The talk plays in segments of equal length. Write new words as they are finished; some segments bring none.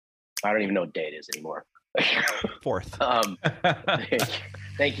I don't even know what day it is anymore. 4th.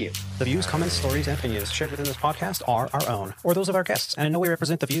 Thank you. The views, comments, stories, and opinions shared within this podcast are our own, or those of our guests, and in no way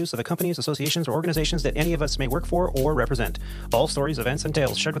represent the views of the companies, associations, or organizations that any of us may work for or represent. All stories, events, and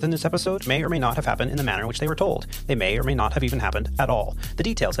tales shared within this episode may or may not have happened in the manner in which they were told. They may or may not have even happened at all. The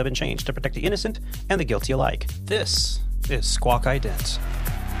details have been changed to protect the innocent and the guilty alike. This is Squawk Ident.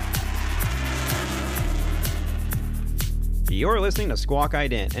 You're listening to Squawk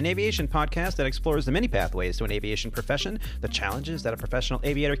Ident, an aviation podcast that explores the many pathways to an aviation profession, the challenges that a professional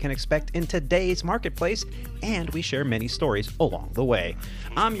aviator can expect in today's marketplace, and we share many stories along the way.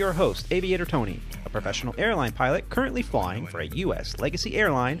 I'm your host, Aviator Tony, a professional airline pilot currently flying for a U.S. legacy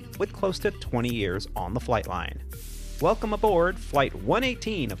airline with close to 20 years on the flight line. Welcome aboard Flight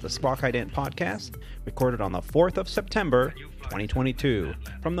 118 of the Squawk Ident podcast, recorded on the 4th of September, 2022,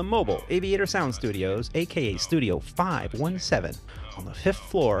 from the Mobile Aviator Sound Studios, aka Studio 517, on the 5th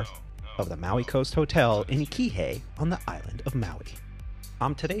floor of the Maui Coast Hotel in Kihei on the island of Maui.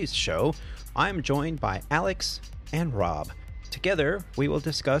 On today's show, I'm joined by Alex and Rob. Together, we will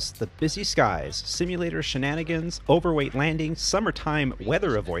discuss the busy skies, simulator shenanigans, overweight landings, summertime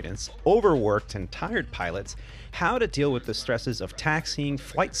weather avoidance, overworked and tired pilots, how to deal with the stresses of taxiing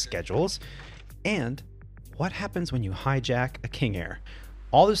flight schedules, and what happens when you hijack a King Air.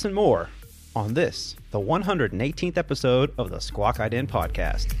 All this and more on this, the 118th episode of the Squawk Ident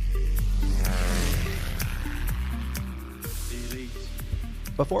podcast.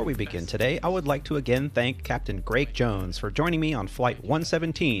 Before we begin today, I would like to again thank Captain Greg Jones for joining me on Flight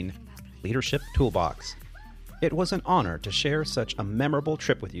 117, Leadership Toolbox. It was an honor to share such a memorable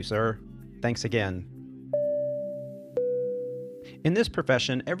trip with you, sir. Thanks again. In this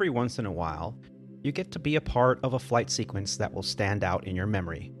profession, every once in a while, you get to be a part of a flight sequence that will stand out in your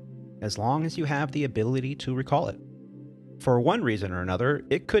memory, as long as you have the ability to recall it. For one reason or another,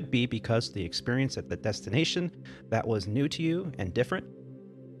 it could be because the experience at the destination that was new to you and different,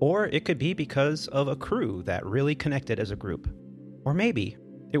 or it could be because of a crew that really connected as a group. Or maybe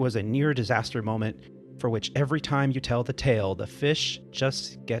it was a near-disaster moment for which every time you tell the tale, the fish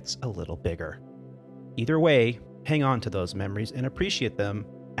just gets a little bigger. Either way, hang on to those memories and appreciate them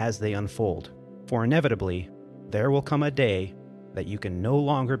as they unfold. For inevitably, there will come a day that you can no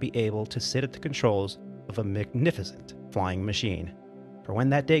longer be able to sit at the controls of a magnificent flying machine. For when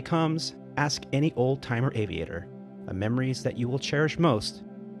that day comes, ask any old-timer aviator. The memories that you will cherish most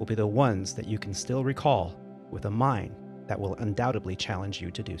will be the ones that you can still recall with a mind that will undoubtedly challenge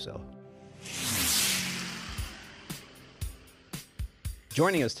you to do so.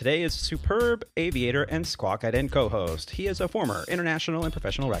 Joining us today is superb aviator and Squawk Ident co-host. He is a former international and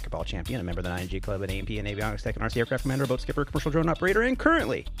professional racquetball champion, a member of the 9G Club, an A&P and Avionics Tech and RC aircraft commander, boat skipper, commercial drone operator, and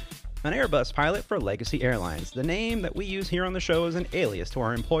currently an Airbus pilot for Legacy Airlines. The name that we use here on the show is an alias to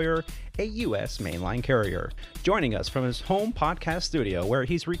our employer, a U.S. mainline carrier. Joining us from his home podcast studio, where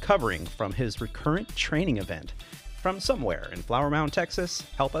he's recovering from his recurrent training event from somewhere in Flower Mound, Texas,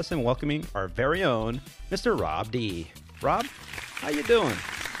 help us in welcoming our very own Mr. Rob D. Rob, how you doing?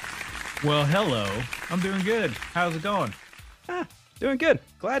 Well, hello. I'm doing good. How's it going? Doing good.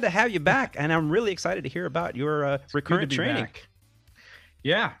 Glad to have you back, and I'm really excited to hear about your recurrent training. Back.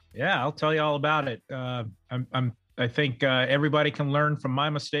 Yeah, I'll tell you all about it. I think everybody can learn from my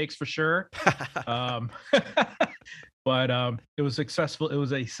mistakes for sure. But it was successful. It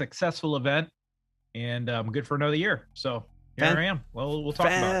was a successful event, and I'm good for another year. So here I am. Well, we'll talk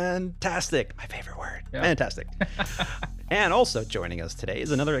about it. Fantastic. My favorite word. Yeah. Fantastic. And also joining us today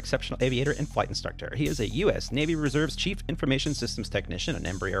is another exceptional aviator and flight instructor. He is a U.S. Navy Reserve's Chief Information Systems Technician, an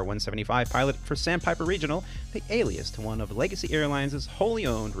Embraer 175 pilot for Sandpiper Regional, the alias to one of Legacy Airlines' wholly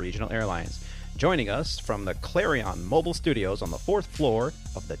owned regional airlines. Joining us from the Clarion Mobile Studios on the 4th floor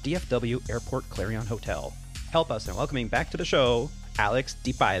of the DFW Airport Clarion Hotel. Help us in welcoming back to the show, Alex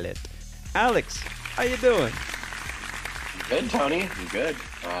DePilot. Alex, how you doing? Good, Tony. I'm good.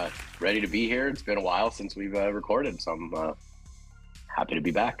 Ready to be here. It's been a while since we've recorded, so I'm happy to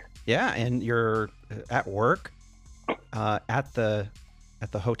be back. Yeah, and you're at work at the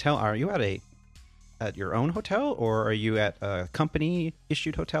hotel. Are you at your own hotel, or are you at a company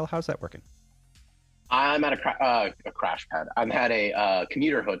issued hotel? How's that working? I'm at a crash pad. I'm at a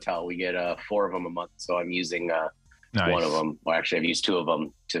commuter hotel. We get 4 of them a month, so I'm using Nice. one of them. Well, actually, I've used 2 of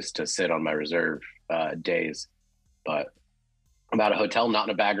them just to sit on my reserve days. But I'm at a hotel, not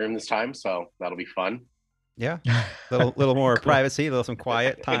in a bag room this time, so that'll be fun. Yeah, little more Cool. privacy, a little some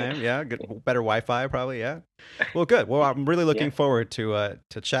quiet time. Yeah, good, better Wi-Fi probably. Yeah. Well, good. Well, I'm really looking forward to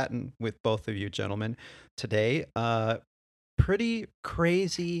chatting with both of you gentlemen today. Pretty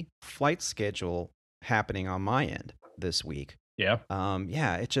crazy flight schedule happening on my end this week. Yeah.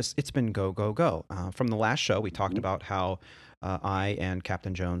 Yeah, it's been go, go, go. From the last show, we talked about how I and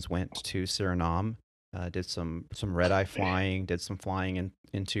Captain Jones went to Suriname, did some red eye flying, did some flying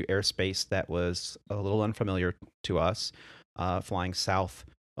into airspace that was a little unfamiliar to us, flying south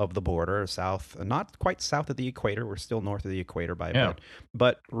of the border, south, not quite south of the equator. We're still north of the equator by a Yeah. bit,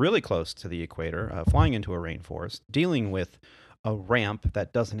 but really close to the equator, flying into a rainforest, dealing with a ramp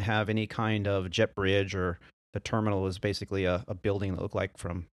that doesn't have any kind of jet bridge, or the terminal was basically a building that looked like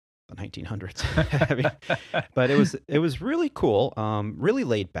from the 1900s. I mean, but it was really cool, really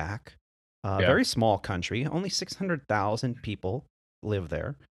laid back, Yeah. very small country. Only 600,000 people live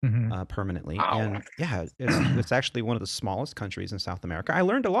there Mhm. permanently, Wow. and yeah, it's actually one of the smallest countries in South America. I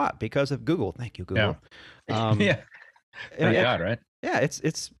learned a lot because of Google. Thank you, Google. Yeah. And Thank God, right? yeah,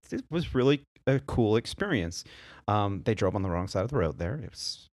 it was really a cool experience. They drove on the wrong side of the road there. It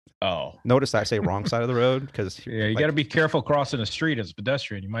was. Oh. Notice I say wrong side of the road because Yeah, you got to be careful crossing the street as a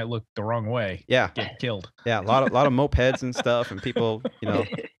pedestrian. You might look the wrong way. Yeah, Get killed. yeah, a lot of mopeds and stuff, and people,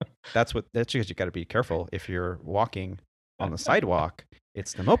 that's because you got to be careful if you're walking on the sidewalk.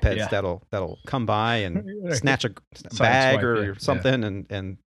 It's the mopeds Yeah. that'll come by and snatch a Sideswipe, bag or yeah. something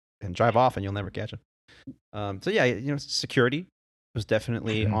and drive off, and you'll never catch them. So yeah, security was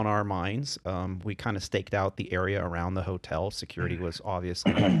definitely Mhm. on our minds. We kind of staked out the area around the hotel. Security was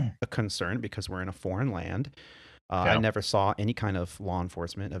obviously a concern because we're in a foreign land. I Yeah. never saw any kind of law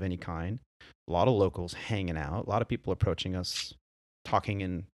enforcement of any kind. A lot of locals hanging out. A lot of people approaching us, talking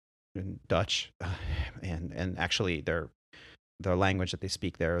in Dutch, and actually their language that they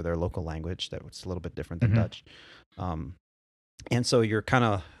speak there, their local language, that was a little bit different than Mhm. Dutch. And so you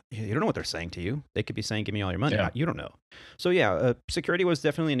don't know what they're saying to you. They could be saying, "Give me all your money." Yeah. You don't know. So yeah, security was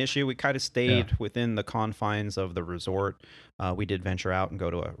definitely an issue. We kind of stayed within the confines of the resort. We did venture out and go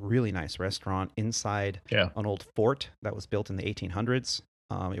to a really nice restaurant inside Yeah. an old fort that was built in the 1800s.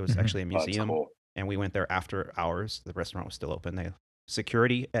 It was Mhm. actually a Oh, that's museum, cool. and we went there after hours. The restaurant was still open. They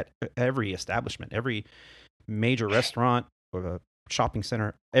security at every establishment, every major restaurant or a shopping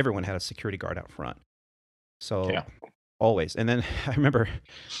center. Everyone had a security guard out front. So Yeah. always. And then I remember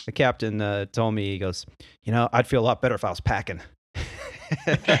the captain told me, he goes, I'd feel a lot better if I was packing.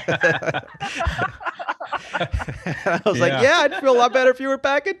 I was like, yeah, I'd feel a lot better if you were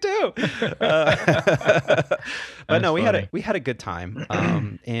packing too. But no, we had a good time.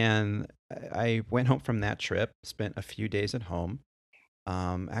 And I went home from that trip, spent a few days at home,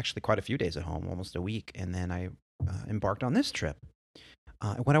 actually quite a few days at home, almost a week. And then I embarked on this trip.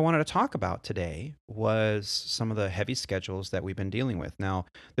 What I wanted to talk about today was some of the heavy schedules that we've been dealing with. Now,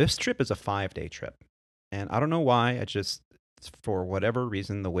 this trip is a 5-day trip. And I don't know why, for whatever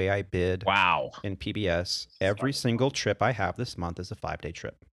reason, the way I bid Wow. in PBS, every single trip I have this month is a 5-day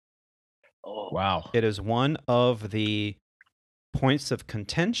trip. Oh, Wow. It is one of the points of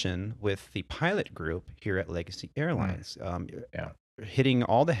contention with the pilot group here at Legacy Airlines. Yeah. Hitting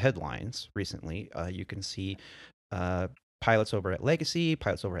all the headlines recently. You can see pilots over at Legacy,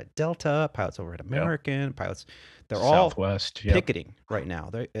 pilots over at Delta, pilots over at American, pilots. They're Southwest, all picketing right now.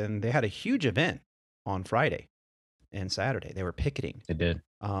 And they had a huge event on Friday and Saturday. They were picketing. They did.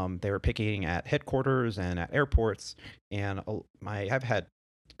 They were picketing at headquarters and at airports. And I've had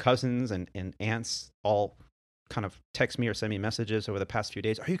cousins and aunts all kind of text me or send me messages over the past few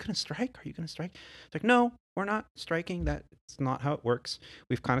days. Are you going to strike? Are you going to strike? It's like, no, we're not striking. That's not how it works.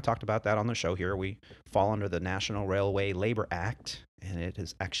 We've kind of talked about that on the show here. We fall under the National Railway Labor Act, and it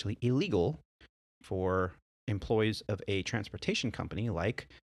is actually illegal for employees of a transportation company like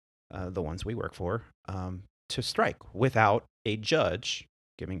the ones we work for to strike without a judge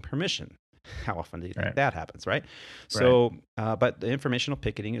giving permission. How often do you think that happens, right? So, but the informational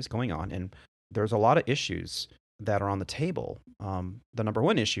picketing is going on, and there's a lot of issues that are on the table. The number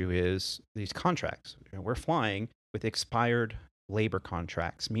one issue is these contracts. We're flying with expired labor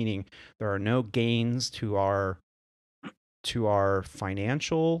contracts, meaning there are no gains to our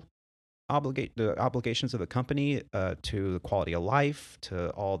financial the obligations of the company, to the quality of life, to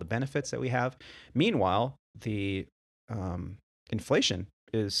all the benefits that we have. Meanwhile, the inflation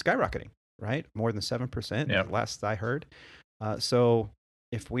is skyrocketing, right? More than 7%, last I heard. So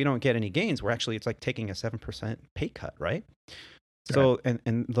if we don't get any gains, it's like taking a 7% pay cut, right? So,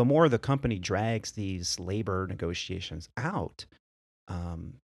 and the more the company drags these labor negotiations out,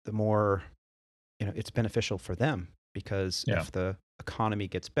 the more, it's beneficial for them, because if the economy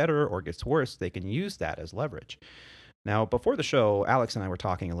gets better or gets worse, they can use that as leverage. Now, before the show, Alex and I were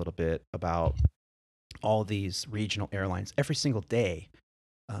talking a little bit about all these regional airlines. Every single day,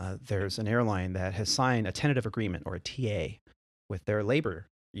 there's an airline that has signed a tentative agreement, or a TA, with their labor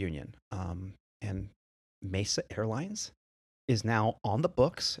union. And Mesa Airlines is now on the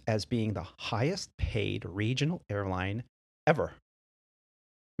books as being the highest paid regional airline ever.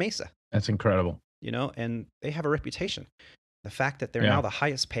 Mesa. That's incredible. And they have a reputation. The fact that they're now the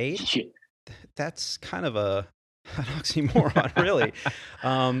highest paid, that's kind of an oxymoron, really.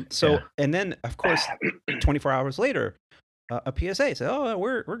 And then, of course, 24 hours later, a PSA said, "Oh,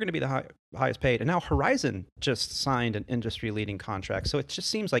 we're going to be the highest paid." And now Horizon just signed an industry-leading contract. So it just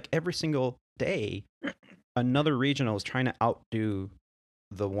seems like every single day, another regional is trying to outdo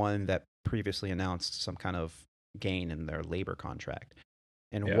the one that previously announced some kind of gain in their labor contract.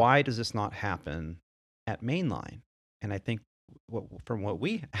 And why does this not happen at mainline? And I think from what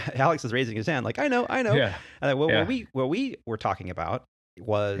Alex is raising his hand, like, I know. Yeah. What we were talking about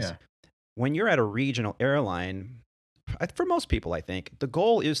was when you're at a regional airline, for most people, I think the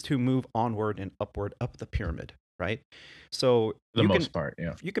goal is to move onward and upward up the pyramid, right? So most part,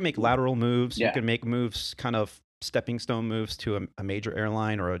 you can make lateral moves. You can make moves, kind of stepping stone moves to a major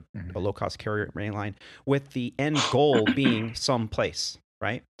airline or a low-cost carrier airline, with the end goal being someplace,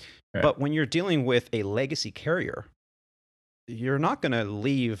 right? But when you're dealing with a legacy carrier, you're not going to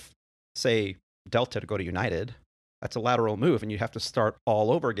leave, say, Delta to go to United. That's a lateral move, and you have to start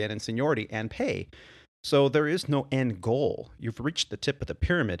all over again in seniority and pay. So there is no end goal. You've reached the tip of the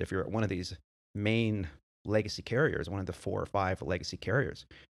pyramid if you're at one of these main legacy carriers, one of the 4 or 5 legacy carriers.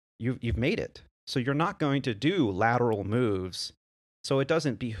 You've made it. So you're not going to do lateral moves. So it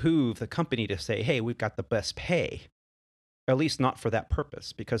doesn't behoove the company to say, "Hey, we've got the best pay." At least not for that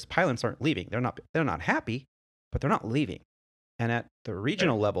purpose, because pilots aren't leaving. They're not happy, but they're not leaving. And at the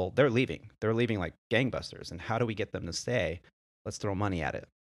regional level, they're leaving. They're leaving like gangbusters. And how do we get them to stay? Let's throw money at it.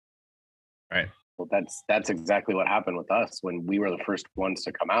 Right. Well, that's exactly what happened with us when we were the first ones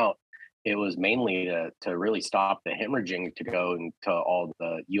to come out. It was mainly to really stop the hemorrhaging to go into all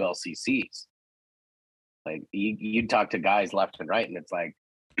the ULCCs. Like you'd talk to guys left and right, and it's like,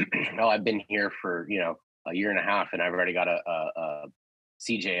 "Oh, I've been here for a year and a half, and I've already got a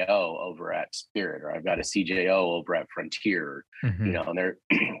CJO over at Spirit, or I've got a CJO over at Frontier." And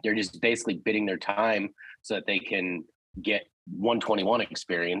they're just basically bidding their time so that they can get 121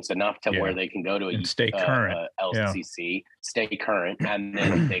 experience enough to where they can go to and stay current LCC, stay current, and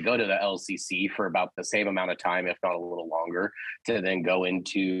then they go to the LCC for about the same amount of time, if not a little longer, to then go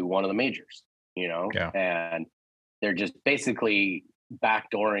into one of the majors. And they're just basically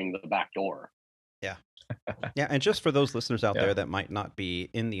backdooring the back door. Yeah, and just for those listeners out there that might not be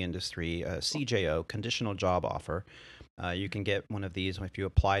in the industry, CJO, conditional job offer, you can get one of these if you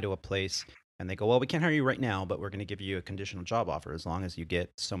apply to a place and they go, "Well, we can't hire you right now, but we're going to give you a conditional job offer as long as you get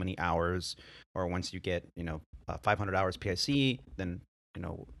so many hours, or once you get 500 hours PIC, then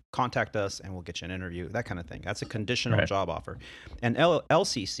contact us and we'll get you an interview," that kind of thing. That's a conditional job offer. And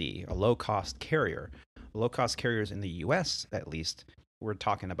LCC, a low-cost carrier, low-cost carriers in the U.S. at least, we're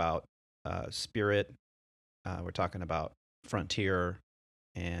talking about Spirit. We're talking about Frontier,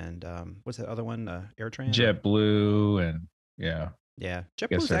 and what's that other one? AirTran? JetBlue, and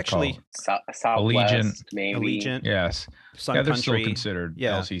JetBlue's actually Southwest, Allegiant, maybe. Allegiant, yes, Sun they're Country, still considered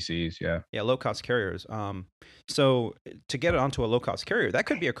LCCs, low-cost carriers. So to get it onto a low-cost carrier, that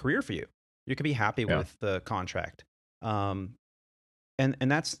could be a career for you. You could be happy with the contract, and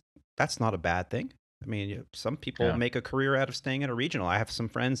that's not a bad thing. I mean, some people make a career out of staying at a regional. I have some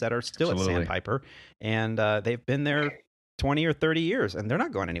friends that are still at Sandpiper, and they've been there 20 or 30 years, and they're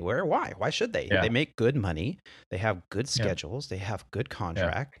not going anywhere. Why? Why should they? They make good money. They have good schedules. They have good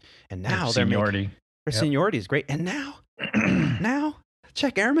contract. And now their seniority is great. And now,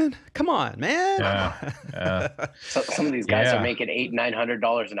 check airman. Come on, man. So some of these guys are making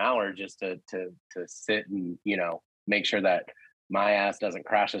 $800-900 an hour just to sit and make sure that my ass doesn't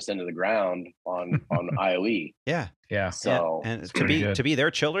crash us into the ground on IOE. So and to be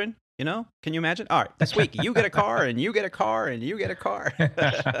their children, can you imagine? All right, this week you get a car, and you get a car, and you get a car.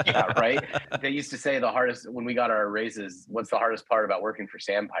 Right. They used to say the hardest when we got our raises. What's the hardest part about working for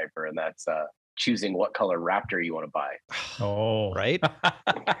Sandpiper? And that's choosing what color Raptor you want to buy. Oh, right.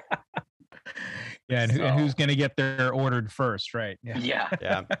 And who's going to get there ordered first, right?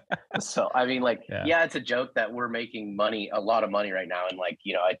 Yeah. So, I mean, it's a joke that we're making a lot of money right now. And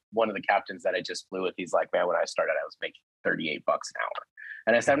one of the captains that I just flew with, he's like, "Man, when I started, I was making $38 an hour."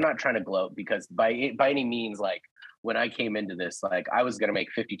 And I said, I'm not trying to gloat, because by any means, when I came into this, I was going to make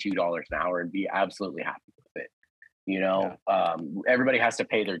 $52 an hour and be absolutely happy with it. Everybody has to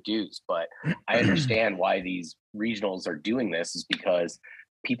pay their dues, but I understand why these regionals are doing this is because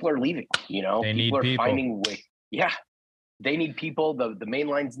people are leaving, people are finding ways. Yeah. They need people. The main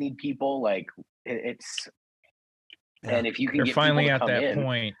lines need people. And if you can they're get finally people at to come that in,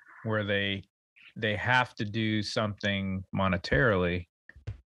 point where they they have to do something monetarily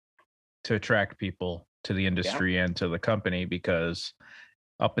to attract people to the industry and to the company, because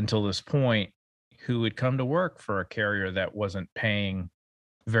up until this point, who would come to work for a carrier that wasn't paying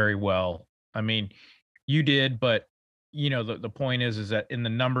very well? I mean, you did, but the point is that in the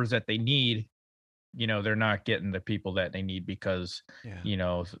numbers that they need, they're not getting the people that they need, because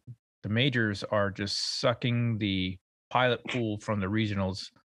the majors are just sucking the pilot pool from the regionals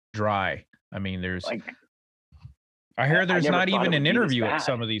dry. I mean, I hear there's not even an interview at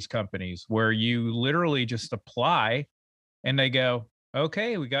some of these companies where you literally just apply and they go,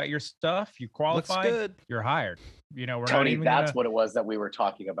 okay, we got your stuff, you qualified, looks good, you're hired. We're Tony, not even that's what it was that we were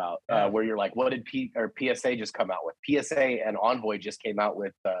talking about, where you're like, what did PSA just come out with? PSA and Envoy just came out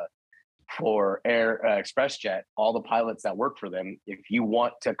with for ExpressJet, all the pilots that work for them, if you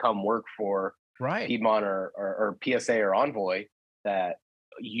want to come work for Piedmont or PSA or Envoy, that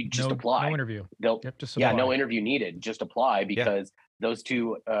you just apply. No interview. No interview needed. Just apply, because those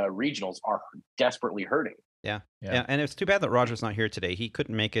two regionals are desperately hurting. Yeah. And it's too bad that Roger's not here today. He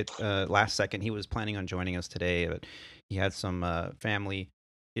couldn't make it last second. He was planning on joining us today, but he had some family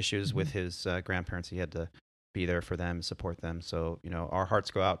issues with his grandparents. He had to be there for them, support them. So, our hearts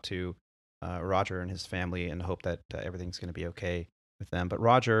go out to Roger and his family, and hope that everything's going to be okay with them. But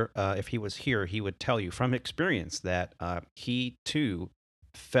Roger, if he was here, he would tell you from experience that he too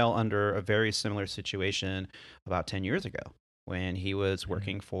fell under a very similar situation about 10 years ago when he was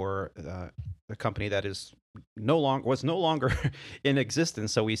working for a company that was no longer in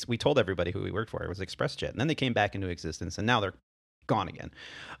existence. So we told everybody who we worked for. It was ExpressJet, and then they came back into existence, and now they're gone again,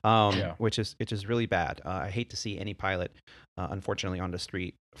 which is really bad. I hate to see any pilot, unfortunately, on the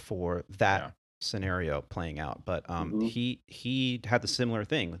street for that scenario playing out. But he had the similar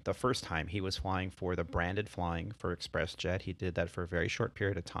thing. The first time he was flying for the branded flying for ExpressJet, he did that for a very short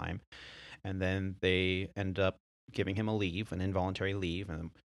period of time, and then they ended up giving him an involuntary leave,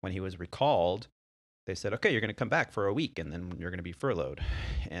 and when he was recalled, they said, okay, you're going to come back for a week, and then you're going to be furloughed,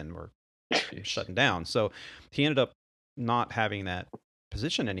 and we're shutting down. So he ended up not having that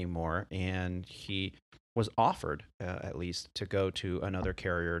position anymore, and he was offered at least to go to another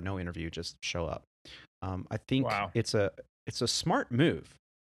carrier. No interview, just show up. I think it's a smart move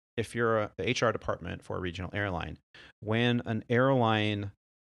if you're the HR department for a regional airline, when an airline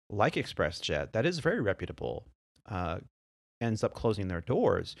like ExpressJet that is very reputable ends up closing their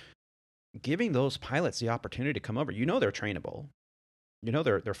doors, giving those pilots the opportunity to come over. They're trainable.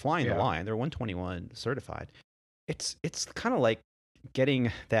 They're flying the line. They're 121 certified. It's kind of like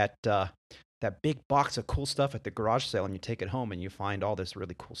getting that big box of cool stuff at the garage sale, and you take it home and you find all this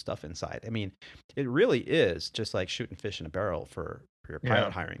really cool stuff inside. I mean, it really is just like shooting fish in a barrel for your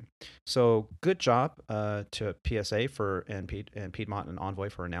pilot hiring. So good job to PSA and Piedmont and Envoy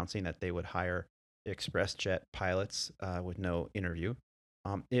for announcing that they would hire ExpressJet pilots with no interview.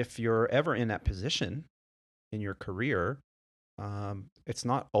 If you're ever in that position in your career, it's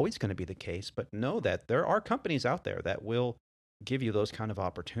not always going to be the case, but know that there are companies out there that will give you those kind of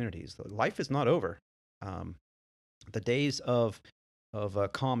opportunities. Life is not over. The days of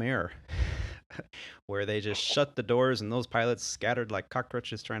Calm Air, where they just shut the doors and those pilots scattered like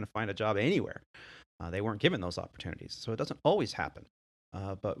cockroaches trying to find a job anywhere, they weren't given those opportunities. So it doesn't always happen.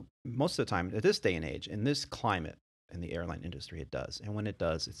 But most of the time, at this day and age, in this climate in the airline industry, it does. And when it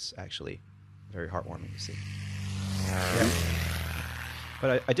does, it's actually very heartwarming to see. Yeah.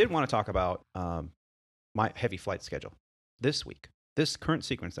 But I did want to talk about my heavy flight schedule this week. This current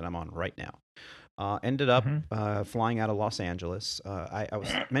sequence that I'm on right now ended up flying out of Los Angeles. I was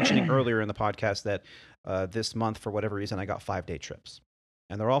mentioning earlier in the podcast that this month, for whatever reason, I got 5-day trips.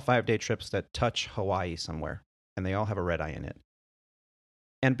 And they're all 5-day trips that touch Hawaii somewhere. And they all have a red eye in it.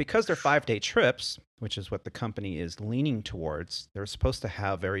 And because they're 5-day trips, which is what the company is leaning towards, they're supposed to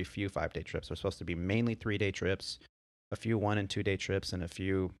have very few 5-day trips. They're supposed to be mainly 3-day trips, a few 1- and 2-day trips, and a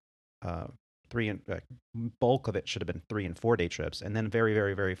few bulk of it should have been 3- and 4-day trips, and then very,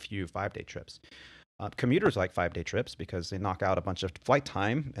 very, very few 5-day trips. Commuters like 5-day trips because they knock out a bunch of flight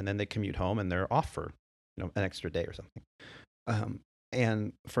time, and then they commute home, and they're off for an extra day or something.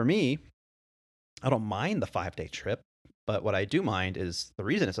 And for me, I don't mind the 5-day trip. But what I do mind is the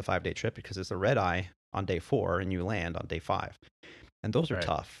reason it's a 5-day trip, because it's a red eye on day 4 and you land on day 5. And those are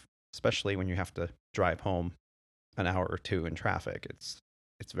tough, especially when you have to drive home an hour or two in traffic. It's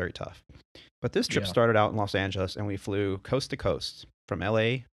very tough. But this trip started out in Los Angeles, and we flew coast to coast from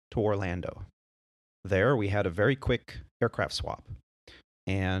LA to Orlando. There we had a very quick aircraft swap,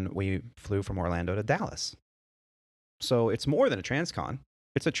 and we flew from Orlando to Dallas. So it's more than a transcon.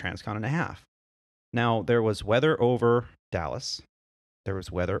 It's a transcon and a half. Now, there was weather over Dallas. There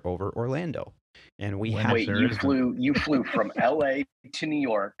was weather over Orlando. And we Wait, you flew from LA to New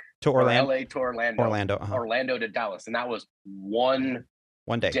York to Orlando, LA to Orlando, Orlando to Dallas, and that was one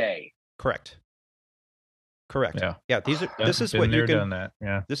day. Correct. Yeah. This is what you can. Done that.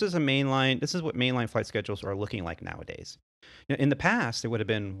 Yeah. This is a mainline. This is what mainline flight schedules are looking like nowadays. In the past, it would have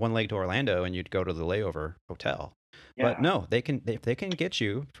been one leg to Orlando, and you'd go to the layover hotel. Yeah. But no, if they can get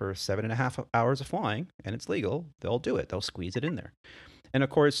you for 7.5 hours of flying, and it's legal, they'll do it. They'll squeeze it in there. And of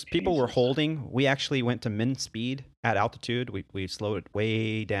course, people were holding. We actually went to min speed at altitude. We slowed it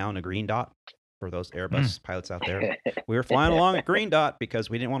way down a green dot for those Airbus pilots out there. We were flying along at green dot because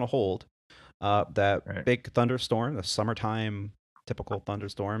we didn't want to hold. That big thunderstorm, the summertime typical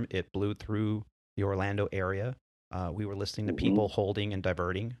thunderstorm, it blew through the Orlando area. We were listening to people holding and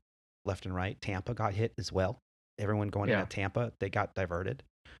diverting left and right. Tampa got hit as well. Everyone going into Tampa, they got diverted.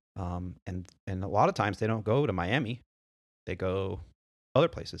 And a lot of times they don't go to Miami. They go other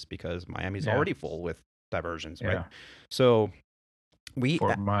places because Miami's already full with diversions, right? So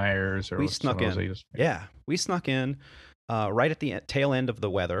Fort Myers, or we snuck in. We snuck in right at the tail end of the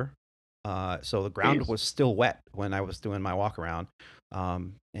weather. So the ground was still wet when I was doing my walk around,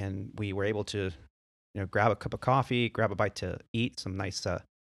 and we were able to, grab a cup of coffee, grab a bite to eat, some nice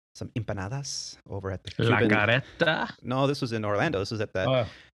some empanadas over at the Cuban. La Carreta? No, this was in Orlando. This was at the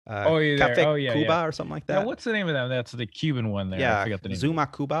Cafe Cuba or something like that. Now, what's the name of that? That's the Cuban one there. Yeah, I forgot the name. Zuma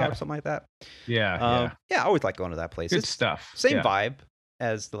Cuba or something like that. Yeah. I always like going to that place. Good stuff. Same vibe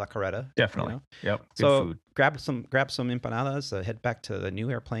as the La Carreta. Definitely. Yep. Good so food. grab some empanadas, head back to the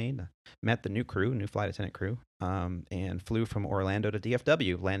new airplane, met the new flight attendant crew, and flew from Orlando to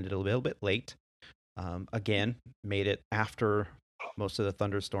DFW. Landed a little bit late. Again, made it after most of the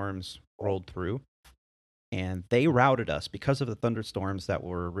thunderstorms rolled through. And they routed us because of the thunderstorms that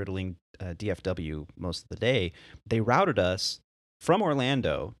were riddling DFW most of the day. They routed us from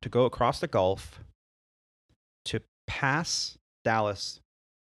Orlando to go across the Gulf to pass Dallas,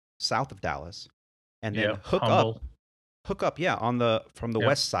 south of Dallas, and then hook up from the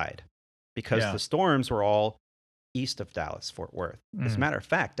west side, because the storms were all east of Dallas, Fort Worth. As a matter of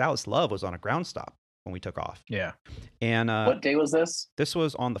fact, Dallas Love was on a ground stop when we took off. Yeah. And what day was this? This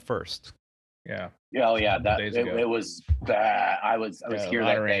was on the 1st. Yeah. Oh yeah, it was bad. I was here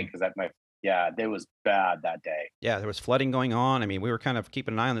that day because it was bad that day. Yeah, there was flooding going on. I mean, we were kind of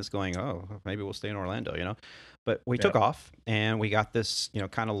keeping an eye on this, going, oh, maybe we'll stay in Orlando, But we took off, and we got this,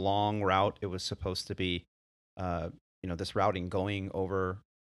 kind of long route. It was supposed to be, this routing going over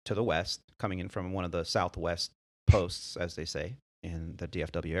to the west, coming in from one of the southwest posts, as they say, in the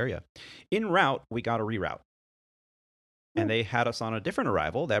DFW area. En route, we got a reroute. And they had us on a different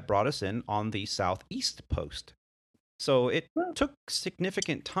arrival that brought us in on the southeast post. So it took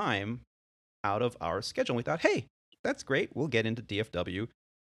significant time out of our schedule. We thought, hey, that's great. We'll get into DFW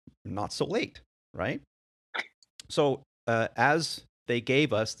not so late, right? So as they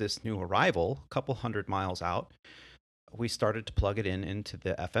gave us this new arrival, a couple 100 miles out, we started to plug it into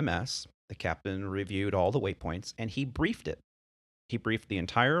the FMS. The captain reviewed all the waypoints, and he briefed it. He briefed the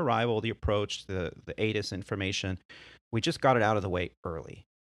entire arrival, the approach, the ATIS information. We just got it out of the way early.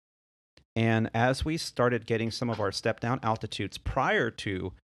 And as we started getting some of our step-down altitudes prior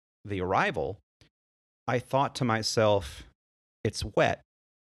to the arrival, I thought to myself, it's wet.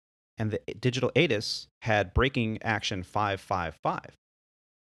 And the digital ATIS had braking action 555.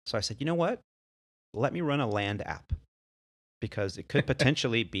 So I said, you know what? Let me run a land app, because it could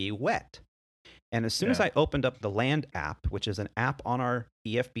potentially be wet. And as soon as I opened up the land app, which is an app on our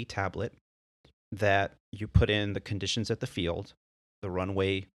EFB tablet that you put in the conditions at the field, the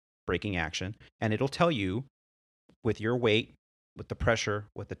runway braking action, and it'll tell you with your weight, with the pressure,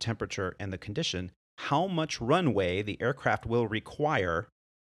 with the temperature, and the condition, how much runway the aircraft will require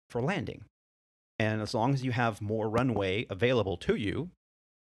for landing. And as long as you have more runway available to you,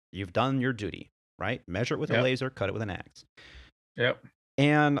 you've done your duty, right? Measure it with a laser, cut it with an axe. Yep.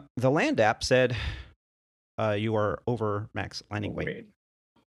 And the land app said, you are over max landing weight.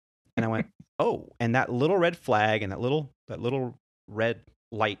 And I went, oh, and that little red flag and that little red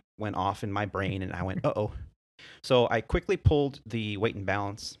light went off in my brain, and I went, uh-oh. So I quickly pulled the weight and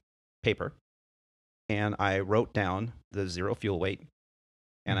balance paper, and I wrote down the zero fuel weight,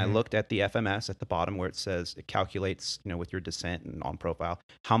 and I looked at the FMS at the bottom where it says it calculates, with your descent and on profile,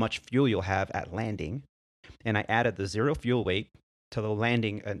 how much fuel you'll have at landing, and I added the zero fuel weight to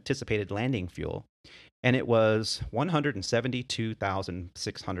the anticipated landing fuel, and it was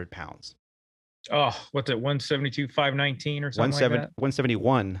 172,600 pounds. Oh, what's it? 172,519 or something like that?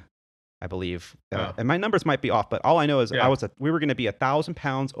 171, I believe. And my numbers might be off, but all I know is we were going to be 1,000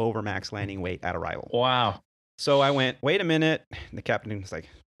 pounds over max landing weight at arrival. Wow. So I went, wait a minute. And the captain was like,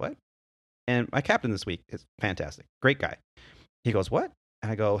 what? And my captain this week is fantastic. Great guy. He goes, what?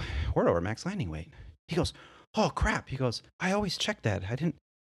 And I go, we're over max landing weight. He goes, oh, crap. He goes, I always check that. I didn't,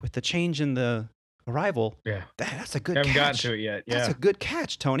 with the change in the arrival. Yeah. That's a good catch. Haven't gotten catch. to it yet. Yeah. That's a good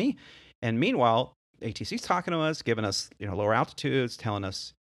catch, Tony. And meanwhile, ATC's talking to us, giving us, lower altitudes, telling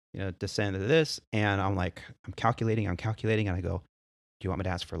us, descend to this. And I'm like, I'm calculating. And I go, do you want me to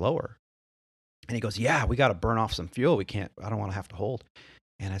ask for lower? And he goes, yeah, we got to burn off some fuel. I don't want to have to hold.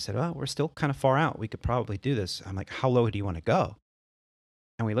 And I said, well, we're still kind of far out. We could probably do this. I'm like, how low do you want to go?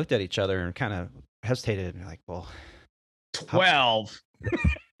 And we looked at each other and kind of hesitated. And we're like, well, 12.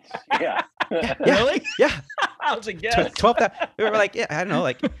 Yeah. Really? Yeah. I was like, yes. 12. We were like, yeah, I don't know.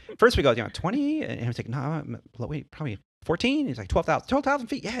 Like, first we go, 20. And he was like, no, wait, probably 14. He's like, 12,000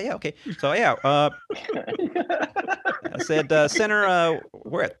 feet. Yeah, okay. So, yeah. I said, center,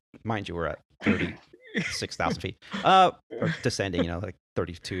 we're at 36,000 feet. Or descending, like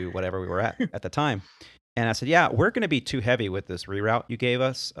 32, whatever we were at the time. And I said, yeah, we're going to be too heavy with this reroute you gave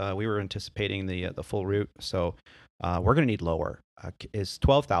us. We were anticipating the full route. So we're going to need lower. Is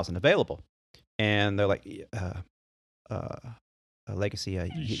 12,000 available? And they're like, Legacy,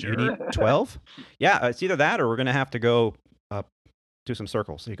 you need 12? Yeah, it's either that or we're going to have to go do some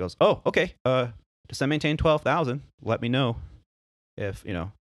circles. So he goes, oh, okay. Descend maintain 12,000. Let me know if,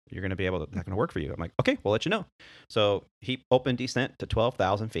 you're going to be able to, that's going to work for you. I'm like, okay, we'll let you know. So he opened descent to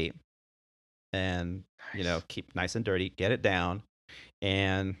 12,000 feet and, keep nice and dirty, get it down.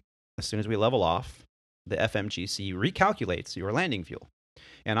 And as soon as we level off, the FMGC recalculates your landing fuel.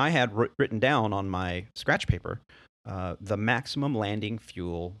 And I had written down on my scratch paper the maximum landing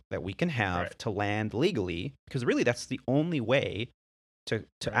fuel that we can have to land legally, because really that's the only way to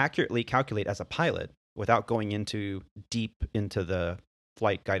accurately calculate as a pilot without going into deep into the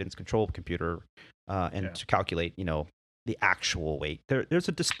flight guidance control computer and to calculate, the actual weight. There's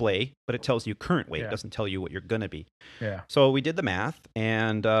a display, but it tells you current weight. It doesn't tell you what you're going to be. Yeah. So we did the math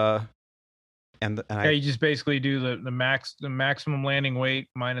and you just basically do the maximum landing weight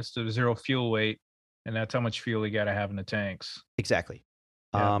minus the zero fuel weight, and that's how much fuel you got to have in the tanks. Exactly.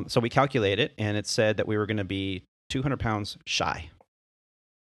 Yeah. So we calculated, and it said that we were going to be 200 pounds shy.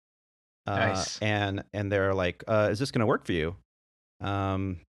 Nice. And they're like, is this going to work for you?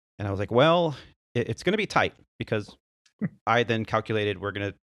 And I was like, well, it's going to be tight, because I then calculated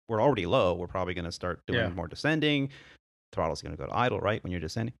we're already low. We're probably going to start doing more descending. Throttle's going to go to idle, right, when you're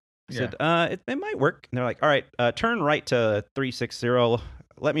descending. I said, it might work. And they're like, all right, turn right to 360.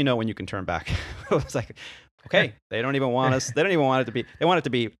 Let me know when you can turn back. I was like, okay. They don't even want us. They don't even want it to be. They want it to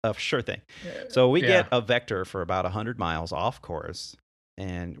be a sure thing. So we get a vector for about 100 miles off course,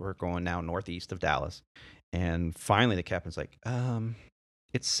 and we're going now northeast of Dallas. And finally, the captain's like,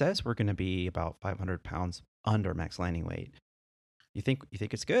 it says we're going to be about 500 pounds under max landing weight. You think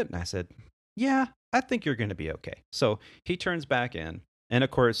it's good? And I said, yeah, I think you're going to be okay. So he turns back in, and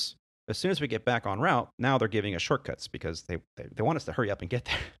of course, as soon as we get back on route, now they're giving us shortcuts because they want us to hurry up and get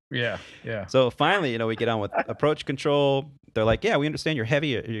there. Yeah. So finally, we get on with approach control. They're like, yeah, we understand you're heavy.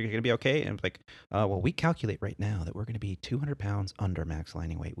 You're going to be okay. And I'm like, well, we calculate right now that we're going to be 200 pounds under max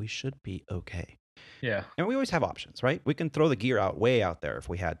landing weight. We should be okay. Yeah. And we always have options, right? We can throw the gear way out there if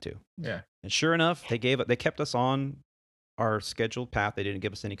we had to. Yeah. And sure enough, they kept us on our scheduled path. They didn't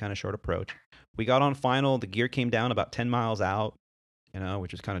give us any kind of short approach. We got on final. The gear came down about 10 miles out.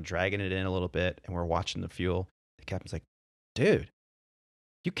 Which was kind of dragging it in a little bit, and we're watching the fuel. The captain's like, dude,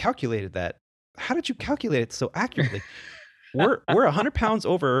 you calculated that. How did you calculate it so accurately? We're 100 pounds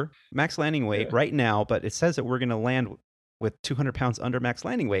over max landing weight right now, but it says that we're going to land with 200 pounds under max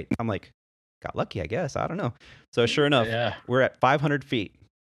landing weight. I'm like, got lucky, I guess. I don't know. So sure enough, we're at 500 feet.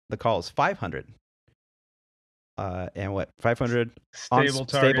 The call is 500. And what? 500 stable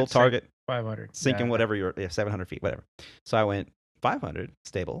target. 500. Sinking whatever you're, 700 feet, whatever. So I went, 500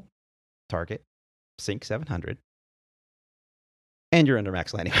 stable target, sink 700, and you're under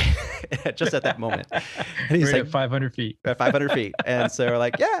max landing just at that moment. And he's like, at 500 feet. At 500 feet. And so we're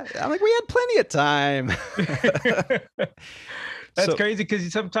like, yeah. I'm like, we had plenty of time. That's crazy,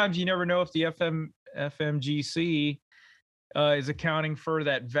 because sometimes you never know if the FMGC is accounting for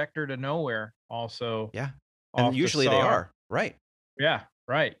that vector to nowhere also. Yeah. And usually they are. Right. Yeah.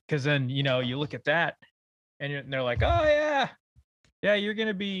 Right. Because then, you look at that and they're like, oh, yeah. Yeah, you're going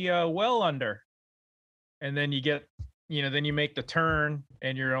to be well under. And then you get, then you make the turn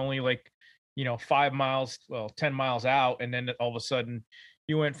and you're only 10 miles out. And then all of a sudden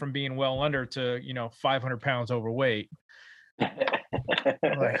you went from being well under to, 500 pounds overweight.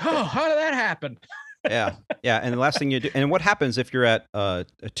 Like, oh, how did that happen? Yeah. And the last thing you do, and what happens if you're at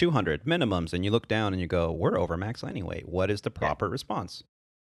 200 minimums and you look down and you go, we're over max landing weight. What is the proper response?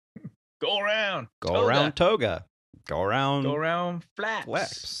 Go around. Go around toga. Go around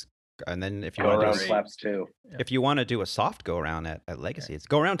flaps. And then if you Go want around to flaps too. if you want to do a soft go around at Legacy, it's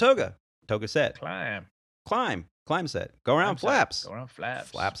go around toga. Toga set. Climb set. Go around flaps. Go around flaps.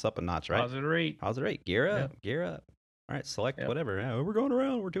 Flaps up a notch, right? Positive rate. Gear up. All right, select whatever. Yeah, we're going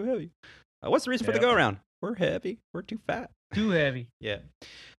around. We're too heavy. What's the reason for the go around? We're heavy. We're too fat. Too heavy. Yeah.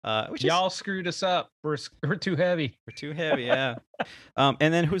 Y'all screwed us up. We're too heavy. We're too heavy. Yeah.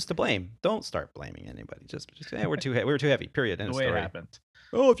 And then who's to blame? Don't start blaming anybody. Just we're too heavy. We were too heavy. Period. End of story. The way it happened.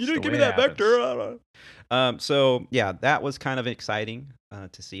 Oh, if you didn't give me that vector. So yeah, that was kind of exciting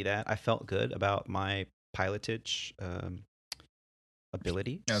to see that. I felt good about my pilotage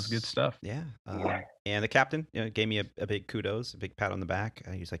ability. That was good stuff. Yeah. And the captain gave me a big kudos, a big pat on the back.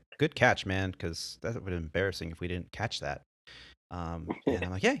 He's like, good catch, man, because that would have been embarrassing if we didn't catch that. And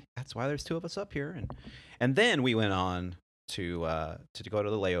I'm like, hey, that's why there's two of us up here. And then we went on to go to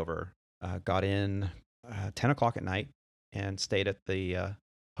the layover, got in 10 o'clock at night and stayed at the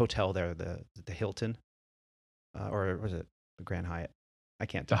hotel there, the Hilton, or was it the Grand Hyatt? I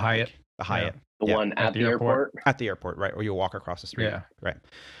can't tell. The Hyatt. The Hyatt. The one at the airport? At the airport, right? Or you walk across the street. Yeah. Right.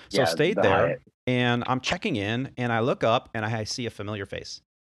 So stayed there, Hyatt. And I'm checking in, and I look up, and I see a familiar face.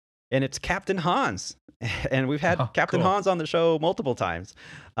 And it's Captain Hans. And we've had Captain Hans on the show multiple times.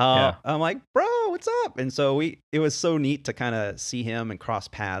 I'm like, bro, what's up? And so it was so neat to kind of see him and cross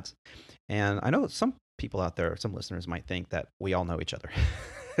paths. And I know some people out there, some listeners might think that we all know each other.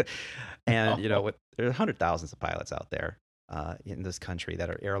 And, there's hundreds of thousands of pilots out there in this country that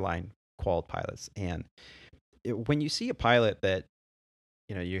are airline qualified pilots. And when you see a pilot that,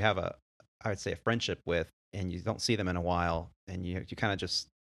 you have I would say a friendship with, and you don't see them in a while, and you kind of just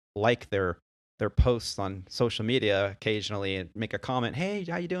like their posts on social media occasionally and make a comment, hey,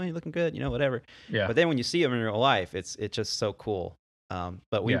 how you doing? You looking good? Whatever. Yeah. But then when you see them in real life, it's just so cool.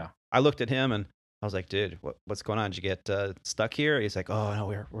 I looked at him and I was like, dude, what's going on? Did you get stuck here? He's like, oh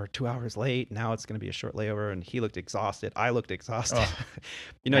no, we're 2 hours late. Now it's going to be a short layover. And he looked exhausted. I looked exhausted.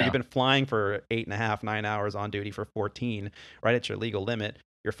 You've been flying for 8.5, 9 hours on duty for 14, right at your legal limit.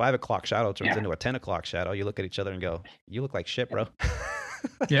 Your 5 o'clock shadow turns into a 10 o'clock shadow. You look at each other and go, you look like shit, bro.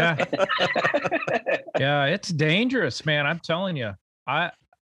 Yeah. Yeah, it's dangerous, man. I'm telling you. I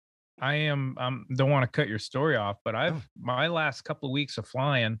don't want to cut your story off, but my last couple of weeks of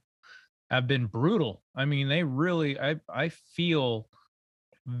flying have been brutal. I mean, they really, I feel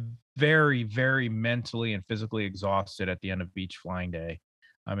very, very mentally and physically exhausted at the end of each flying day.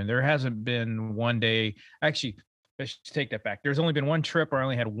 I mean, there hasn't been one day, actually, I should take that back. There's only been one trip where I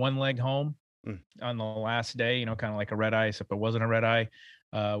only had one leg home on the last day, kind of like a red eye, except it wasn't a red eye.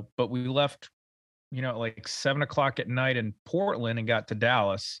 But we left, like 7 o'clock at night in Portland and got to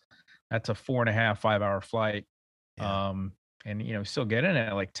Dallas. That's a 4.5, 5 hour flight. Yeah. And, still get in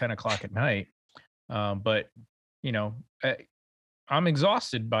at like 10 o'clock at night. But, I'm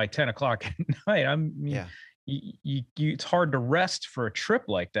exhausted by 10 o'clock at night. It's hard to rest for a trip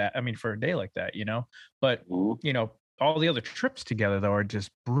like that. I mean, for a day like that, but, all the other trips together though are just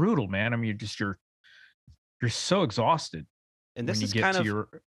brutal, man. I mean, you're so exhausted. And this is kind of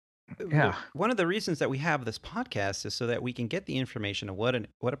one of the reasons that we have this podcast is so that we can get the information of what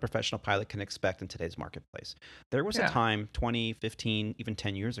a professional pilot can expect in today's marketplace. There was a time 20, 15, even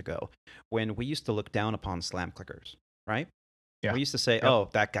 10 years ago when we used to look down upon slam clickers, right? Yeah. We used to say, oh,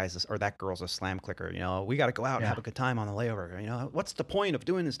 that guy's or that girl's a slam clicker. We got to go out and have a good time on the layover. What's the point of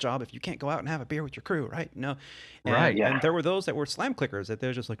doing this job if you can't go out and have a beer with your crew, right? And there were those that were slam clickers that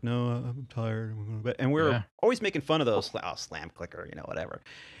they're just like, no, I'm tired. And we're always making fun of those. Oh, slam clicker, whatever.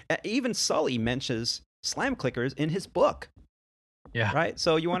 Even Sully mentions slam clickers in his book. Yeah. Right.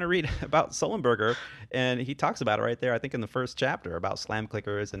 So you want to read about Sullenberger, and he talks about it right there. I think in the first chapter about slam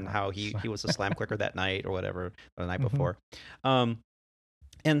clickers and how he was a slam clicker that night or whatever, the night before. And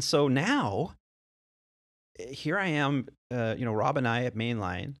so now here I am, Rob and I at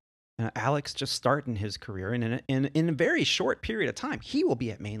Mainline, Alex just starting his career, and in a very short period of time, he will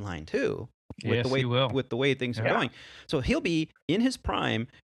be at Mainline too. With the way things are going. So he'll be in his prime.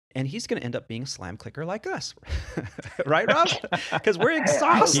 And he's going to end up being a slam clicker like us. Right, Rob? Because we're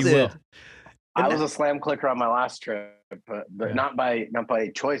exhausted. I was a slam clicker on my last trip, but not by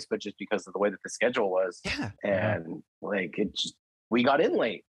choice, but just because of the way that the schedule was. Yeah. And we got in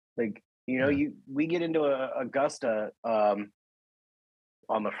late. We get into Augusta on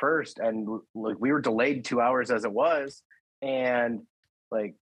the first, and we were delayed 2 hours as it was. And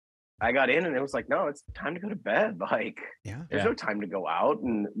I got in and it was like, no, it's time to go to bed. There's no time to go out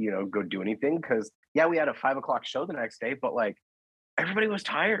and, go do anything. Because, we had a 5 o'clock show the next day, but everybody was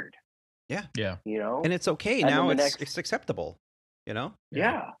tired. Yeah. Yeah. And it's okay. Now it's acceptable, Yeah.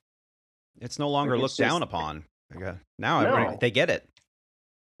 It's no longer Like, looked down upon. Now No. they get it.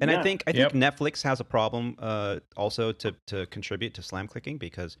 And Yeah. I think Netflix has a problem also to contribute to slam clicking,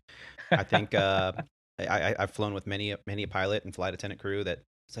 because I think I've flown with many a pilot and flight attendant crew that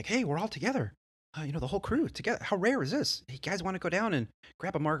it's like, hey, we're all together. The whole crew together. How rare is this? Hey, you guys want to go down and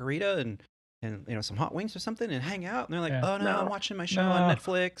grab a margarita and some hot wings or something and hang out? And they're like, Yeah. oh no, I'm watching my show on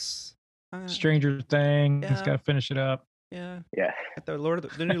Netflix. Stranger Things. Yeah. Got to finish it up. Yeah. Yeah. The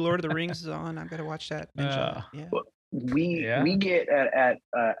new Lord of the Rings is on. I've got to watch that. Yeah. Well, we get at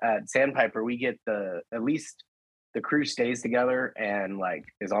Sandpiper, we get at least the crew stays together and like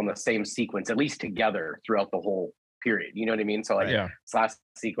is on the same sequence, at least together throughout the whole period. You know what I mean? So like this last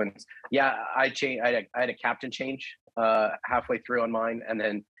sequence, I had a captain change halfway through on mine, and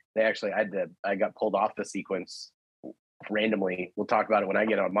then I got pulled off the sequence randomly. We'll talk about it when I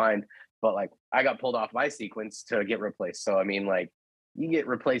get on mine, but like I got pulled off my sequence to get replaced. So I mean, like, you get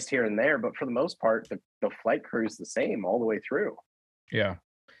replaced here and there, but for the most part, the flight crew is the same all the way through. Yeah.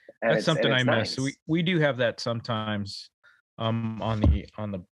 And that's something I miss. We do have that sometimes on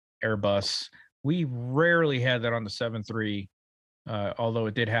the Airbus. We rarely had that on the 737, although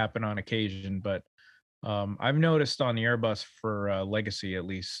it did happen on occasion. But I've noticed on the Airbus for Legacy, at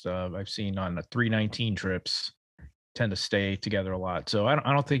least, I've seen on the 319 trips tend to stay together a lot. So I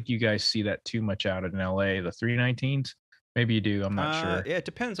don't think you guys see that too much out in LA, the 319s. Maybe you do. I'm not sure. Yeah, it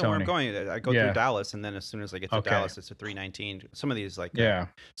depends on where I'm going. I go through Dallas, and then as soon as I get to Dallas, it's a 319. Some of these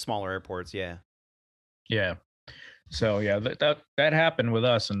smaller airports, yeah. So that happened with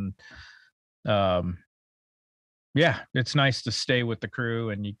us, and it's nice to stay with the crew,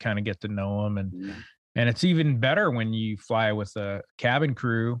 and you kind of get to know them, and it's even better when you fly with a cabin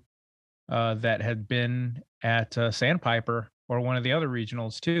crew that had been at Sandpiper or one of the other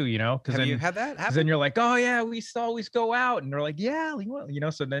regionals too, because then you had that happen? Then you're like, oh yeah, we used to always go out, and they're like, yeah,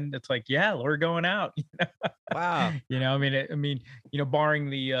 so then it's like, yeah, we're going out. Wow. I mean, barring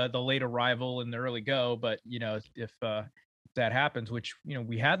the late arrival and the early go, but if that happens, which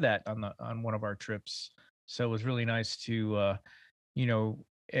we had that on one of our trips, so it was really nice to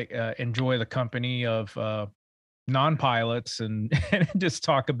enjoy the company of non-pilots and just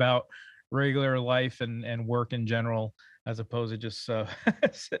talk about regular life and work in general, as opposed to just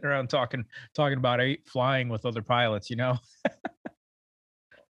sitting around talking about flying with other pilots.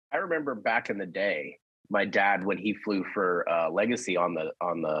 I remember back in the day, my dad, when he flew for Legacy on the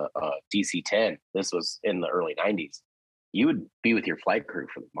DC-10, this was in the early 90s, you would be with your flight crew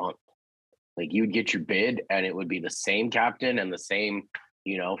for the month. Like, you would get your bid and it would be the same captain and the same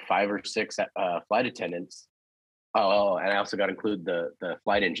 5 or 6 flight attendants. Oh, and I also got to include the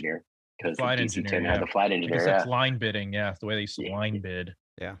flight engineer, because the DC-10 had the flight engineer. Because that's line bidding, the way they used to line bid.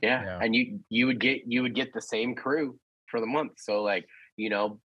 Yeah. And you would get the same crew for the month. So like,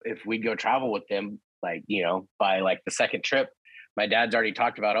 if we'd go travel with them, like, by like the second trip, my dad's already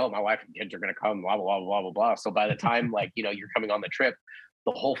talked about, oh, my wife and kids are going to come, blah, blah, blah, blah, blah, blah. So by the time like, you're coming on the trip,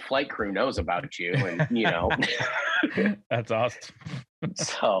 the whole flight crew knows about you, and That's awesome.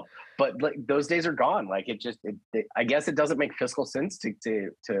 So, but like, those days are gone. Like, I guess it doesn't make fiscal sense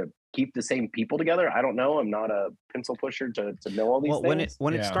to keep the same people together. I don't know. I'm not a pencil pusher to know all these things.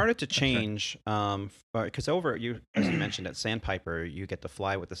 When it started to change, because as you mentioned at Sandpiper, you get to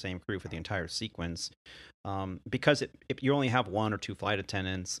fly with the same crew for the entire sequence, because if you only have 1 or 2 flight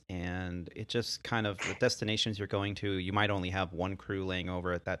attendants, and it just kind of, the destinations you're going to, you might only have one crew laying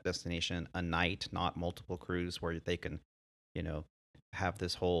over at that destination a night, not multiple crews where they can, have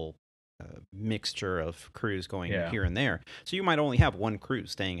this whole mixture of crews going here and there. So you might only have one crew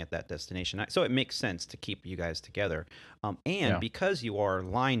staying at that destination. So it makes sense to keep you guys together. Because you are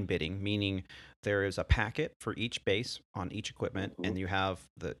line bidding, meaning there is a packet for each base on each equipment, and you have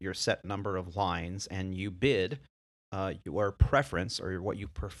your set number of lines, and you bid your preference or what you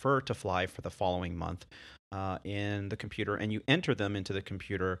prefer to fly for the following month in the computer, and you enter them into the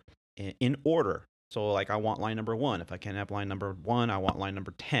computer in order. So like, I want line number 1. If I can have line number 1, I want line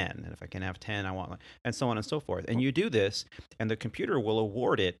number 10. And if I can have 10, I want and so on and so forth. And you do this, and the computer will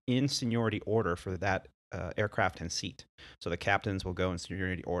award it in seniority order for that aircraft and seat. So the captains will go in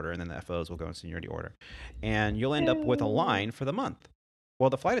seniority order, and then the FOs will go in seniority order. And you'll end up with a line for the month. Well,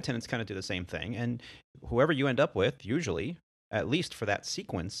 the flight attendants kind of do the same thing. And whoever you end up with, usually, at least for that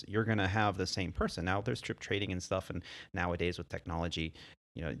sequence, you're going to have the same person. Now, there's trip trading and stuff, and nowadays with technology,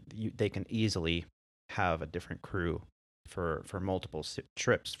 they can easily have a different crew for multiple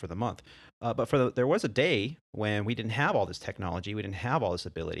trips for the month. But there was a day when we didn't have all this technology, we didn't have all this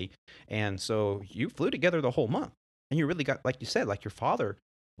ability, and so you flew together the whole month, and you really got, like you said, like your father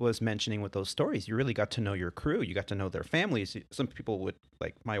was mentioning with those stories, you really got to know your crew. You got to know their families. Some people would,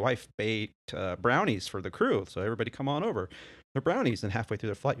 like my wife, baked brownies for the crew. So everybody come on over. They're brownies. And halfway through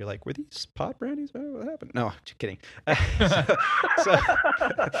their flight, you're like, were these pot brownies? What happened? No, just kidding.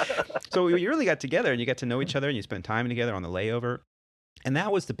 So you really got together and you got to know each other and you spent time together on the layover. And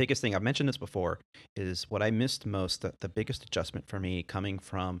that was the biggest thing. I've mentioned this before, is what I missed most. The biggest adjustment for me coming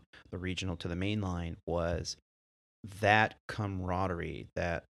from the regional to the main line was that camaraderie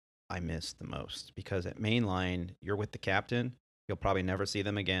that I missed the most. Because at mainline, you're with the captain. You'll probably never see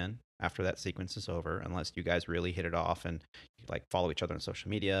them again after that sequence is over, unless you guys really hit it off and you like follow each other on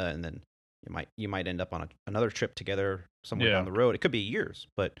social media, and then you might end up on another trip together somewhere down the road. It could be years,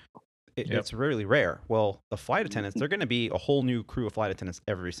 but it's really rare. Well, the flight attendants, they're going to be a whole new crew of flight attendants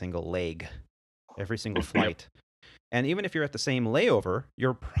every single leg, every single flight. And even if you're at the same layover,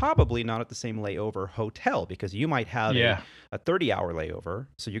 you're probably not at the same layover hotel, because you might have a 30-hour layover.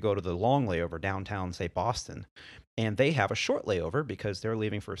 So you go to the long layover downtown, say Boston, and they have a short layover because they're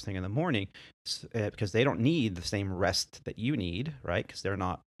leaving first thing in the morning, because they don't need the same rest that you need, right? Because they're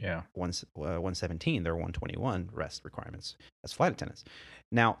not 117, they're 121 rest requirements as flight attendants.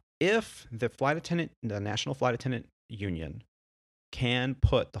 Now, if the National Flight Attendant Union can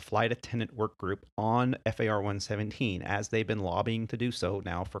put the flight attendant work group on FAR 117, as they've been lobbying to do so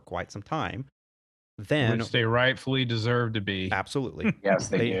now for quite some time, then which they rightfully deserve to be. Absolutely. Yes,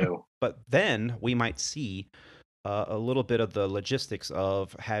 they do. But then we might see a little bit of the logistics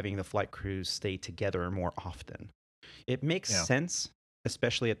of having the flight crews stay together more often. It makes sense,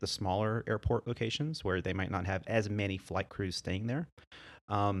 especially at the smaller airport locations where they might not have as many flight crews staying there.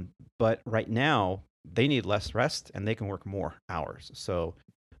 But right now, they need less rest and they can work more hours. So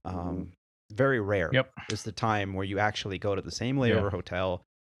very rare is the time where you actually go to the same layover hotel,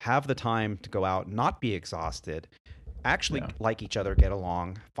 have the time to go out, not be exhausted, actually like each other, get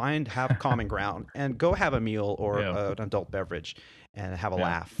along, have common ground, and go have a meal or an adult beverage and have a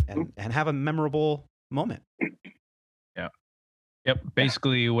laugh and have a memorable moment.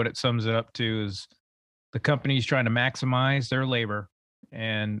 Basically, what it sums it up to is the company's trying to maximize their labor.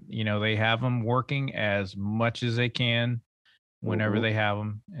 And, they have them working as much as they can whenever they have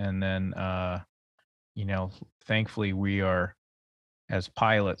them. And then, thankfully we are, as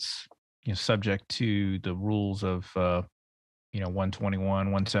pilots, subject to the rules of, 121,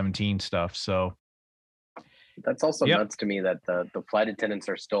 117 stuff. So that's also nuts to me that the flight attendants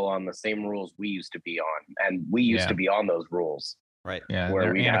are still on the same rules we used to be on. And we used to be on those rules. Right. Yeah. Where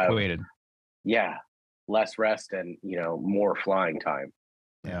they're antiquated. Less rest and, more flying time.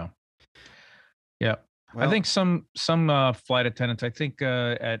 Yeah. Well, I think some flight attendants, I think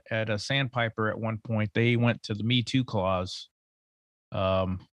at a Sandpiper at one point, they went to the Me Too clause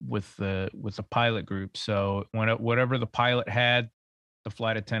with the pilot group. So whatever the pilot had, the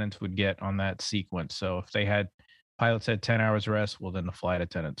flight attendants would get on that sequence. So if pilots had 10 hours rest, well, then the flight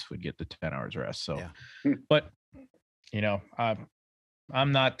attendants would get the 10 hours rest. So, but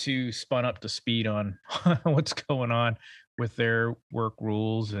I'm not too spun up to speed on what's going on with their work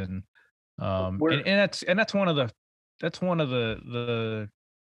rules, and that's one of the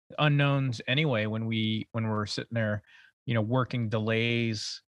unknowns anyway when we're sitting there, working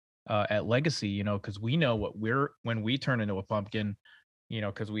delays at Legacy, because we know when we turn into a pumpkin,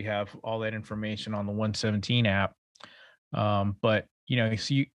 because we have all that information on the 117 app. But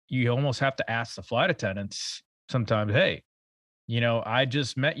so you almost have to ask the flight attendants sometimes, hey, I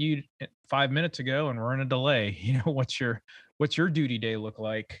just met you 5 minutes ago and we're in a delay. What's your duty day look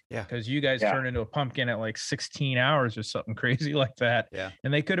like? Yeah. Because you guys turned into a pumpkin at like 16 hours or something crazy like that. Yeah.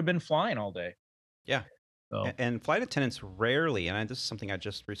 And they could have been flying all day. Yeah. So. And flight attendants rarely, and this is something I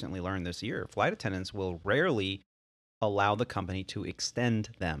just recently learned this year, flight attendants will rarely allow the company to extend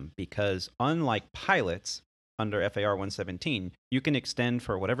them, because unlike pilots under FAR 117, you can extend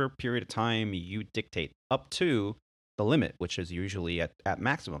for whatever period of time you dictate, up to the limit, which is usually at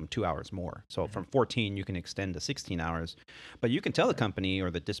maximum 2 hours more. So from 14, you can extend to 16 hours. But you can tell the company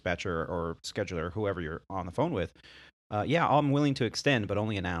or the dispatcher or scheduler, whoever you're on the phone with, I'm willing to extend, but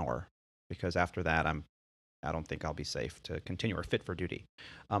only an hour, because after that, I don't think I'll be safe to continue or fit for duty.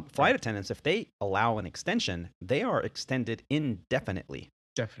 Flight attendants, if they allow an extension, they are extended indefinitely.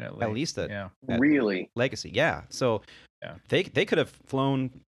 Definitely. At least at really Legacy. Yeah. So they could have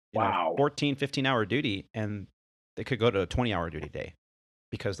flown 14, 15-hour duty, and they could go to a 20-hour duty day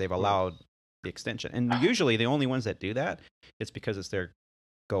because they've allowed the extension. And usually the only ones that do that, it's because it's their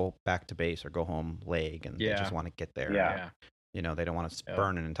go back to base or go home leg, and they just want to get there. Yeah. They don't want to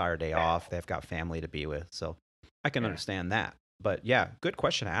burn an entire day off. They've got family to be with. So I can understand that. But good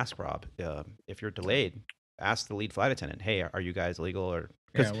question to ask, Rob. If you're delayed, ask the lead flight attendant, hey, are you guys legal? Or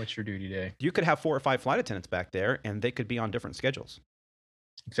what's your duty day? You could have 4 or 5 flight attendants back there, and they could be on different schedules.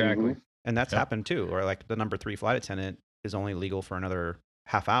 Exactly. And that's happened too, or like the number 3 flight attendant is only legal for another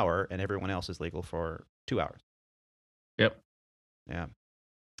half hour, and everyone else is legal for 2 hours. Yep. Yeah.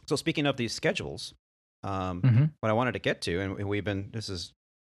 So speaking of these schedules, what I wanted to get to, and this is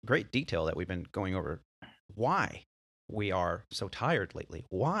great detail that we've been going over, why we are so tired lately,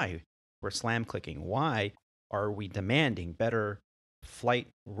 why we're slam clicking, why are we demanding better flight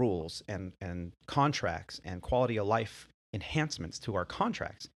rules and contracts and quality of life enhancements to our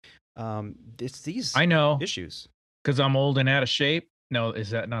contracts. It's these issues. Because I'm old and out of shape. No, is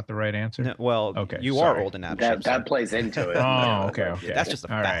that not the right answer? No, well, okay, you are old and out of shape. That plays into it. Oh, okay. That's just a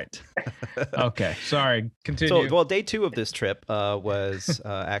fact. Right. Okay, sorry. Continue. So, day 2 of this trip was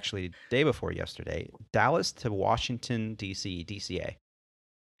actually day before yesterday. Dallas to Washington, D.C., DCA.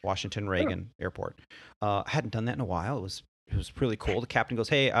 Washington Reagan Airport. I hadn't done that in a while. It was really cool. The captain goes,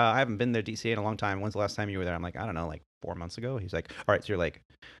 hey, I haven't been there DCA in a long time. When's the last time you were there? I'm like, I don't know, like 4 months ago. He's like, all right, so you're like,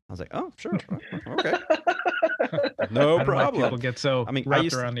 I was like, oh, sure. Okay. No problem. People get so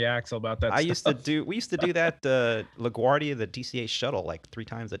wrapped around the axle about that we used to do that LaGuardia, the DCA shuttle, like 3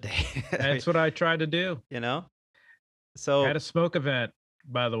 times a day. That's what I tried to do. You know? So I had a smoke event,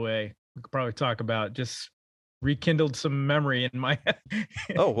 by the way. We could probably talk about just rekindled some memory in my okay,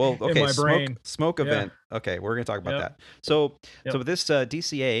 in my brain. Smoke event. Okay, we're gonna talk about that. So with this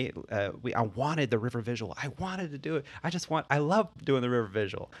DCA, I wanted the river visual. I wanted to do it. I love doing the river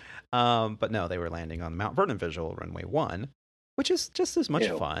visual. But no, they were landing on Mount Vernon visual, runway 1, which is just as much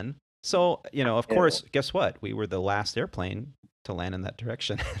fun. So, of course, guess what? We were the last airplane to land in that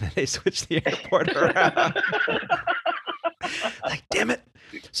direction. They switched the airport around. Like, damn it.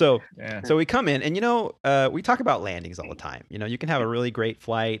 So we come in, and we talk about landings all the time. You can have a really great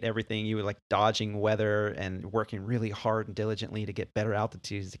flight, everything. You were like dodging weather and working really hard and diligently to get better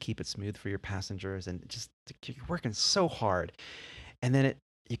altitudes to keep it smooth for your passengers, and just you're working so hard. And then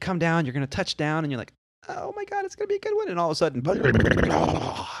you come down, you're gonna touch down, and you're like, oh my God, it's gonna be a good one. And all of a sudden,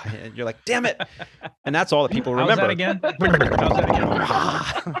 and you're like, damn it. And that's all that people remember. How's that again?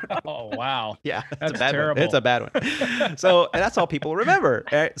 Oh wow. Yeah, that's terrible. It's a bad one. So, and that's all people remember.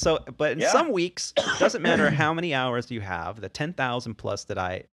 Right? So, but in some weeks, it doesn't matter how many hours you have. The 10,000 plus that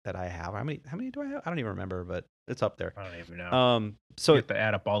I have. How many do I have? I don't even remember, but it's up there. I don't even know. So you have to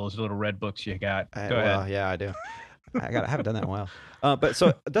add up all those little red books you got. Go ahead. Yeah, I do. I haven't done that in a while. But so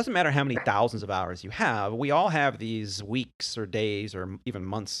it doesn't matter how many thousands of hours you have. We all have these weeks or days or even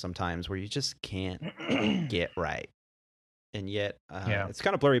months sometimes where you just can't get right. And yet, it's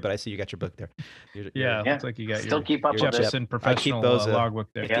kind of blurry, but I see you got your book there. Looks like you got still keep up Jefferson professional logbook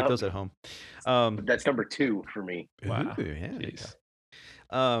there. I keep those at home. That's number 2 for me. Wow. Ooh,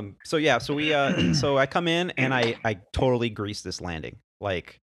 yeah. So I come in and I totally grease this landing.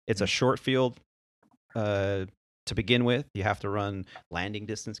 Like, it's a short field. To begin with, you have to run landing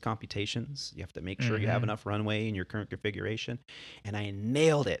distance computations. You have to make sure you have enough runway in your current configuration. And I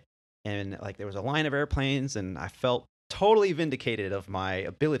nailed it. And like, there was a line of airplanes, and I felt totally vindicated of my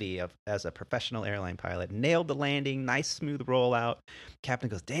ability as a professional airline pilot. Nailed the landing, nice smooth rollout. Captain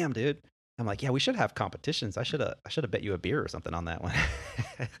goes, damn, dude. I'm like, yeah, we should have competitions. I should have bet you a beer or something on that one.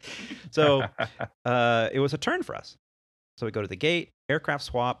 So it was a turn for us. So we go to the gate, aircraft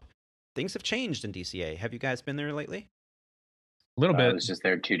swap. Things have changed in DCA. Have you guys been there lately? A little bit. I was just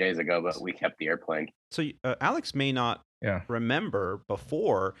there 2 days ago, but we kept the airplane. So Alex may not remember,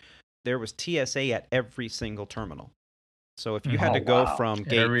 before there was TSA at every single terminal. So if you had to go from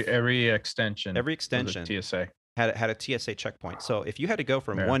gate, every extension TSA had a TSA checkpoint. So if you had to go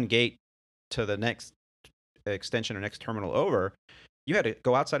from one gate to the next extension or next terminal over, you had to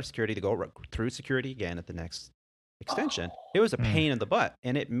go outside of security to go through security again at the next extension. It was a pain in the butt,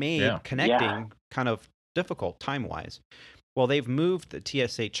 and it made connecting kind of difficult time-wise. Well, they've moved the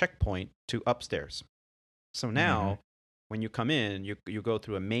TSA checkpoint to upstairs. So now when you come in, you go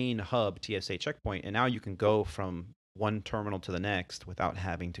through a main hub TSA checkpoint, and now you can go from one terminal to the next without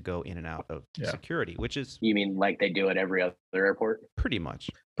having to go in and out of security, which is... You mean like they do at every other airport? Pretty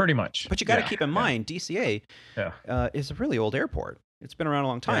much. But you got to keep in mind, DCA is a really old airport. It's been around a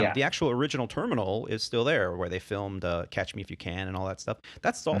long time. The actual original terminal is still there, where they filmed Catch Me If You Can and all that stuff.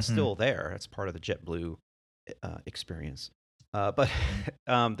 That's all still there. It's part of the JetBlue experience. But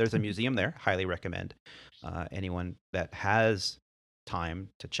there's a museum there. Highly recommend anyone that has time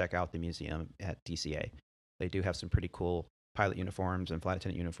to check out the museum at DCA. They do have some pretty cool pilot uniforms and flight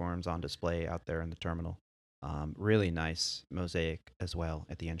attendant uniforms on display out there in the terminal. Really nice mosaic as well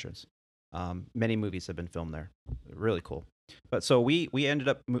at the entrance. Many movies have been filmed there. Really cool. But so we ended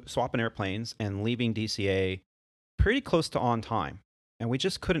up swapping airplanes and leaving DCA pretty close to on time. And we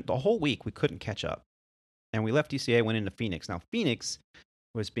just couldn't, the whole week, we couldn't catch up. And we left DCA, went into Phoenix. Now, Phoenix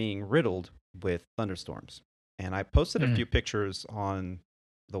was being riddled with thunderstorms. And I posted a few pictures on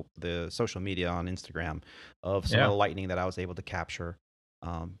the social media on Instagram of some of the lightning that I was able to capture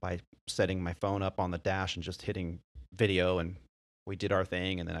by setting my phone up on the dash and just hitting video, and we did our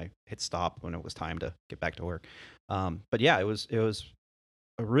thing, and then I hit stop when it was time to get back to work. But yeah, it was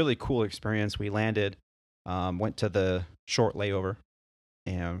a really cool experience. We landed, went to the short layover,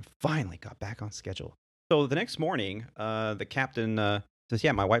 and finally got back on schedule. So the next morning, the captain says,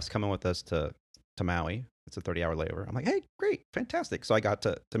 "Yeah, my wife's coming with us to Maui. It's a 30-hour layover." I'm like, "Hey, great, fantastic!" So I got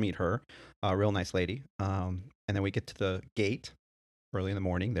to meet her, a real nice lady. And then we get to the gate early in the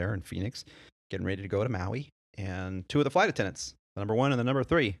morning there in Phoenix, getting ready to go to Maui. And two of the flight attendants, the number 1 and the number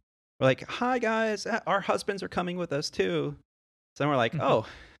 3, were like, "Hi guys, our husbands are coming with us too." So we're like, "Oh,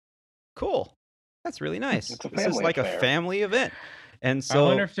 cool, that's really nice. This is like a family event." And so I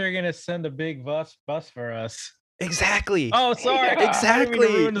wonder if they're gonna send a big bus for us. Exactly. Oh, sorry.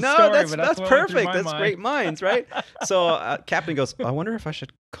 Exactly. No, that's perfect. That's great minds, right? So Captain goes, "I wonder if I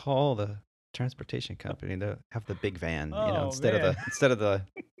should call the transportation company to have the big van, instead of the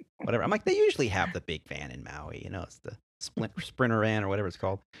whatever." I'm like, "They usually have the big van in Maui, it's the Sprinter van or whatever it's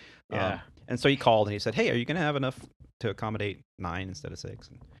called." Yeah. And so he called and he said, "Hey, are you going to have enough to accommodate 9 instead of 6?"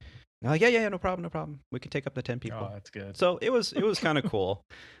 And I'm like, yeah, no problem. We could take up to 10 people. Oh, that's good. So it was kind of cool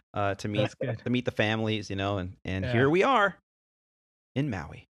to meet the families, and here we are in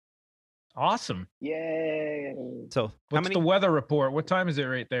Maui. Awesome. Yay. So what's the weather report? What time is it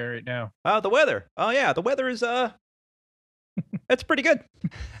right there right now? The weather. Oh yeah, the weather is it's pretty good.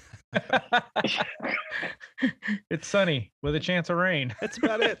 It's sunny with a chance of rain. That's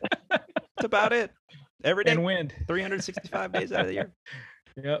about it. It's about it. Every day. And wind. 365 days out of the year.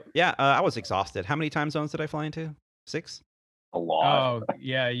 Yep. Yeah, I was exhausted. How many time zones did I fly into? 6? A lot. Oh,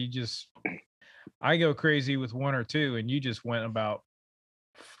 yeah, I go crazy with 1 or 2, and you just went about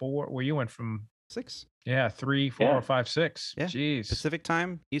 4. Well, you went from 6. Yeah, 3, 4, 5, 6. Yeah. Jeez. Pacific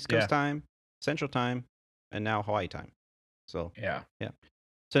time, East Coast time, Central time, and now Hawaii time. So yeah.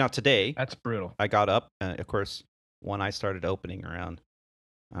 So now today, that's brutal. I got up, of course, when I started opening around,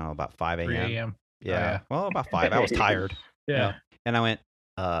 about 5 a.m. 3 a.m. Yeah. Well, about 5. I was tired. Yeah. And I went,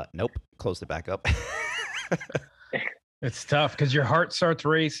 nope, closed it back up. It's tough because your heart starts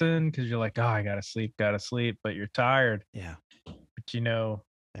racing because you're like, "Oh, I gotta sleep," but you're tired. Yeah. But you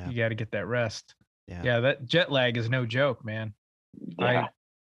got to get that rest. Yeah. That jet lag is no joke, man. Yeah.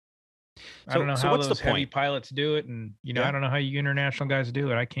 I don't know how what's those the point? heavy pilots do it, and I don't know how you international guys do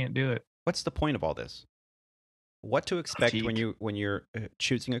it. I can't do it. What's the point of all this? What to expect when you're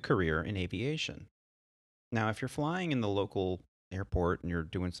choosing a career in aviation? Now, if you're flying in the local airport and you're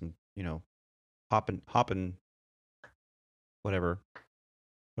doing some, hopping, whatever,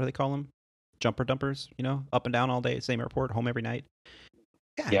 what do they call them? Jumper dumpers, up and down all day, same airport, home every night.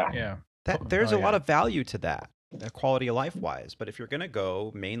 Yeah. There's a lot of value to that, quality of life wise. But if you're going to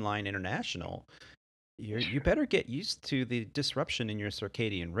go mainline international, you better get used to the disruption in your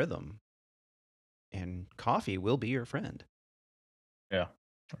circadian rhythm, and coffee will be your friend. Yeah,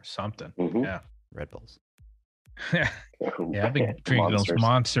 or something. Mm-hmm. Yeah, Red Bulls. Yeah, I've been drinking those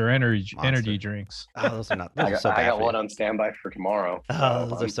Monster energy drinks. Oh, those are not. Those I are so bad. got one on standby for tomorrow. Oh,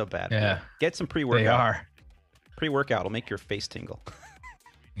 those are so bad. Yeah, get some pre-workout. They are. Pre-workout will make your face tingle.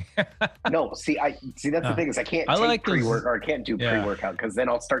 No, see that's the thing is I can't take pre-work or I can't do pre-workout because then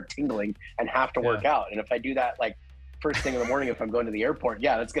I'll start tingling and have to work out. And if I do that like first thing in the morning, if I'm going to the airport,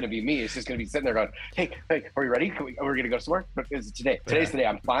 that's going to be me. It's just going to be sitting there going, hey, are we ready? We're going to go somewhere? Is it today? Today's the day.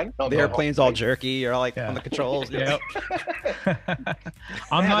 I'm fine. The airplane's all jerky. You're like on the controls. Yep.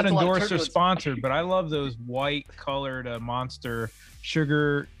 I'm not endorsed or sponsored, but I love those white colored Monster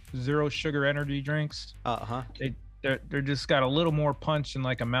zero sugar energy drinks. They're just got a little more punch than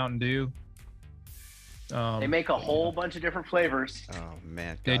like a Mountain Dew. They make a whole bunch of different flavors. Oh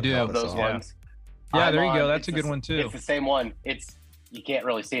man, they do have those ones. Yeah, there you go. That's a good one too. It's the same one. You can't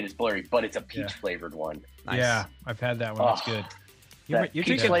really see it; it's blurry, but it's a peach flavored one. Nice. Yeah, I've had that one. That's good. You're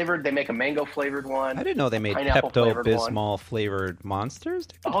peach flavored. They make a mango flavored one. I didn't know they made Pepto-Bismol flavored Monsters.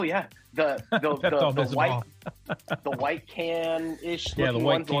 Oh yeah, the white can ish. Yeah, the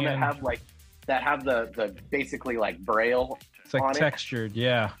white can. That have the basically like Braille. It's like textured.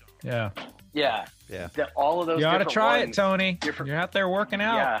 Yeah. All of those. You ought to try it, Tony. You're out there working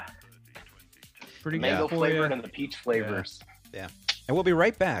out. Yeah. Pretty good. Mango flavored and the peach flavors. Yeah. And we'll be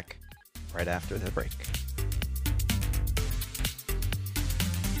right back right after the break.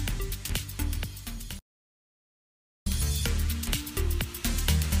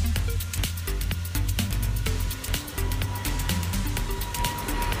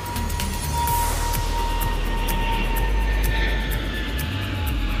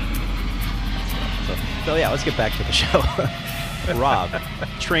 So yeah, let's get back to the show. Rob,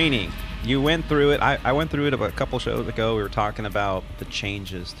 training. You went through it. I went through it a couple shows ago. We were talking about the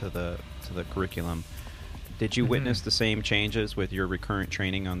changes to the curriculum. Did you witness the same changes with your recurrent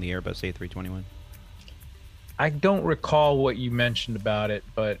training on the Airbus A321? I don't recall what you mentioned about it,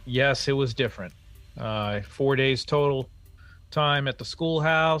 but yes, it was different. 4 days total time at the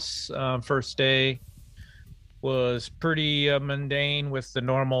schoolhouse. First day was pretty mundane with the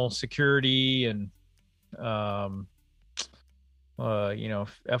normal security and FOM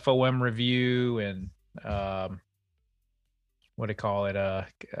review and what do you call it?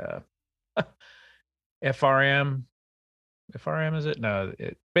 FRM is it? No,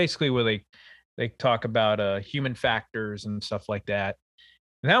 it basically where they talk about human factors and stuff like that.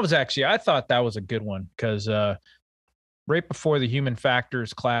 And that was actually, I thought that was a good one because right before the human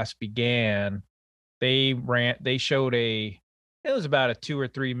factors class began, they showed it was about a 2 or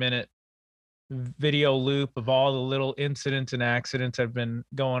 3 minute video loop of all the little incidents and accidents that have been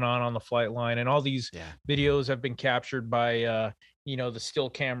going on the flight line. And all these videos have been captured by, the still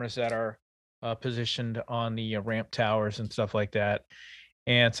cameras that are positioned on the ramp towers and stuff like that.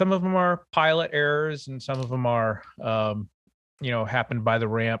 And some of them are pilot errors and some of them are, happened by the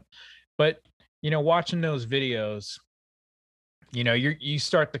ramp. But, watching those videos,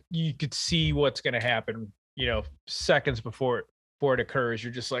 you could see what's going to happen, seconds before it occurs.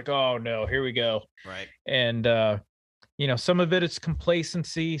 You're just like, oh no, here we go. Right. And, some of it is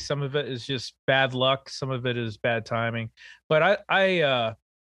complacency. Some of it is just bad luck. Some of it is bad timing. But I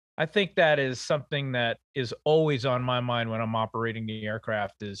think that is something that is always on my mind when I'm operating the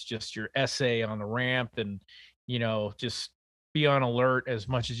aircraft is just your SA on the ramp and, just be on alert as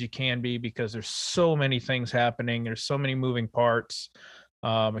much as you can be because there's so many things happening. There's so many moving parts,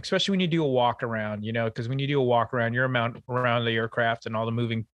 especially when you do a walk around, because when you do a walk around, you're around the aircraft and all the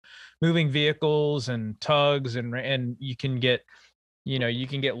moving vehicles and tugs and you can get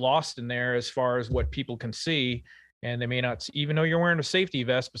lost in there as far as what people can see. And they may not, even though you're wearing a safety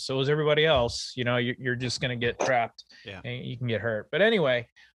vest, but so is everybody else, you're just going to get trapped and you can get hurt. But anyway,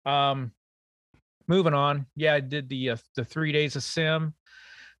 moving on. Yeah, I did the 3 days of sim.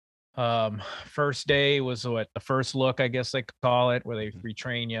 First day was the first look, I guess they could call it, where they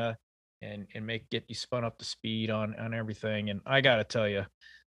retrain you and get you spun up to speed on everything. And I got to tell you,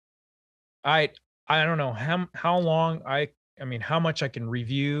 I don't know how long how much I can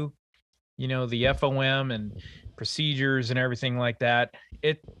review, the FOM and procedures and everything like that.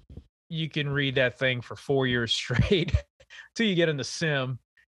 You can read that thing for 4 years straight till you get in the sim,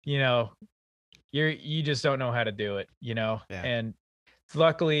 you just don't know how to do it, and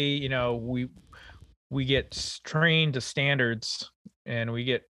luckily, we get trained to standards and we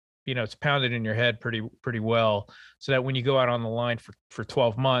get, it's pounded in your head pretty well so that when you go out on the line for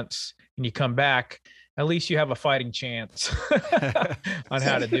 12 months and you come back, at least you have a fighting chance on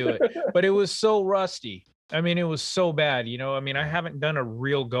how to do it. But it was so rusty. It was so bad, I haven't done a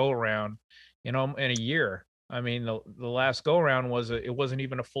real go around, in a year. The last go around it wasn't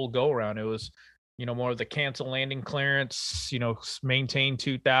even a full go around. It was, more of the cancel landing clearance, maintain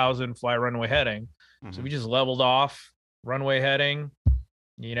 2000, fly runway heading. Mm-hmm. So we just leveled off runway heading,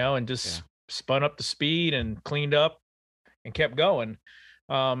 and just spun up the speed and cleaned up and kept going.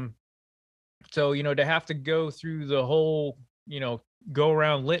 So, to have to go through the whole, go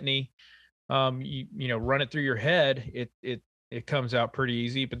around litany, run it through your head, it comes out pretty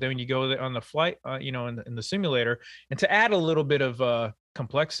easy. But then when you go on the flight, in the simulator, and to add a little bit of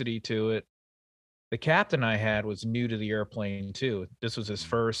complexity to it, the captain I had was new to the airplane too. This was his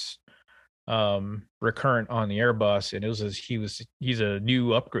first recurrent on the Airbus, and he's a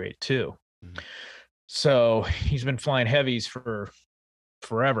new upgrade too. Mm-hmm. So he's been flying heavies for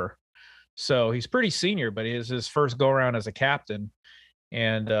forever. So he's pretty senior, but it was his first go around as a captain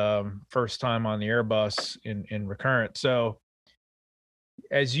and first time on the Airbus in recurrent. So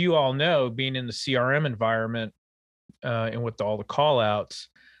as you all know, being in the CRM environment and with all the call outs,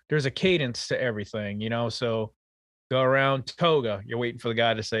 there's a cadence to everything, so go around toga, you're waiting for the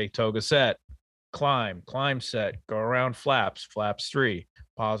guy to say toga set, climb set, go around flaps 3,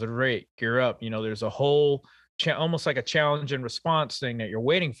 positive rate, gear up. There's a whole almost like a challenge and response thing that you're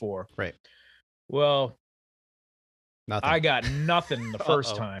waiting for. Right. Well, nothing. I got nothing the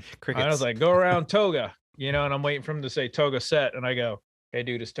first time. Crickets. I was like, go around toga, and I'm waiting for him to say toga set. And I go, hey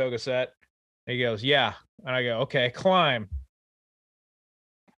dude, is toga set? And he goes, yeah. And I go, okay, climb.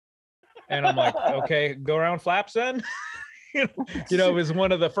 And I'm like, okay, go around flaps then. It was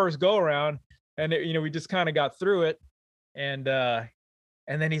one of the first go around, and we just kind of got through it, and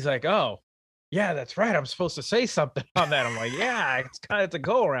then he's like, oh, yeah, that's right. I'm supposed to say something on that. I'm like, yeah, it's kind of a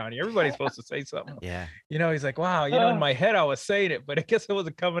go around. Everybody's supposed to say something. Yeah. He's like, wow, in my head I was saying it, but I guess it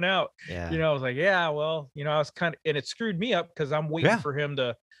wasn't coming out. Yeah. I was like, yeah, well, I was kind of, and it screwed me up because I'm waiting for him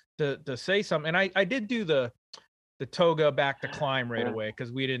to say something. And I did do the toga back to climb right away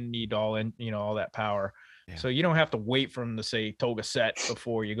because we didn't need all that power. Yeah. So you don't have to wait for him to say toga set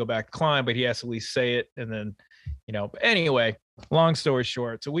before you go back to climb, but he has to at least say it. And then, but anyway, long story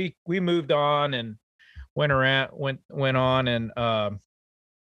short, so we moved on and went on, and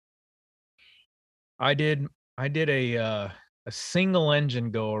I did a single engine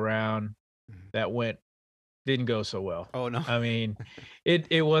go around that didn't go so well. Oh no. I mean, it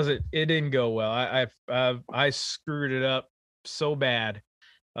didn't go well. I screwed it up so bad.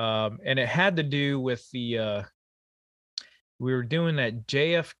 And it had to do with we were doing that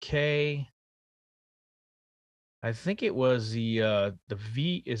JFK. I think it was the RNAV,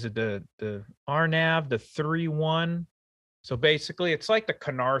 the 3-1. So basically it's like the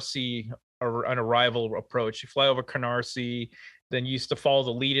Canarsie, an arrival approach. You fly over Canarsie, then you used to follow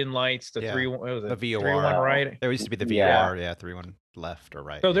the lead-in lights, the 3-1, the VOR, 3-1 right. There used to be the VOR, 3-1 left or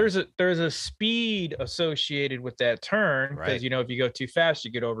right. So there's a speed associated with that turn because if you go too fast,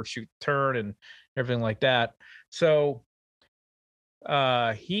 you could overshoot the turn and everything like that. So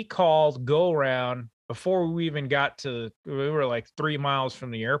he called go around before we even got to. We were like 3 miles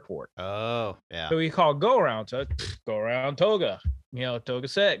from the airport. Oh yeah. So he called go around. So go around toga. Toga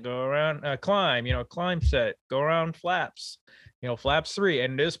set. Go around climb. Climb set. Go around flaps. Flaps 3.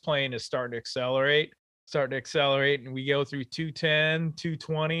 And this plane is starting to accelerate, and we go through 210,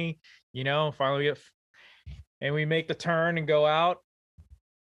 220, finally and we make the turn and go out.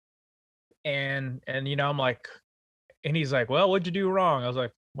 And I'm like, and he's like, well, what'd you do wrong? I was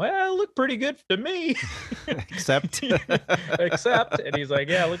like, well, it looked pretty good to me. Except. And he's like,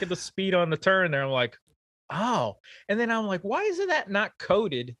 yeah, look at the speed on the turn there. I'm like, oh. And then I'm like, why is that not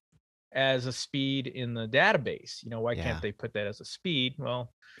coded as a speed in the database? Why can't they put that as a speed?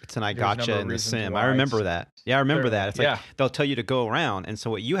 Well, it's an I gotcha in the sim. I remember that. Yeah, I remember that. It's like they'll tell you to go around. And so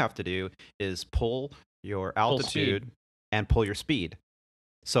what you have to do is pull your altitude and pull your speed.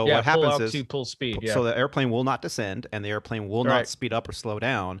 So what happens is pull speed. So the airplane will not descend and the airplane will not speed up or slow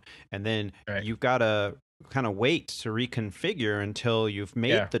down. And then you've got to kind of wait to reconfigure until you've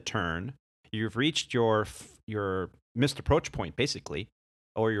made the turn. You've reached your missed approach point, basically,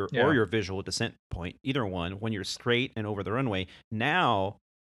 or your visual descent point, either one, when you're straight and over the runway. Now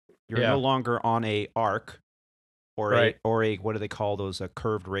you're no longer on a arc or a what do they call those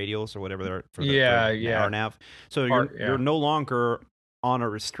curved radials or whatever they're for the RNAV. So you're no longer on a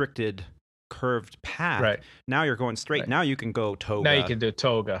restricted curved path. Right. Now you're going straight. Right. Now you can go toga. Now you can do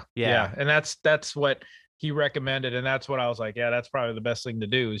toga. Yeah. And that's what he recommended. And that's what I was like, yeah, that's probably the best thing to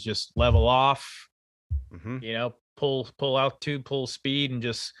do is just level off, pull altitude, pull speed, and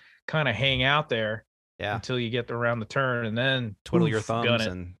just kind of hang out there until you get around the turn, and then twiddle your thumbs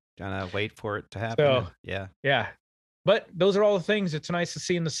and kind of wait for it to happen. So, yeah. But those are all the things it's nice to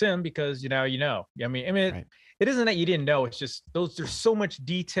see in the sim because I mean, it isn't that you didn't know. It's just there's so much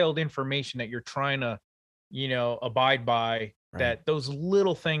detailed information that you're trying to, abide by that those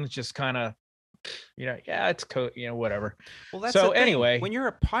little things just kind of, it's whatever. Well, that's so anyway, when you're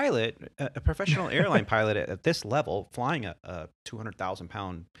a pilot, a professional airline pilot at this level, flying a 200,000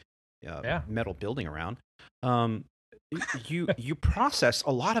 pound metal building around, you process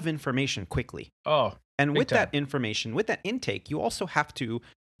a lot of information quickly. Oh, and with that information, with that intake, you also have to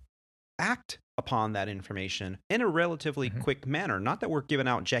act upon that information in a relatively quick manner. Not that we're giving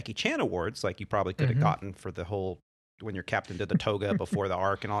out Jackie Chan awards like you probably could have gotten for the whole when your captain did the toga before the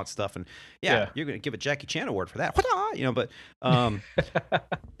arc and all that stuff. And you're going to give a Jackie Chan award for that. But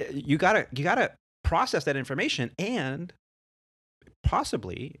you gotta process that information, and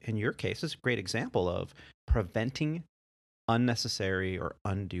possibly in your case is a great example of preventing unnecessary or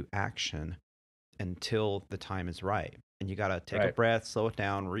undue action until the time is right. And you got to take a breath, slow it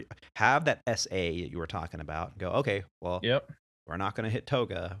down, have that SA that you were talking about. Go, okay, well, we're not going to hit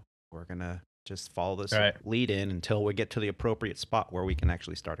toga. We're going to just follow this lead in until we get to the appropriate spot where we can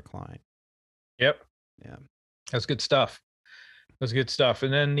actually start a climb. Yep. Yeah. That's good stuff.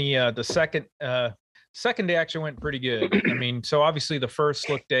 And then the second day actually went pretty good. I mean, so obviously the first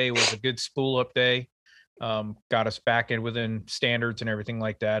slick day was a good spool up day. Got us back in within standards and everything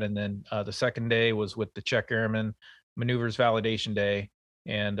like that. And then the second day was with the check airman maneuvers validation day.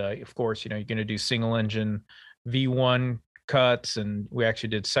 And of course, you're going to do single engine V1 cuts. And we actually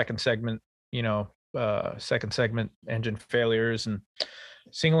did second segment engine failures. And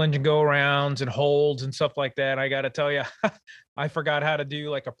single engine go arounds and holds and stuff like that. I got to tell you, I forgot how to do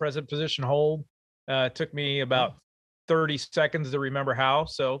like a present position hold. It took me about 30 seconds to remember how.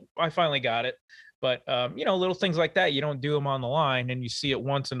 So I finally got it. But, little things like that, you don't do them on the line and you see it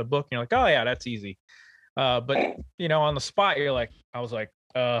once in the book and you're like, oh yeah, that's easy. But on the spot, I was like,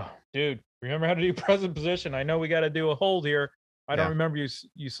 dude, remember how to do present position? I know we got to do a hold here. I don't remember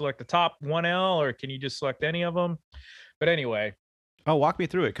you select the top 1L, or can you just select any of them? But anyway. Oh, walk me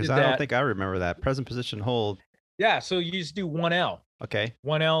through it, because I don't think I remember that. Present position hold. Yeah, so you just do 1L. Okay.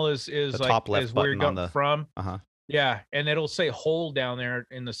 1L is the like top left is where you're going from. Uh-huh. Yeah, and it'll say hold down there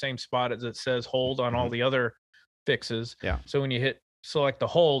in the same spot as it says hold on all the other fixes. Yeah. So when you hit select the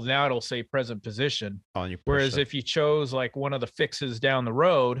hold, now it'll say present position. Oh, and you push Whereas it. if you chose like one of the fixes down the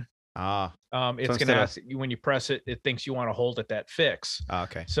road, it's going to ask you when you press it, it thinks you want to hold at that fix.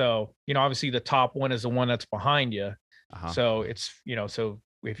 Okay. So, obviously the top one is the one that's behind you. So it's, so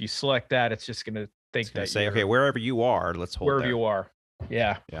if you select that, it's just going to think that say, okay, wherever you are, let's hold wherever there. you are.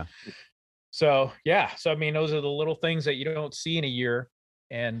 Yeah. Yeah. So, yeah. So, I mean, those are the little things that you don't see in a year.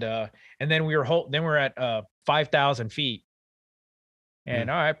 And then we're at 5,000 feet. And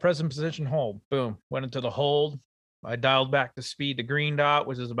all right, present position hold. Boom. Went into the hold. I dialed back the speed. The green dot,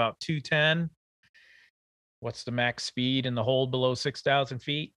 which is about 210. What's the max speed in the hold below 6,000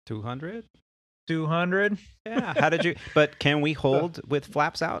 feet? 200. 200. Yeah. How did you? But can we hold with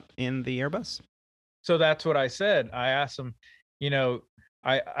flaps out in the Airbus? So that's what I said. I asked them.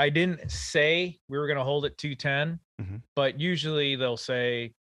 I didn't say we were going to hold at 210, but usually they'll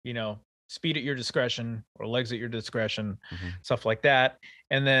say, speed at your discretion or legs at your discretion, stuff like that.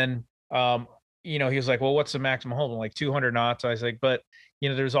 And then, he was like, well, what's the maximum hold? I'm like 200 knots. I was like, but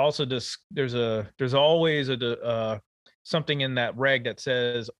there's also there's always something in that reg that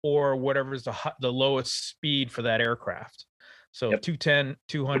says, or whatever's the lowest speed for that aircraft. So if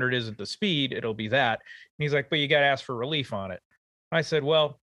 200 isn't the speed, it'll be that. And he's like, but you got to ask for relief on it. I said,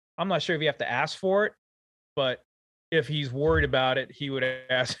 well, I'm not sure if you have to ask for it, but if he's worried about it, he would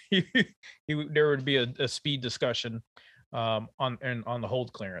ask. There would be a speed discussion on the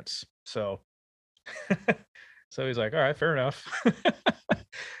hold clearance. So, so he's like, all right, fair enough.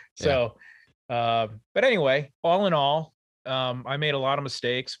 So, but anyway, all in all, I made a lot of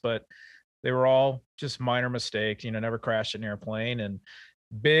mistakes, but they were all just minor mistakes. Never crashed an airplane, and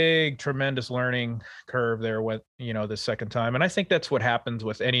big, tremendous learning curve there with the second time. And I think that's what happens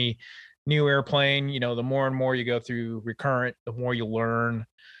with any new airplane. The more and more you go through recurrent, the more you learn.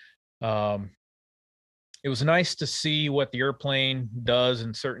 It was nice to see what the airplane does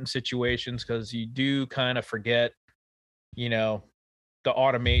in certain situations, because you do kind of forget, the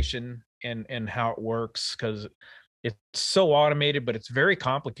automation and how it works, because it's so automated, but it's very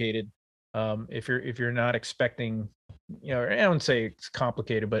complicated. If you're not expecting, I don't say it's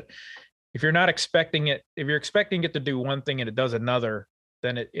complicated, but if you're not expecting it, if you're expecting it to do one thing and it does another,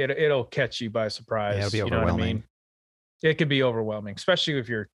 then it'll catch you by surprise. Yeah, it'll be overwhelming. You know what I mean? It could be overwhelming, especially if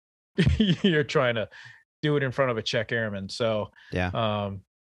you're you're trying to do it in front of a check airman. So yeah.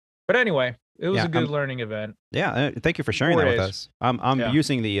 But anyway, it was a good learning event. Yeah, thank you for sharing that with us. I'm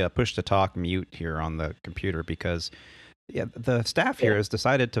using the push to talk mute here on the computer because the staff here has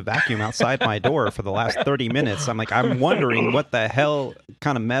decided to vacuum outside my door for the last 30 minutes. I'm wondering what the hell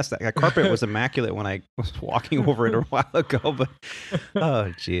kind of mess. That carpet was immaculate when I was walking over it a while ago, but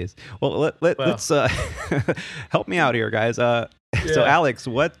oh geez. Well, let's help me out here, guys. So Alex,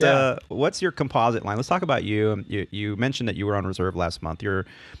 what's your composite line? Let's talk about you. You mentioned that you were on reserve last month. You're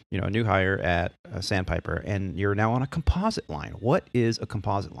a new hire at Sandpiper, and you're now on a composite line. What is a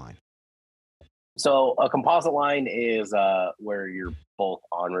composite line? So a composite line is where you're both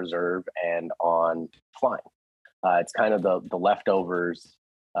on reserve and on flying. It's kind of the leftovers.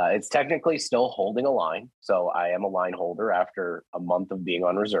 It's technically still holding a line. So I am a line holder after a month of being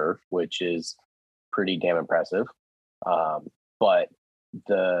on reserve, which is pretty damn impressive. But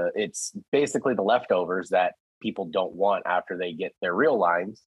it's basically the leftovers that people don't want after they get their real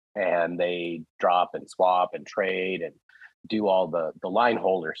lines, and they drop and swap and trade and do all the line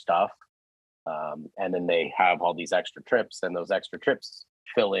holder stuff. And then they have all these extra trips, and those extra trips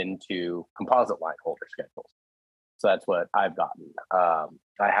fill into composite line holder schedules. So that's what I've gotten.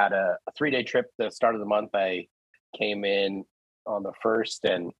 I had a 3-day trip the start of the month. I came in on the 1st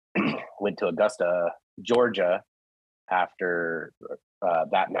and went to Augusta, Georgia after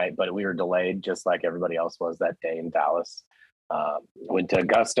that night, but we were delayed just like everybody else was that day in Dallas. Went to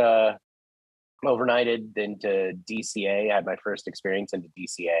Augusta, overnighted, then to DCA. I had my first experience into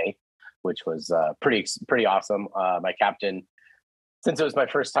DCA, which was pretty awesome. My captain, since it was my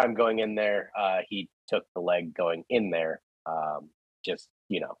first time going in there, he took the leg going in there. Just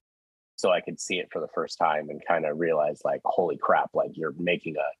so I could see it for the first time and kind of realize like, holy crap, like you're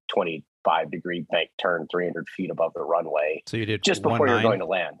making a 25-degree bank turn 300 feet above the runway. So you did just before you're going to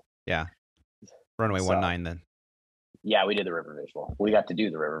land. Yeah. Runway 19 then. Yeah, we did the river visual. We got to do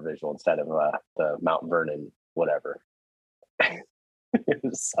the river visual instead of the Mount Vernon, whatever.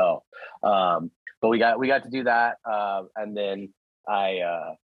 So, but we got to do that. And then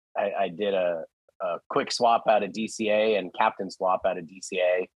I did a quick swap out of DCA and captain swap out of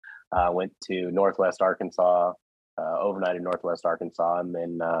DCA. Went to Northwest Arkansas, overnight in Northwest Arkansas, and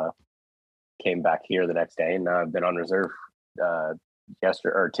then came back here the next day. And I've been on reserve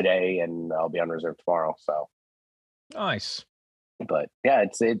yesterday or today, and I'll be on reserve tomorrow. So nice. But yeah,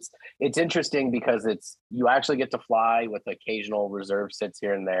 it's interesting because you actually get to fly with occasional reserve sits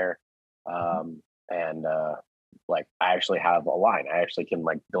here and there, and like I actually have a line. I actually can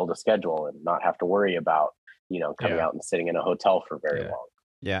like build a schedule and not have to worry about coming out and sitting in a hotel for very long.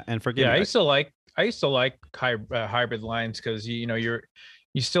 Yeah, and forget. Yeah, I used to like hybrid lines because you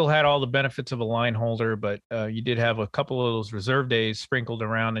still had all the benefits of a line holder, but you did have a couple of those reserve days sprinkled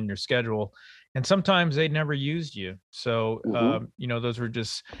around in your schedule, and sometimes they never used you. So those were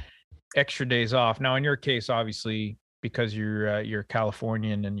just extra days off. Now, in your case, obviously, because you're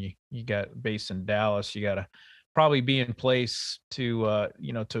Californian and you got based in Dallas, you got to probably be in place to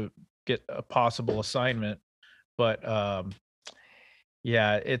to get a possible assignment, but.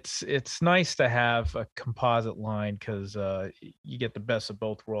 Yeah, it's nice to have a composite line because you get the best of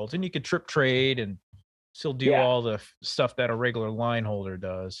both worlds, and you can trip trade and still do all the stuff that a regular line holder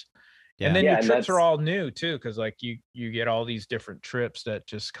does. Yeah. And then your trips are all new too, because like you get all these different trips that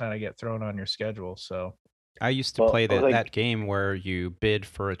just kind of get thrown on your schedule. So I used to play that game where you bid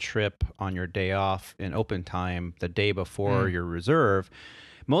for a trip on your day off in open time the day before your reserve.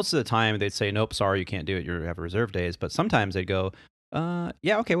 Most of the time they'd say, nope, sorry, you can't do it. You have reserve days. But sometimes they'd go,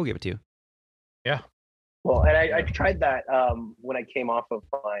 yeah, okay, we'll give it to you. Yeah. Well, and I tried that when I came off of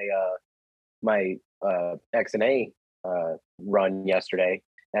my XNA run yesterday,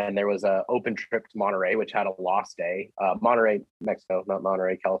 and there was a open trip to Monterey, which had a lost day. Monterey, Mexico, not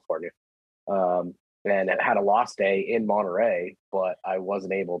Monterey, California. And it had a lost day in Monterey, but I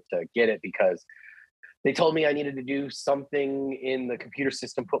wasn't able to get it because they told me I needed to do something in the computer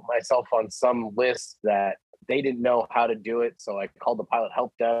system, put myself on some list that they didn't know how to do it. So I called the pilot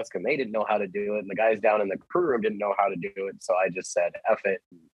help desk and they didn't know how to do it. And the guys down in the crew room didn't know how to do it. So I just said, F it.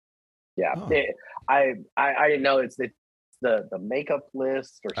 Yeah. Oh. I didn't know it's the makeup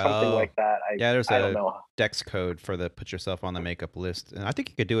list or something like that. There's a DEX code for the put yourself on the makeup list. And I think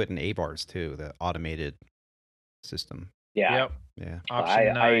you could do it in ABARS too, the automated system. Yeah. Yep. Yeah.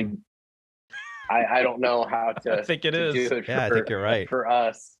 Option 9. I don't know how to. I think it is. I think you're right. For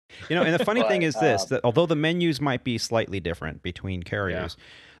us. And the funny thing is this, that although the menus might be slightly different between carriers,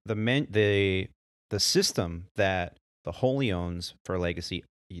 the system that the wholly owns for Legacy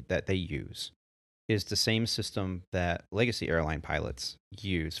that they use is the same system that Legacy airline pilots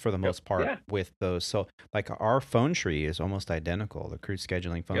use for the most part with those. So like our phone tree is almost identical. The crew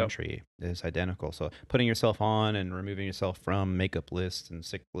scheduling phone tree is identical. So putting yourself on and removing yourself from makeup lists and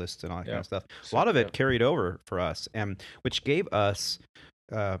sick lists and all that kind of stuff. A lot of it carried over for us, and which gave us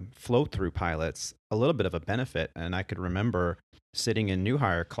flow through pilots a little bit of a benefit. And I could remember sitting in new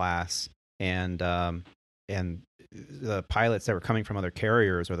hire class and the pilots that were coming from other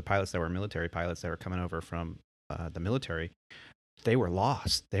carriers or the pilots that were military pilots that were coming over from the military, they were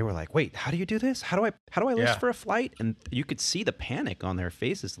lost. They were like, wait, how do you do this? How do I list for a flight? And you could see the panic on their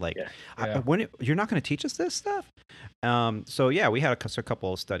faces. Like, when you're not going to teach us this stuff? So yeah, we had a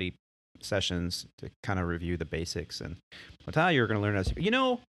couple of study sessions to kind of review the basics. And I'll tell you, you're going to learn as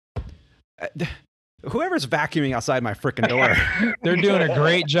whoever's vacuuming outside my freaking door. They're doing a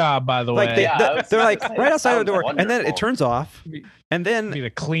great job, by the way. They're like right outside the door, wonderful. And then it turns off, and then be the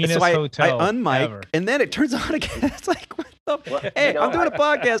cleanest hotel. I unmic, ever. And then it turns on again. It's like, what the? Hey, I'm doing a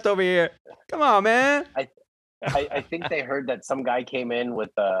podcast over here. Come on, man. I think they heard that some guy came in with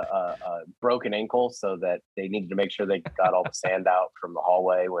a broken ankle, so that they needed to make sure they got all the sand out from the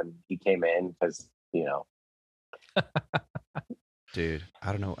hallway when he came in, because Dude,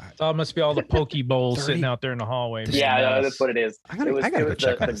 I don't know. So it must be all the poke bowls sitting out there in the hallway. Yeah, that's what it is. It was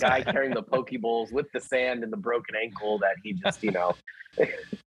the guy carrying the poke bowls with the sand and the broken ankle that he just, There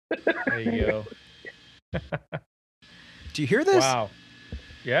you go. Do you hear this? Wow.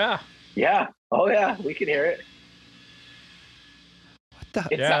 Yeah. Yeah. Oh, yeah. We can hear it.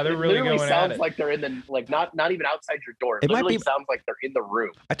 They're really going at it. It sounds like they're in the, not even outside your door. It literally sounds like they're in the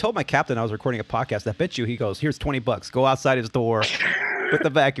room. I told my captain I was recording a podcast. I bet you, he goes, here's $20. Go outside his door with the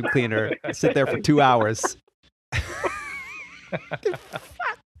vacuum cleaner and sit there for 2 hours.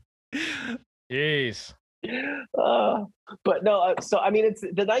 Jeez. But no, so I mean, it's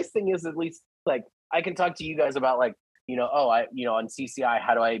the nice thing is at least like I can talk to you guys about like, on CCI,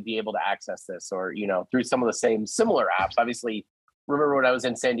 how do I be able to access this? Or, through some of the similar apps. Obviously, remember when I was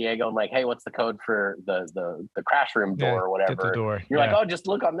in San Diego and like, hey, what's the code for the crash room door or whatever? Get the door. You're like, oh, just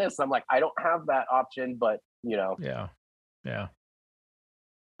look on this. I'm like, I don't have that option, but Yeah.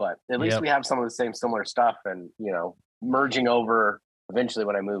 But at least we have some of the similar stuff, and merging over eventually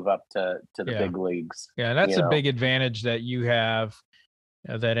when I move up to the big leagues. Yeah, and that's a big advantage that you have,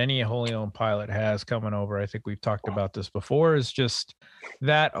 that any wholly owned pilot has coming over. I think we've talked about this before, is just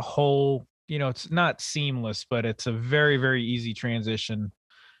that whole, it's not seamless, but it's a very, very easy transition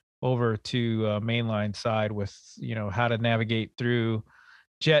over to mainline side with, how to navigate through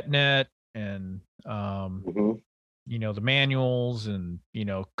JetNet and, the manuals and,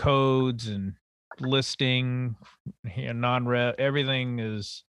 codes and listing, non-rev, everything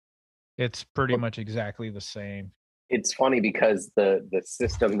it's pretty much exactly the same. It's funny because the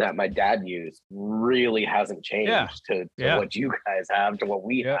system that my dad used really hasn't changed to what you guys have, to what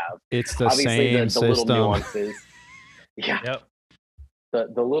we have. It's the same system. Little nuances. The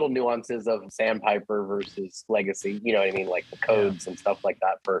little nuances of Sandpiper versus Legacy, you know what I mean? Like the codes and stuff like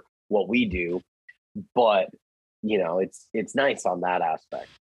that for what we do. But, it's nice on that aspect.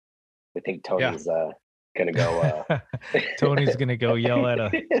 I think Tony's gonna go Tony's gonna go yell at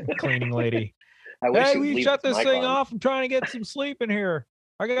a cleaning lady. Hey, will you shut this thing off? I'm trying to get some sleep in here.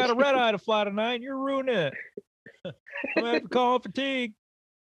 I got a red eye to fly tonight and you're ruining it. I'm gonna have to call fatigue.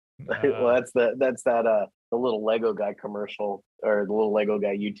 Well, that's the little Lego guy commercial, or the little Lego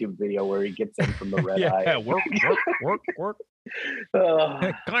guy YouTube video where he gets in from the red eye. Yeah, work.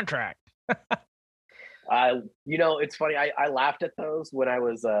 Contract. It's funny. I laughed at those when I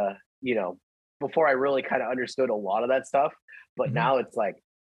was, before I really kind of understood a lot of that stuff. But now it's like,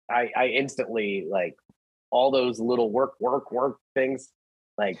 I instantly, like, all those little work things.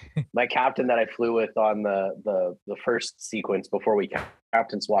 Like my captain that I flew with on the first sequence before we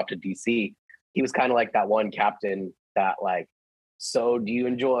captain swapped to DC, he was kind of like that one captain that like, so do you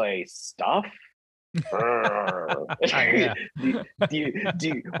enjoy stuff? do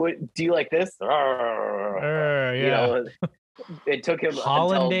you like this? It took him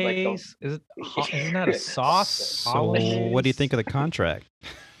Hollandaise. Isn't that a sauce? So what do you think of the contract?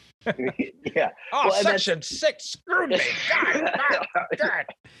 Yeah. Oh, well, Section 6 screwed me. God.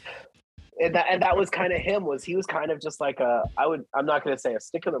 And that was kind of him. He was kind of just like I'm not going to say a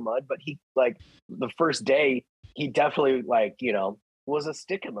stick in the mud, but he, like, the first day he definitely, like, was a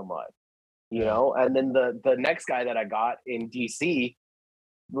stick in the mud, and then the next guy that I got in DC,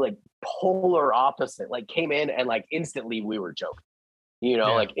 like polar opposite, like came in and like instantly we were joking,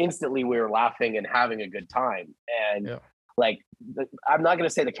 like instantly we were laughing and having a good time. And like, I'm not going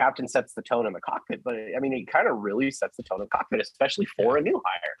to say the captain sets the tone in the cockpit, but I mean, it kind of really sets the tone in the cockpit, especially for a new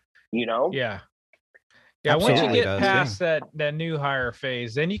hire, Yeah. Once you get past that new hire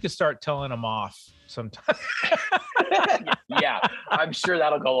phase, then you can start telling them off sometimes. Yeah, I'm sure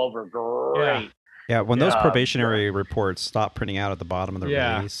that'll go over great. Yeah, when those probationary reports stop printing out at the bottom of the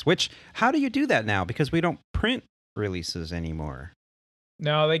release, how do you do that now? Because we don't print releases anymore.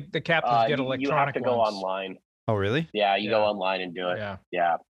 No, the captains get electronic. You have to go ones. online. Oh, really? Yeah, you go online and do it.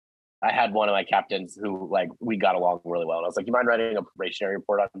 Yeah. I had one of my captains who, like, we got along really well. And I was like, you mind writing a probationary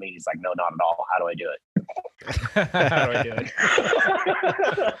report on me? He's like, no, not at all. How do I do it?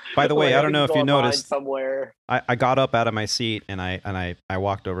 By the way, I don't know if you noticed, somewhere. I got up out of my seat and I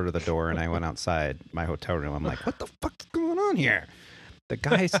walked over to the door and I went outside my hotel room. I'm like, what the fuck's going on here? The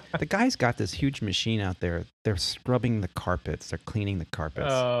guys got this huge machine out there. They're scrubbing the carpets. They're cleaning the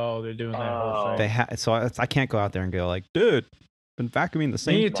carpets. Oh, they're doing that whole thing. So I can't go out there and go like, dude, been vacuuming the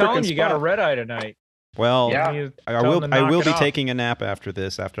same. You tell him you got a red eye tonight. Well, I will be taking a nap after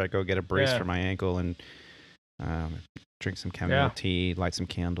this. After I go get a brace for my ankle and drink some chamomile tea, light some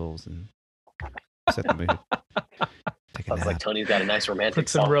candles, and set the mood. Sounds like Tony's got a nice romantic. Put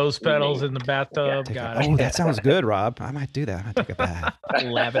some rose petals in the bathtub. That sounds good, Rob. I might do that. I might take a bath.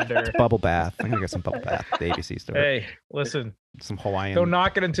 Lavender. It's bubble bath. I'm gonna get some bubble bath at the ABC store. Hey, listen. Some Hawaiian. Don't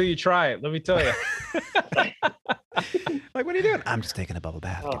knock it until you try it. Let me tell you. Like, what are you doing? I'm just taking a bubble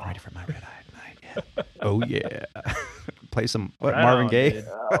bath. Getting ready for my red eye tonight. Yeah. Oh yeah. Play some Marvin Gaye.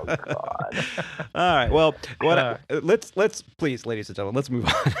 Oh God. All right. Well, let's please, ladies and gentlemen, let's move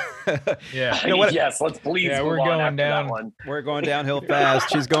on. Yes, let's please. Yeah, we're going down. We're going downhill fast.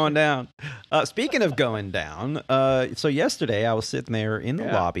 She's going down. Speaking of going down, so yesterday I was sitting there in the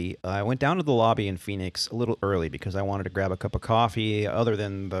lobby. I went down to the lobby in Phoenix a little early because I wanted to grab a cup of coffee. Other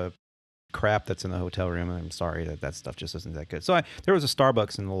than the crap that's in the hotel room. I'm sorry that stuff just isn't that good. So there was a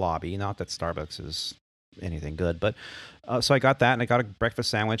Starbucks in the lobby. Not that Starbucks is anything good, but so I got that, and I got a breakfast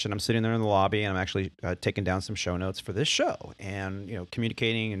sandwich, and I'm sitting there in the lobby, and I'm actually taking down some show notes for this show, and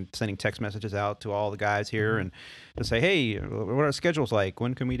communicating and sending text messages out to all the guys here, and to say, hey, what are our schedules like?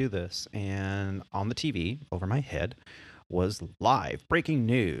 When can we do this? And on the TV over my head was live breaking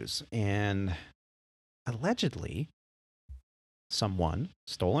news, and allegedly someone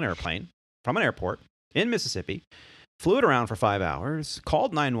stole an airplane from an airport in Mississippi, flew it around for 5 hours,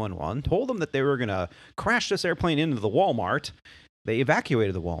 called 911, told them that they were going to crash this airplane into the Walmart. They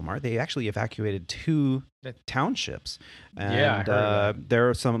evacuated the Walmart. They actually evacuated 2 townships. And there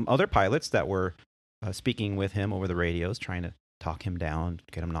are some other pilots that were speaking with him over the radios, trying to talk him down,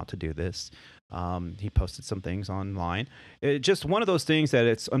 get him not to do this. He posted some things online. It's just one of those things that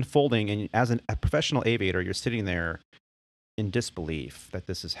it's unfolding. And as a professional aviator, you're sitting there in disbelief that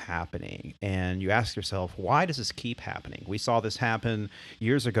this is happening. And you ask yourself, why does this keep happening? We saw this happen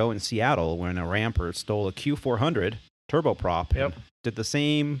years ago in Seattle when a ramper stole a Q400 turboprop. Yep. And did the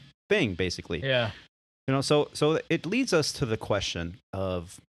same thing, basically. Yeah. So it leads us to the question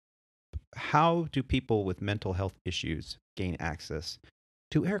of, how do people with mental health issues gain access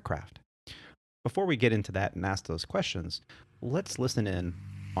to aircraft? Before we get into that and ask those questions, let's listen in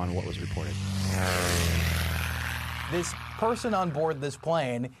on what was reported. This person on board this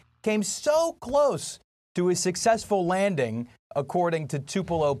plane came so close to a successful landing, according to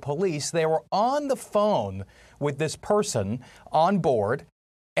Tupelo police. They were on the phone with this person on board,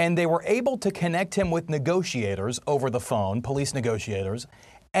 and they were able to connect him with negotiators over the phone, police negotiators.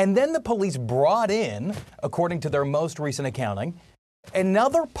 And then the police brought in, according to their most recent accounting,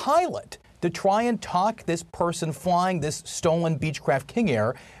 another pilot to try and talk this person flying this stolen Beechcraft King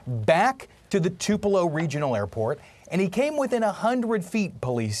Air back to the Tupelo Regional Airport. And he came within 100 feet,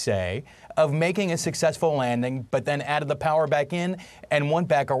 police say, of making a successful landing, but then added the power back in and went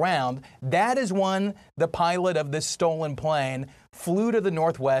back around. That is when the pilot of this stolen plane flew to the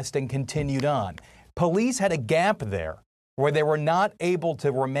northwest and continued on. Police had a gap there where they were not able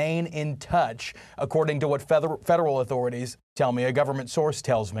to remain in touch, according to what federal authorities tell me, a government source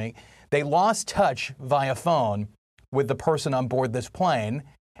tells me. They lost touch via phone with the person on board this plane.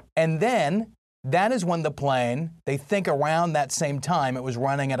 And then that is when the plane, they think around that same time, it was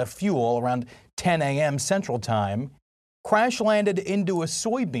running out of fuel around 10 a.m. Central Time, crash landed into a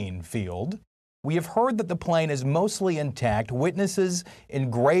soybean field. We have heard that the plane is mostly intact. Witnesses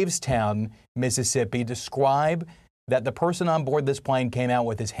in Gravestown, Mississippi, describe that the person on board this plane came out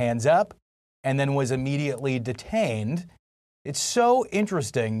with his hands up and then was immediately detained. It's so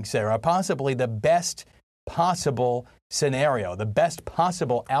interesting, Sarah, possibly the best possible scenario, the best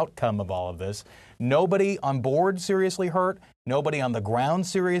possible outcome of all of this. Nobody on board seriously hurt. Nobody on the ground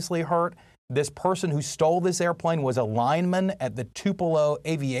seriously hurt. This person who stole this airplane was a lineman at the Tupelo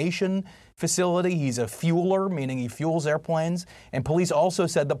Aviation Facility. He's a fueler, meaning he fuels airplanes. And police also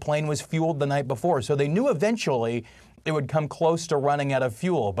said the plane was fueled the night before. So they knew eventually it would come close to running out of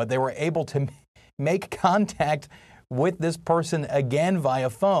fuel, but they were able to make contact with this person again via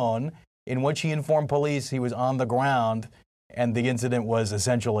phone, in which he informed police he was on the ground and the incident was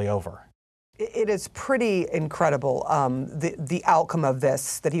essentially over. It is pretty incredible, the outcome of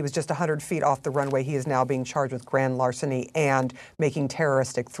this, that he was just 100 feet off the runway. He is now being charged with grand larceny and making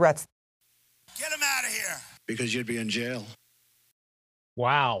terroristic threats. Get him out of here. Because you'd be in jail.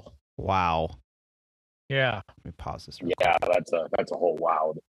 Wow. Yeah. Let me pause this. Yeah, that's a whole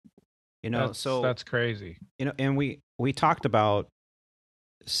wow. That's crazy. And we talked about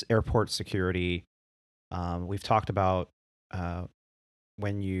airport security. We've talked about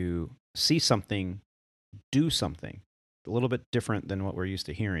when you see something, do something. A little bit different than what we're used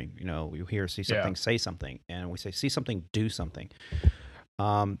to hearing. You hear see something, say something, and we say see something, do something.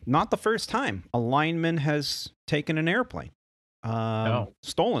 Not the first time a lineman has taken an airplane,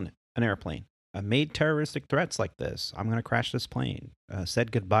 stolen an airplane, made terroristic threats like this. I'm going to crash this plane.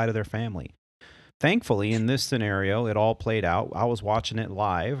 Said goodbye to their family. Thankfully, in this scenario, it all played out. I was watching it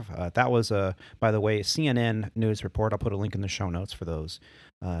live. That was, by the way, a CNN news report. I'll put a link in the show notes for those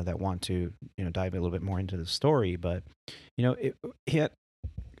that want to, dive a little bit more into the story. But, it hit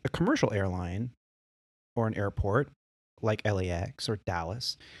a commercial airline or an airport like LAX or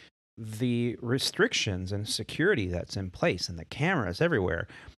Dallas. The restrictions and security that's in place and the cameras everywhere.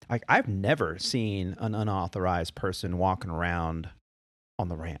 I've never seen an unauthorized person walking around on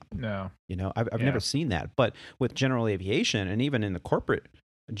the ramp. No. I've never seen that. But with general aviation and even in the corporate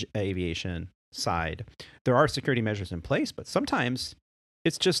aviation side, there are security measures in place, but sometimes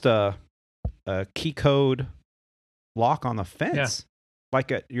it's just a key code lock on the fence.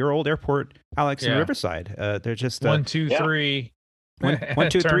 like at your old airport, Alex, in Riverside. They're just 1, 2, 3. 1,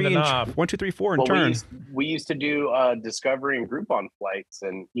 2, 3, and off. 1, 2, 3, 4, and turn. We used to do Discovery and Groupon flights,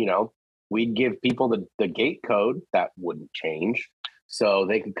 and we'd give people the gate code that wouldn't change, so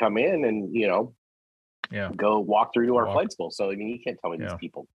they could come in and go walk through to our flight school. So I mean, you can't tell me these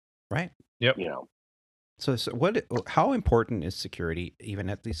people, right? Yep. So how important is security even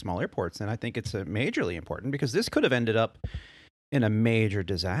at these small airports? And I think it's majorly important, because this could have ended up in a major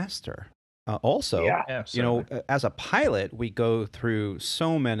disaster. Also, as a pilot, we go through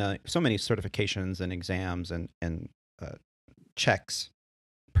so many certifications and exams and checks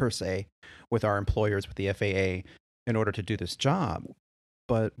per se with our employers, with the FAA, in order to do this job.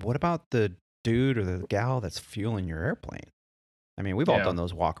 But what about the dude or the gal that's fueling your airplane? I mean, we've all done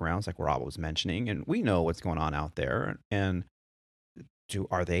those walkarounds like Rob was mentioning, and we know what's going on out there. And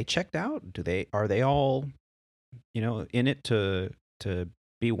are they checked out? Are they all, in it to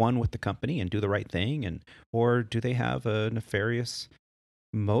be one with the company and do the right thing, or do they have a nefarious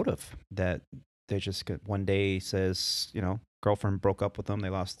motive that they just one day says, girlfriend broke up with them, they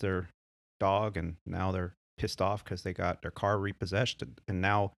lost their dog, and now they're pissed off because they got their car repossessed, and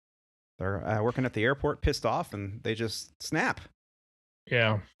now they're working at the airport pissed off, and they just snap.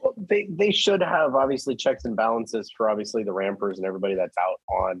 Yeah. Well, they should have obviously checks and balances for obviously the rampers and everybody that's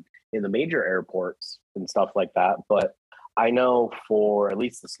out in the major airports and stuff like that. But I know for at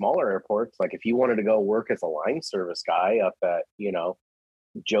least the smaller airports, like if you wanted to go work as a line service guy up at,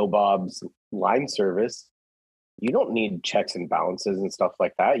 Joe Bob's line service, you don't need checks and balances and stuff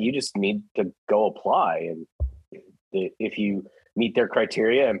like that. You just need to go apply. And if you meet their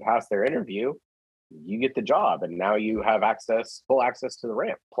criteria and pass their interview, you get the job. And now you have full access to the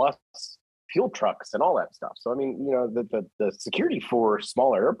ramp, plus fuel trucks and all that stuff. So, I mean, the security for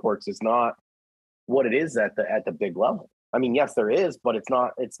smaller airports is not what it is at the big level. I mean, yes, there is, but it's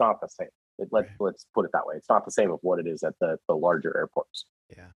not the same. Let's put it that way. It's not the same of what it is at the larger airports.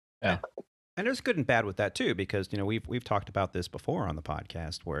 Yeah. And there's good and bad with that too, because we've talked about this before on the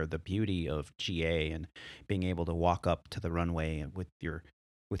podcast, where the beauty of GA and being able to walk up to the runway with your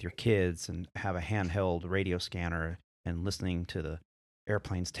kids and have a handheld radio scanner and listening to the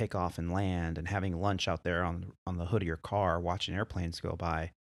airplanes take off and land, and having lunch out there on the hood of your car watching airplanes go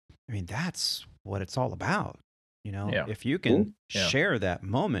by. I mean, that's what it's all about. If you can share that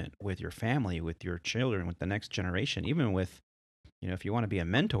moment with your family, with your children, with the next generation, even with, if you want to be a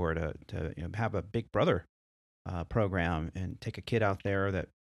mentor to have a Big Brother program and take a kid out there that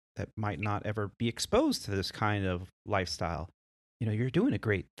might not ever be exposed to this kind of lifestyle, you're doing a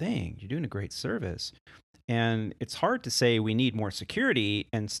great thing. You're doing a great service. And it's hard to say we need more security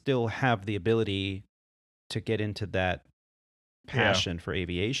and still have the ability to get into that passion for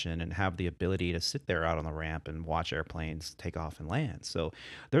aviation and have the ability to sit there out on the ramp and watch airplanes take off and land. So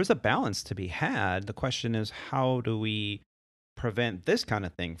there's a balance to be had. The question is, how do we prevent this kind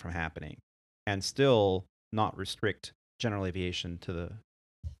of thing from happening and still not restrict general aviation to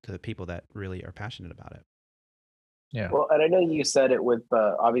the people that really are passionate about it? Yeah. Well, and I know you said it with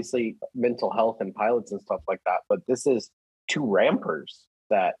obviously mental health and pilots and stuff like that, but this is two rampers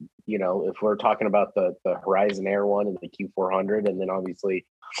that, if we're talking about the Horizon Air one and the Q400, and then obviously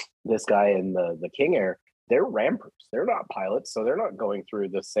this guy in the King Air, they're rampers. They're not pilots, so they're not going through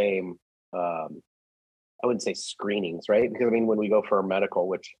the same, I wouldn't say screenings, right? Because I mean, when we go for a medical,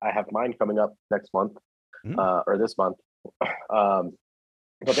 which I have mine coming up next month or this month,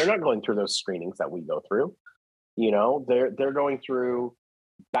 but they're not going through those screenings that we go through. They're going through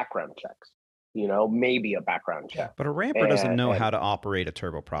background checks. Maybe a background check. But a ramper doesn't know how to operate a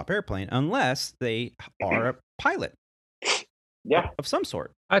turboprop airplane unless they are a pilot. Of some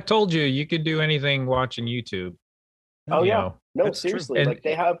sort. I told you could do anything watching YouTube. Oh, yeah. No, seriously. Like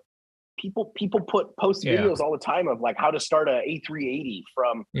they have people post videos all the time of like how to start a A380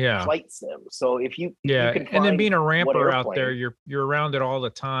 from Flight Sim. So if you can find, and then being a ramper out there, you're around it all the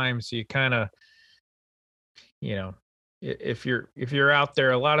time. So you kind of, if you're out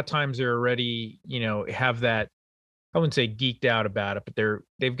there, a lot of times they're already, have that, I wouldn't say geeked out about it, but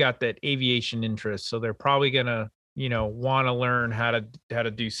they've got that aviation interest. So they're probably gonna, want to learn how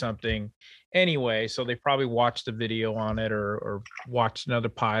to do something anyway. So they probably watched a video on it or watched another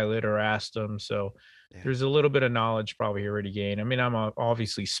pilot or asked them. So there's a little bit of knowledge probably already gained. I mean, I'm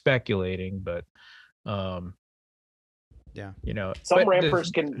obviously speculating, but some rampers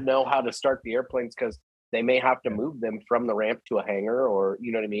can know how to start the airplanes because they may have to move them from the ramp to a hangar, or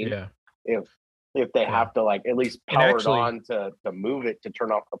you know what I mean? Yeah. If they have to like at least power it on to move it to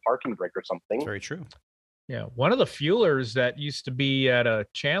turn off the parking brake or something. Very true. Yeah. One of the fuelers that used to be at a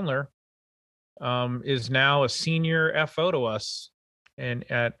Chandler is now a senior FO to us.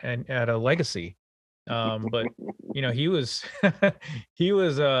 at a Legacy. But he was he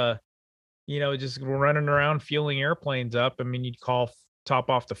was just running around fueling airplanes up. I mean, you'd top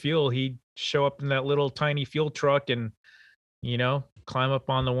off the fuel, he'd show up in that little tiny fuel truck and climb up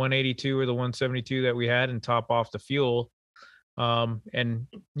on the 182 or the 172 that we had and top off the fuel. And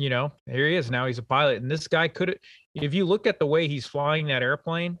here he is. Now he's a pilot. And this guy if you look at the way he's flying that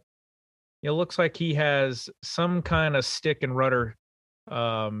airplane, it looks like he has some kind of stick and rudder,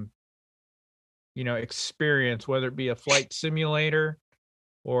 experience, whether it be a flight simulator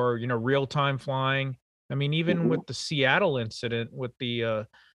or, real-time flying. I mean, even with the Seattle incident with the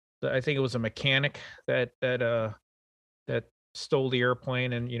I think it was a mechanic that stole the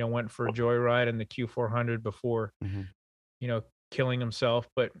airplane and, went for a joyride in the Q400 before, killing himself.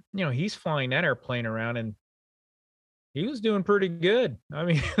 But, he's flying that airplane around and he was doing pretty good. I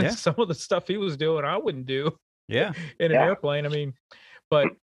mean, some of the stuff he was doing, I wouldn't do in an airplane. I mean, but,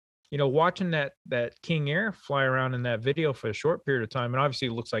 watching that King Air fly around in that video for a short period of time, and obviously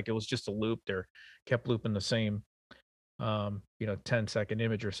it looks like it was just a loop. They kept looping the same, 10-second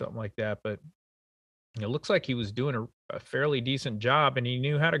image or something like that. But it looks like he was doing a fairly decent job, and he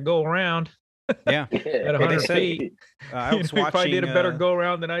knew how to go around. Yeah, at 100 feet. I was watching. If I did a better go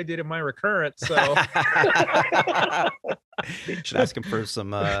around than I did in my recurrent, so should ask him for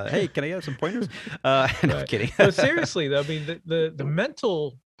some. Hey, can I have some pointers? No, I'm kidding. But seriously, though, I mean, the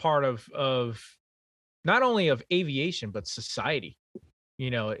mental part of not only of aviation but society,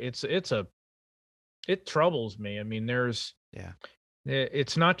 it troubles me. I mean,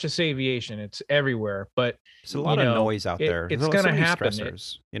 it's not just aviation; it's everywhere. But there's a lot of noise out there. It's going to happen.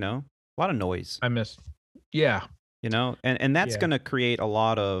 Stressors, a lot of noise. And that's going to create a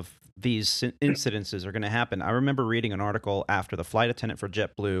lot of these incidences are going to happen. I remember reading an article after the flight attendant for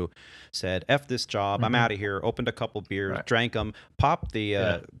JetBlue said, "F this job, I'm out of here." Opened a couple beers, drank them, popped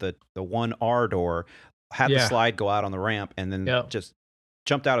the 1R door, had the slide go out on the ramp, and then just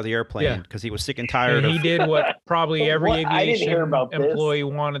jumped out of the airplane because he was sick and tired. And he did what probably every aviation employee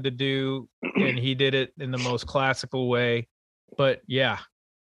wanted to do, and he did it in the most classical way. But that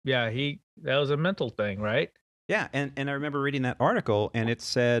was a mental thing, right? Yeah, and I remember reading that article, and it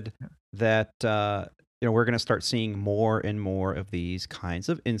said that we're going to start seeing more and more of these kinds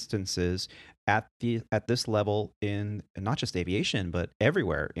of instances at this level in not just aviation but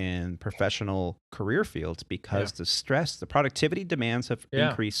everywhere in professional career fields, because the productivity demands have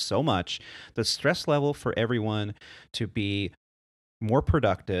increased so much. The stress level for everyone to be more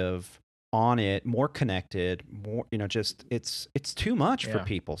productive, on it, more connected, more it's too much for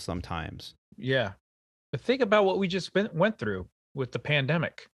people sometimes. But think about what we just went through with the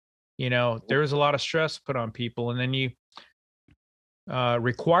pandemic. There was a lot of stress put on people, and then you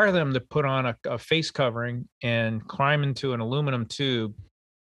require them to put on a face covering and climb into an aluminum tube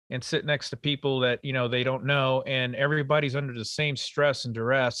and sit next to people that they don't know, and everybody's under the same stress and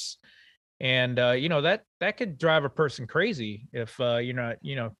duress. And that could drive a person crazy if you're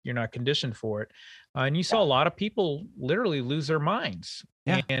not conditioned for it. And you saw a lot of people literally lose their minds.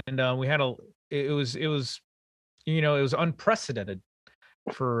 And we had it was unprecedented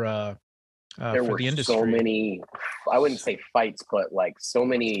for the industry. So many, I wouldn't say fights, but like so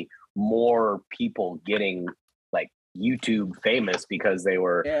many more people getting like YouTube famous because they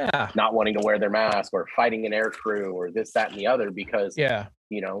were not wanting to wear their mask or fighting an air crew or this, that, and the other, because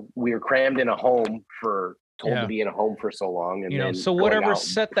we were crammed in a home told to be in a home for so long. And then so whatever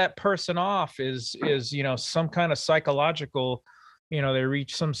set that person off is some kind of psychological, they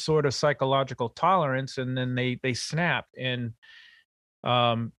reach some sort of psychological tolerance, and then they snap. And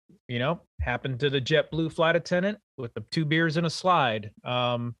happened to the JetBlue flight attendant with the 2 beers and a slide.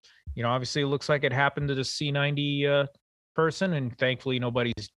 Obviously it looks like it happened to the C-90 person, and thankfully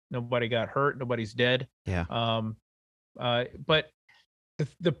nobody got hurt, nobody's dead. But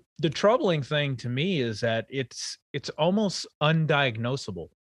the troubling thing to me is that it's almost undiagnosable.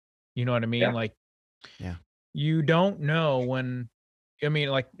 You know what I mean? You don't know when. I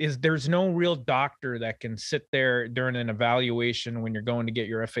mean, there's no real doctor that can sit there during an evaluation when you're going to get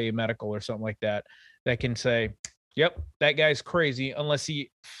your FAA medical or something like that can say, "Yep, that guy's crazy," unless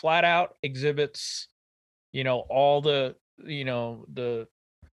he flat out exhibits, all the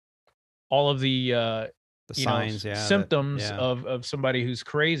signs, symptoms of somebody who's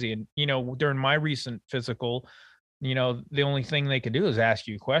crazy. And during my recent physical, the only thing they could do is ask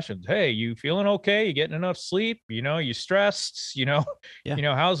you questions. Hey, you feeling okay? You getting enough sleep? You stressed?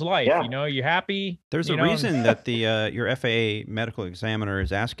 How's life? Yeah. You happy? There's a reason that the your FAA medical examiner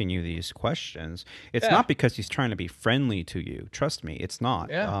is asking you these questions. It's not because he's trying to be friendly to you. Trust me, it's not.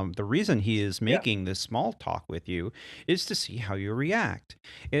 Yeah. The reason he is making this small talk with you is to see how you react.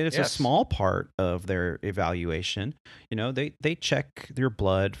 And it's a small part of their evaluation. They check your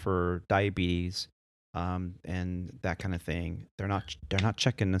blood for diabetes. And that kind of thing. They're not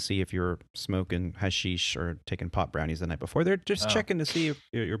checking to see if you're smoking hashish or taking pot brownies the night before. They're just checking to see if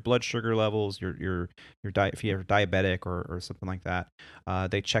your blood sugar levels, your diet, if you're diabetic or something like that.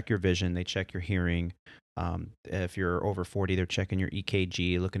 They check your vision, they check your hearing. If you're over 40, they're checking your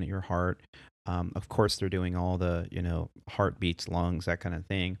EKG, looking at your heart. Of course, they're doing all the, heartbeats, lungs, that kind of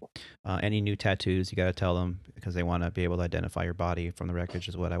thing. Any new tattoos, you got to tell them because they want to be able to identify your body from the wreckage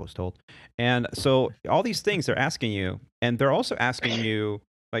is what I was told. And so all these things they're asking you, and they're also asking you,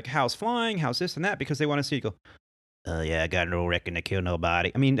 like, how's flying, how's this and that, because they want to see you go, oh, yeah, I got no reckon to kill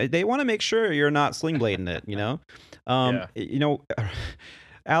nobody. I mean, they want to make sure you're not sling blading it,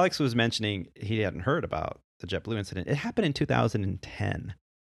 Alex was mentioning he hadn't heard about the JetBlue incident. It happened in 2010.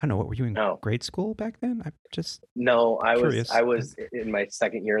 I don't know. What were you in grade school back then? No, I was in my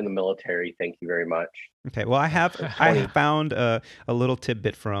second year in the military. Thank you very much. Okay. Well, I have found a little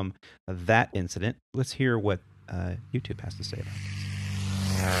tidbit from that incident. Let's hear what YouTube has to say about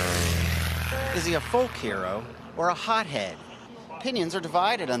this. Is he a folk hero or a hothead? Opinions are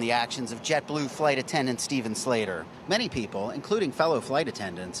divided on the actions of JetBlue flight attendant Steven Slater. Many people, including fellow flight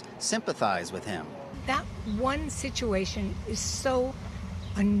attendants, sympathize with him. That one situation is so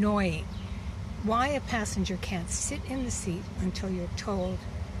annoying. Why a passenger can't sit in the seat until you're told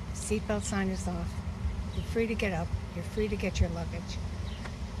the seatbelt sign is off, you're free to get up, you're free to get your luggage.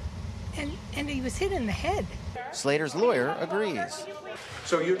 And he was hit in the head. Slater's lawyer agrees.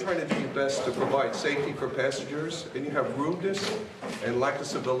 So you're trying to do your best to provide safety for passengers, and you have rudeness and lack of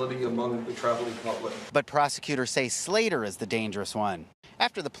civility among the traveling public. But prosecutors say Slater is the dangerous one.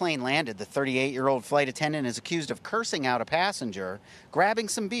 After the plane landed, the 38-year-old flight attendant is accused of cursing out a passenger, grabbing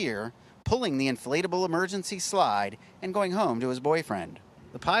some beer, pulling the inflatable emergency slide, and going home to his boyfriend.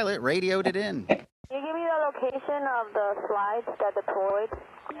 The pilot radioed it in. Can you give me the location of the slides that deployed?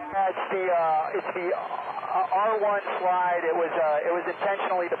 It's the R1 slide. It was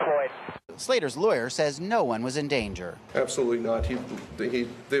intentionally deployed. Slater's lawyer says no one was in danger. Absolutely not.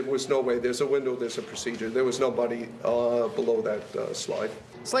 There was no way. There's a window, there's a procedure. There was nobody below that slide.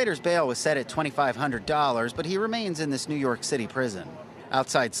 Slater's bail was set at $2,500, but he remains in this New York City prison.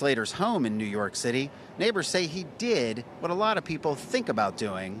 Outside Slater's home in New York City, neighbors say he did what a lot of people think about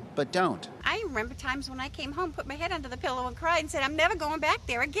doing, but don't. I remember times when I came home, put my head under the pillow and cried and said, I'm never going back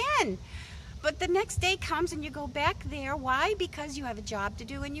there again. But the next day comes and you go back there. Why? Because you have a job to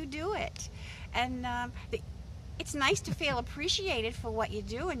do and you do it. And it's nice to feel appreciated for what you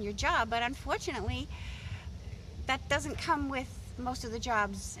do in your job, but unfortunately, that doesn't come with most of the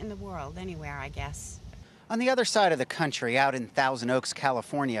jobs in the world anywhere, I guess. On the other side of the country, out in Thousand Oaks,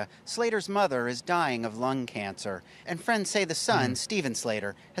 California, Slater's mother is dying of lung cancer, and friends say the son, Steven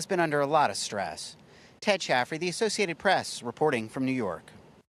Slater, has been under a lot of stress. Ted Chaffrey, The Associated Press, reporting from New York.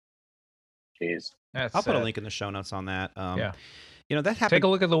 Jeez. I'll put a link in the show notes on that. Yeah. That happened. Take a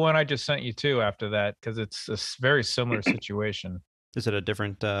look at the one I just sent you too after that, because it's a very similar situation. Is it a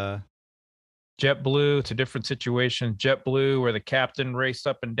different... JetBlue, it's a different situation. JetBlue, where the captain raced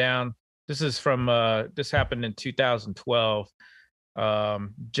up and down. This is from, this happened in 2012.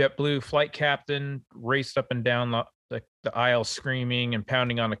 JetBlue flight captain raced up and down the aisle screaming and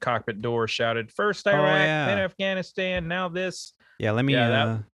pounding on the cockpit door, shouted, first Iraq, then Afghanistan, now this. Yeah, let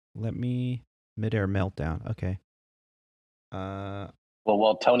me midair meltdown. Okay. Well,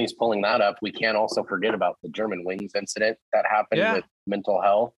 while Tony's pulling that up, we can't also forget about the Germanwings incident that happened with mental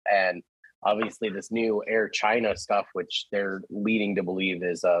health. And obviously this new Air China stuff, which they're leading to believe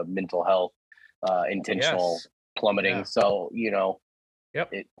is mental health, intentional plummeting. Yeah. So,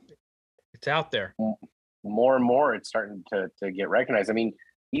 it's out there. More and more, it's starting to get recognized. I mean,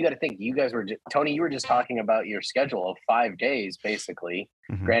 you got to think, you guys were, Tony, you were just talking about your schedule of 5 days, basically.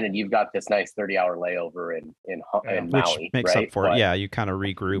 Mm-hmm. Granted, you've got this nice 30-hour layover in Maui, which makes up for it. Yeah, you kind of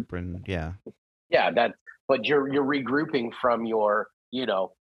regroup and but you're regrouping from your,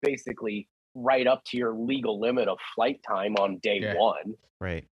 basically right up to your legal limit of flight time on day one.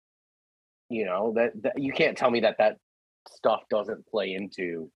 Right. That you can't tell me that stuff doesn't play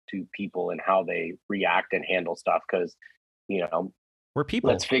into people and how they react and handle stuff, because we're people.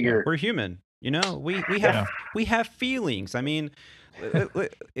 Let's figure we're human. We have feelings. I mean,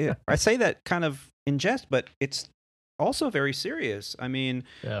 I say that kind of in jest, but it's also very serious. I mean,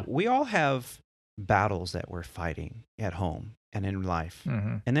 we all have battles that we're fighting at home and in life.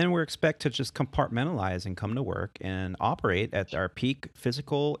 And then we're expected to just compartmentalize and come to work and operate at our peak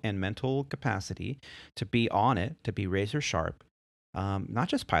physical and mental capacity, to be on it, to be razor sharp. Not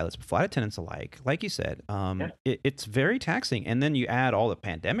just pilots, but flight attendants alike. Like you said, it's very taxing. And then you add all the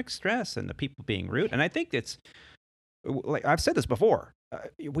pandemic stress and the people being rude. And I think it's, like I've said this before,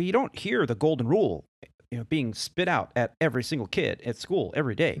 we don't hear the golden rule, being spit out at every single kid at school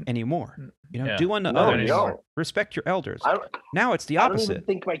every day anymore. Do unto others, respect your elders. Now it's the opposite. I don't even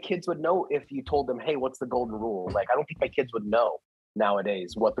think my kids would know if you told them, hey, what's the golden rule? Like, I don't think my kids would know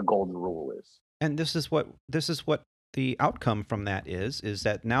nowadays what the golden rule is. And this is what the outcome from that is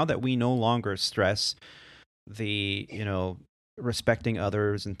that now that we no longer stress the, respecting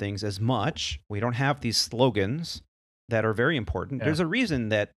others and things as much, we don't have these slogans that are very important. There's a reason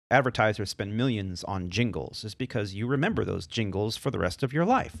that advertisers spend millions on jingles, is because you remember those jingles for the rest of your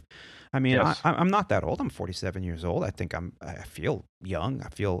life. I mean, I'm not that old. I'm 47 years old. I think I feel young. I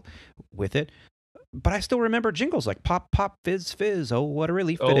feel with it. But I still remember jingles like pop, pop, fizz, fizz. Oh, what a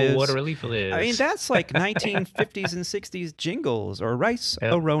relief it is. Oh, what a relief it is. I mean, that's like 1950s and 60s jingles, or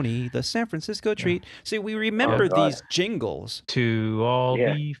Rice-A-Roni, the San Francisco treat. See, we remember these jingles. To all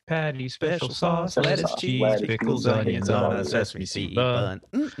beef patties, special sauce, lettuce, cheese, pickles, onions on a sesame seed bun.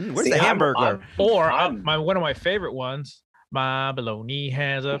 Where's the hamburger? One of my favorite ones. My bologna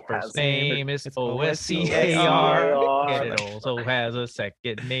has a first name, it's OSCAR, and it also has a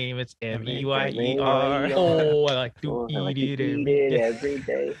second name, it's MEYER. Oh, I like to eat it every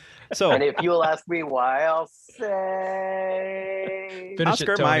day. So, and if you'll ask me why, I'll say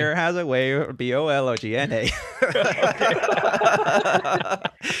Oscar Mayer has a way, BOLOGNA.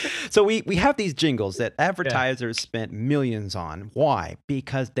 So we have these jingles that advertisers spent millions on. Why?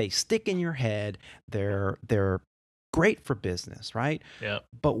 Because they stick in your head. They're great for business, right? Yeah.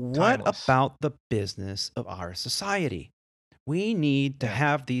 But what about the business of our society? We need to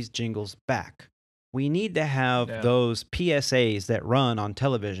have these jingles back. We need to have those PSAs that run on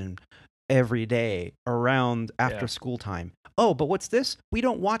television every day around after school time. Oh, but what's this? We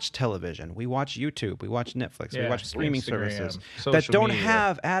don't watch television. We watch YouTube. We watch Netflix. We watch streaming services that don't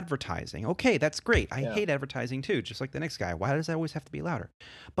have advertising. Okay, that's great. I hate advertising too, just like the next guy. Why does it always have to be louder?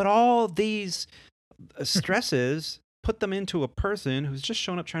 But all these stresses put them into a person who's just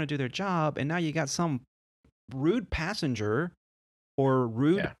shown up trying to do their job, and now you got some rude passenger or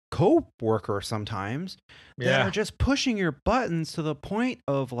rude co-worker sometimes that are just pushing your buttons to the point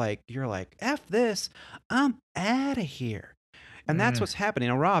of you're like, F this, I'm out of here. And that's what's happening.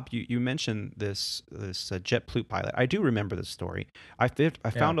 Now, Rob, you mentioned this JetBlue pilot. I do remember this story. I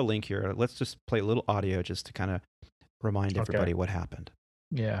found a link here. Let's just play a little audio just to kind of remind everybody what happened.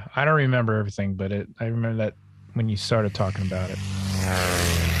 Yeah, I don't remember everything, but I remember that when you started talking about it.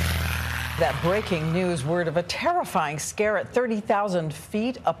 That breaking news word of a terrifying scare at 30,000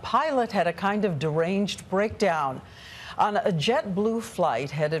 feet. A pilot had a kind of deranged breakdown. On a JetBlue flight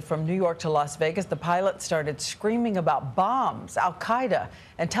headed from New York to Las Vegas, the pilot started screaming about bombs, Al-Qaeda,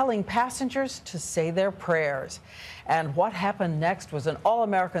 and telling passengers to say their prayers. And what happened next was an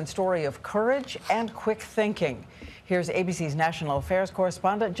all-American story of courage and quick thinking. Here's ABC's national affairs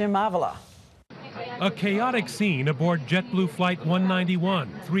correspondent, Jim Avila. A chaotic scene aboard JetBlue Flight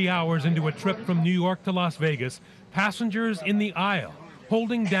 191, 3 hours into a trip from New York to Las Vegas. Passengers in the aisle,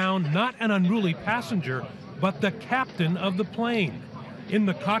 holding down not an unruly passenger, but the captain of the plane. In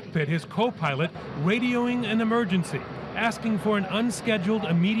the cockpit, his co-pilot radioing an emergency, asking for an unscheduled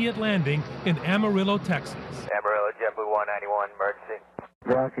immediate landing in Amarillo, Texas. Amarillo, JetBlue 191, emergency.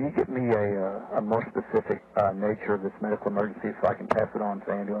 John, can you give me a more specific nature of this medical emergency so I can pass it on to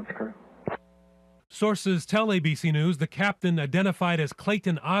the ambulance crew? Sources tell ABC News the captain, identified as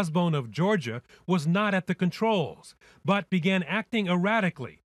Clayton Osborne of Georgia, was not at the controls, but began acting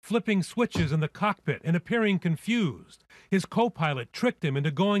erratically, flipping switches in the cockpit and appearing confused. His co-pilot tricked him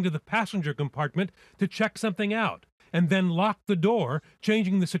into going to the passenger compartment to check something out, and then locked the door,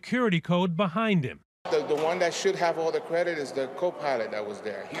 changing the security code behind him. The one that should have all the credit is the co-pilot that was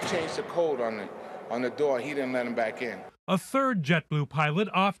there. He changed the code on the door. He didn't let him back in. A third JetBlue pilot,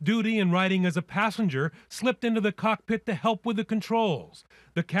 off duty and riding as a passenger, slipped into the cockpit to help with the controls.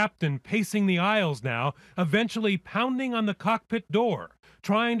 The captain, pacing the aisles now, eventually pounding on the cockpit door,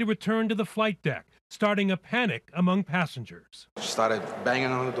 trying to return to the flight deck, starting a panic among passengers. Started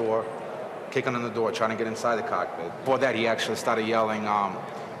banging on the door, kicking on the door, trying to get inside the cockpit. Before that, he actually started yelling,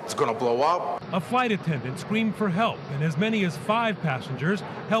 it's gonna blow up. A flight attendant screamed for help, and as many as 5 passengers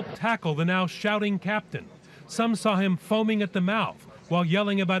helped tackle the now shouting captain. Some saw him foaming at the mouth while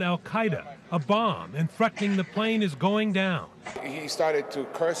yelling about Al-Qaeda, a bomb and threatening the plane is going down. He started to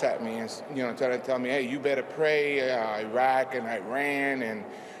curse at me and, trying to tell me, hey, you better pray, Iraq and Iran. And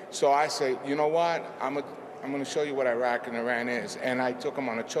so I said, you know what? I'm going to show you what Iraq and Iran is. And I took him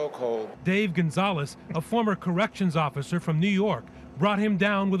on a chokehold. Dave Gonzalez, a former corrections officer from New York, brought him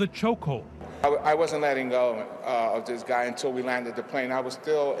down with a chokehold. I wasn't letting go of this guy until we landed the plane. I was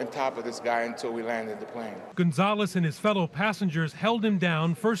still on top of this guy until we landed the plane. Gonzalez and his fellow passengers held him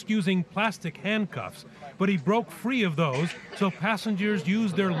down, first using plastic handcuffs, but he broke free of those, so passengers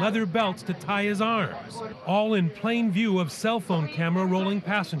used their leather belts to tie his arms, all in plain view of cell phone camera rolling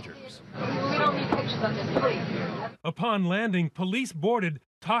passengers. We don't need pictures of this, please. Upon landing, police boarded,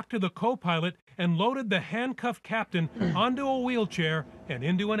 talked to the co-pilot, and loaded the handcuffed captain onto a wheelchair and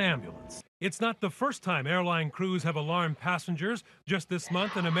into an ambulance. It's not the first time airline crews have alarmed passengers. Just this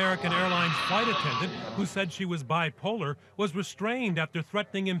month, an American Airlines flight attendant who said she was bipolar was restrained after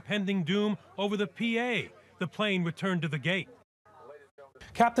threatening impending doom over the PA. The plane returned to the gate.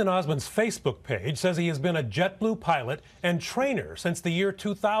 Captain Osmond's Facebook page says he has been a JetBlue pilot and trainer since the year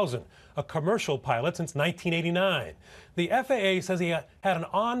 2000, a commercial pilot since 1989. The FAA says he had an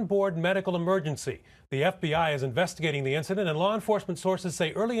onboard medical emergency. The FBI is investigating the incident, and law enforcement sources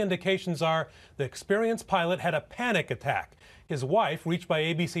say early indications are the experienced pilot had a panic attack. His wife, reached by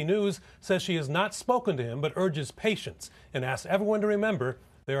ABC News, says she has not spoken to him but urges patience and asks everyone to remember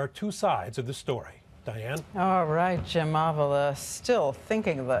there are two sides of the story. Diane? All right, Jim Avila, still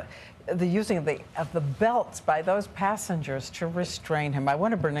thinking of the using of the belts by those passengers to restrain him. I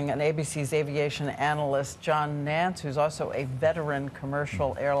want to bring in ABC's aviation analyst, John Nance, who's also a veteran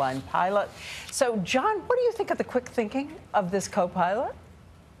commercial airline pilot. So, John, what do you think of the quick thinking of this co-pilot?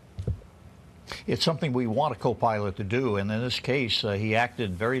 It's something we want a co-pilot to do, and in this case, he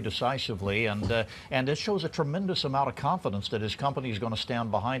acted very decisively, and it shows a tremendous amount of confidence that his company is going to stand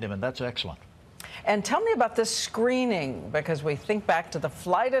behind him, and that's excellent. And tell me about this screening, because we think back to the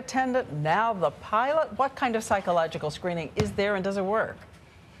flight attendant, now the pilot. What kind of psychological screening is there, and does it work?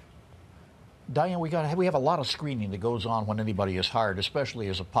 Diane, we have a lot of screening that goes on when anybody is hired, especially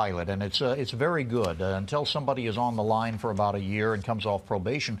as a pilot, and it's very good until somebody is on the line for about a year and comes off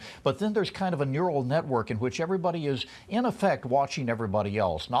probation. But then there's kind of a neural network in which everybody is, in effect, watching everybody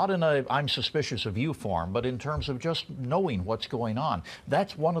else, not in a I'm suspicious of you form, but in terms of just knowing what's going on.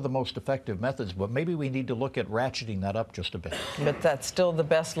 That's one of the most effective methods, but maybe we need to look at ratcheting that up just a bit. But that's still the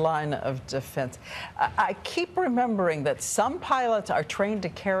best line of defense. I keep remembering that some pilots are trained to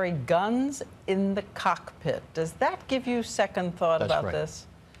carry guns in the cockpit. Does that give you second thought That's about right. this?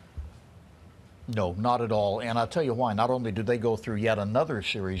 No, not at all. And I'll tell you why. Not only do they go through yet another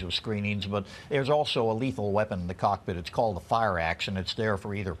series of screenings, but there's also a lethal weapon in the cockpit. It's called the fire axe, and it's there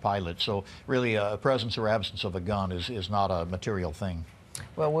for either pilot. So really, a presence or absence of a gun is not a material thing.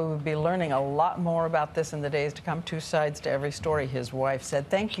 Well, we will be learning a lot more about this in the days to come. Two sides to every story, his wife said.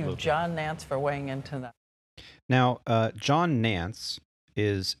 Thank you, John Nance, for weighing in tonight. Now, John Nance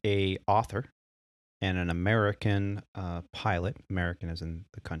is a author and an American pilot. American as in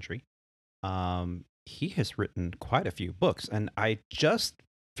the country. He has written quite a few books, and I just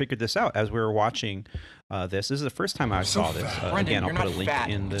figured this out as we were watching this. This is the first time I saw this. Again, I'll put a link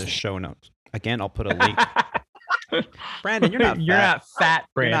in the show notes. Again, I'll put a link. Brandon, you're not fat. You're not fat,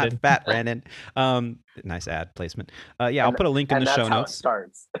 Brandon. You're not fat, Brandon. Nice ad placement. Yeah, I'll put a link in the show notes. That's how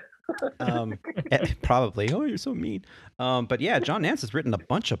it starts. Probably. Oh, you're so mean. But yeah, John Nance has written a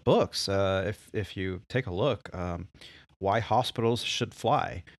bunch of books. If you take a look, Why Hospitals Should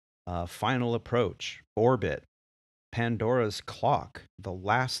Fly, Final Approach, Orbit, Pandora's Clock, The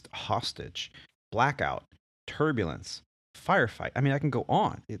Last Hostage, Blackout, Turbulence, Firefight. I mean, I can go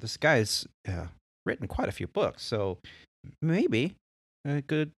on. This guy's written quite a few books, so maybe a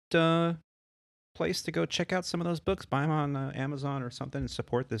good place to go check out some of those books. Buy them on Amazon or something and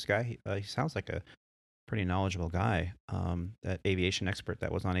support this guy. He sounds like a pretty knowledgeable guy, that aviation expert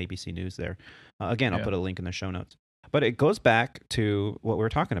that was on ABC News there. Again, I'll put a link in the show notes. But it goes back to what we were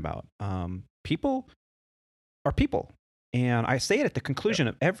talking about. People are people. And I say it at the conclusion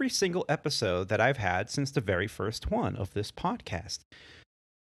of every single episode that I've had since the very first one of this podcast.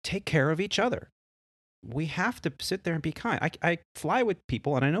 Take care of each other. We have to sit there and be kind. I fly with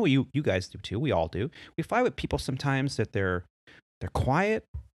people, and I know you guys do too. We all do. We fly with people sometimes that they're quiet.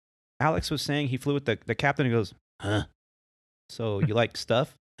 Alex was saying he flew with the captain and goes, huh? So you like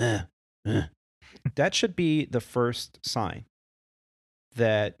stuff? That should be the first sign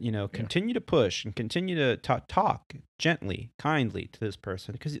that, continue to push and continue to talk gently, kindly to this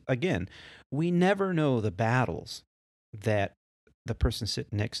person. Because again, we never know the battles that the person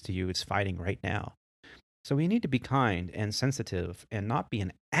sitting next to you is fighting right now. So we need to be kind and sensitive and not be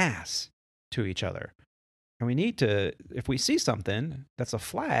an ass to each other. And we need to, if we see something that's a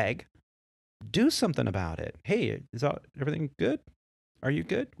flag, do something about it. Hey, is everything good? Are you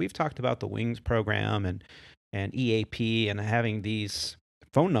good? We've talked about the WINGS program and EAP, and having these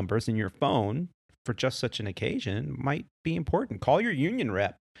phone numbers in your phone for just such an occasion might be important. Call your union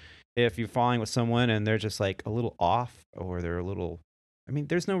rep if you're flying with someone and they're just like a little off, or they're a little, I mean,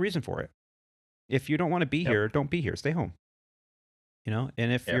 there's no reason for it. If you don't want to be here, don't be here. Stay home. You know,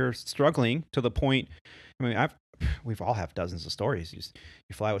 and if you're struggling to the point, I mean, we've all have dozens of stories. You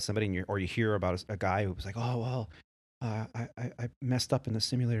fly with somebody, and you hear about a guy who was like, oh, well, I messed up in the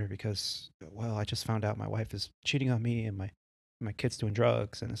simulator because, well, I just found out my wife is cheating on me and my kid's doing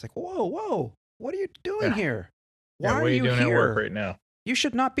drugs. And it's like, whoa, what are you doing here? Why are you doing here? At work right now? You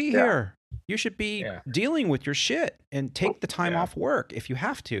should not be here. You should be dealing with your shit, and take the time off work if you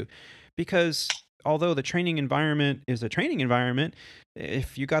have to, because although the training environment is a training environment,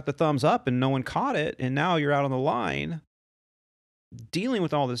 if you got the thumbs up and no one caught it, and now you're out on the line dealing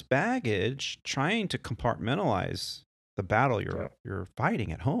with all this baggage, trying to compartmentalize the battle you're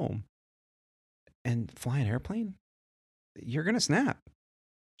fighting at home, and fly an airplane, you're going to snap.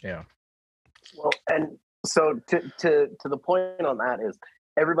 Yeah. Well, and so to the point on that is,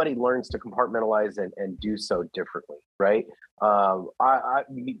 everybody learns to compartmentalize and do so differently, right? I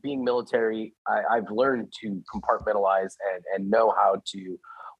being military, I've learned to compartmentalize and know how to,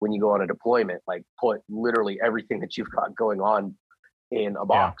 when you go on a deployment, like put literally everything that you've got going on in a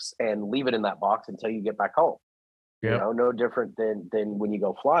box and leave it in that box until you get back home. You know, no different than when you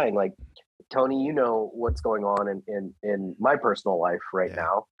go flying. Like, Tony, you know what's going on in my personal life right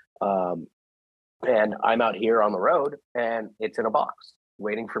now. And I'm out here on the road, and it's in a box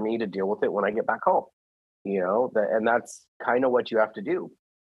waiting for me to deal with it when I get back home, you know, and that's kind of what you have to do.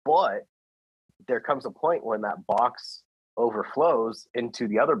 But there comes a point when that box overflows into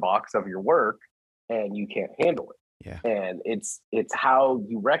the other box of your work, and you can't handle it. Yeah. And it's how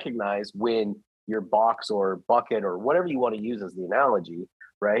you recognize when your box or bucket or whatever you want to use as the analogy,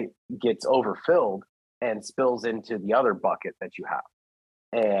 right, gets overfilled and spills into the other bucket that you have.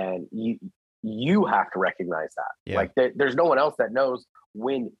 And you have to recognize that. Yeah. Like there's no one else that knows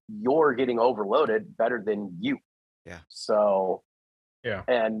when you're getting overloaded better than you. Yeah. So,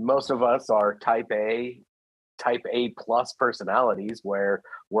 and most of us are type A plus personalities, where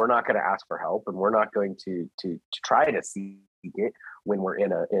we're not going to ask for help, and we're not going to try to seek it when we're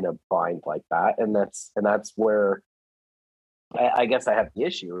in a bind like that. And that's where I guess I have the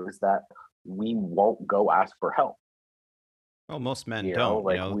issue, is that we won't go ask for help. Well, most men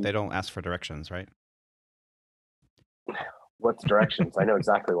don't. They don't ask for directions, right? What's directions? I know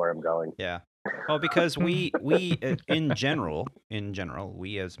exactly where I'm going. Yeah. Well, because we in general,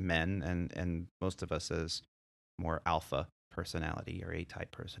 we as men, and most of us as more alpha personality or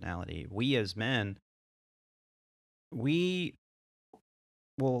A-type personality, we as men, we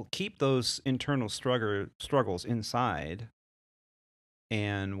will keep those internal struggles inside,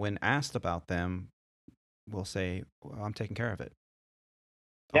 and when asked about them, we'll say, well, I'm taking care of it.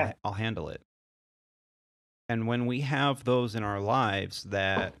 I'll handle it. And when we have those in our lives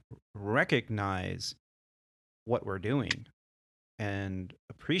that recognize what we're doing and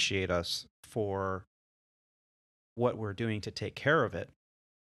appreciate us for what we're doing to take care of it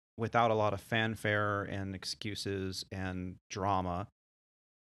without a lot of fanfare and excuses and drama,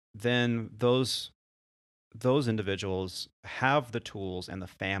 then those individuals have the tools and the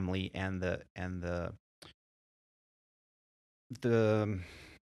family and the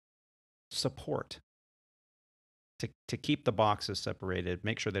support to keep the boxes separated,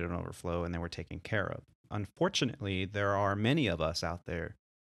 make sure they don't overflow, and then we're taken care of. Unfortunately, there are many of us out there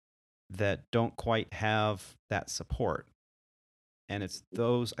that don't quite have that support. And I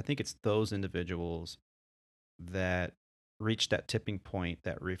think it's those individuals that reach that tipping point,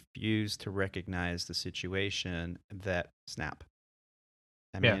 that refuse to recognize the situation, that snap.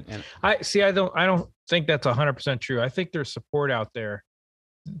 I mean, I don't think that's 100% true. I think there's support out there,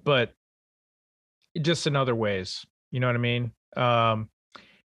 but just in other ways, you know what I mean? And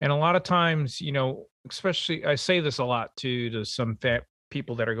a lot of times, you know, especially, I say this a lot too, to some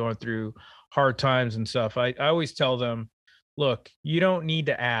people that are going through hard times and stuff. I always tell them, look, you don't need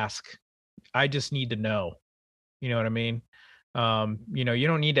to ask. I just need to know. You know what I mean? You know, you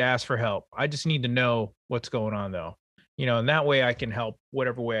don't need to ask for help. I just need to know what's going on, though. You know, and that way I can help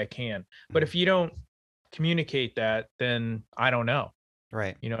whatever way I can. But if you don't communicate that, then I don't know.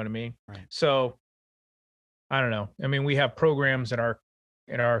 Right. You know what I mean? Right. So I don't know. I mean, we have programs in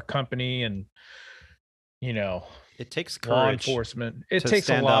our company, and you know, it takes law courage. Enforcement. It takes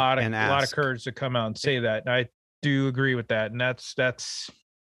a lot of courage to come out and say that. And I do agree with that. And that's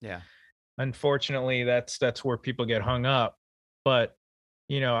yeah. unfortunately, that's where people get hung up. But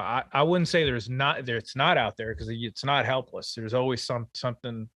I wouldn't say it's not out there, because it's not helpless. There's always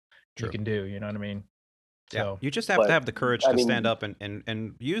something you can do. You know what I mean? So, you just have to have the courage to stand up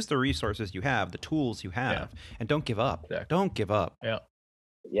and use the resources you have, the tools you have, and don't give up. Exactly. Don't give up. Yeah.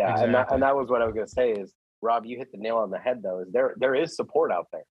 Yeah. Exactly. And that was what I was going to say is, Rob, you hit the nail on the head, though, is there is support out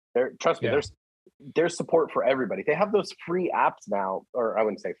there. Trust me, there's support for everybody. They have those free apps now, or I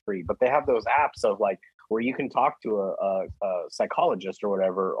wouldn't say free, but they have those apps of like where you can talk to a psychologist or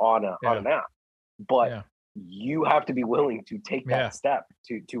whatever on an app. But you have to be willing to take that step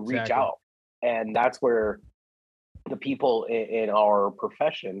to reach out. And that's where the people in our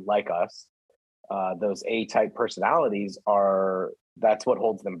profession, like us, those A-type personalities that's what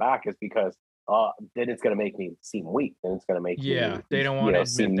holds them back, is because then it's going to make me seem weak. Then it's going to make they don't want to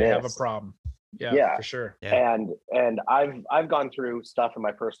admit they have a problem. Yeah, for sure. Yeah. And I've gone through stuff in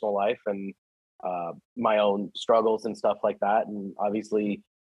my personal life and my own struggles and stuff like that, and obviously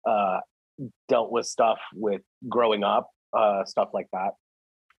dealt with stuff with growing up, stuff like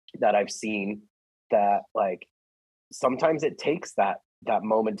that I've seen, that like sometimes it takes that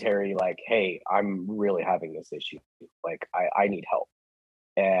momentary like, hey, I'm really having this issue, like I need help.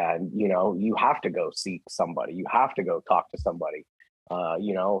 And you have to go seek somebody, you have to go talk to somebody,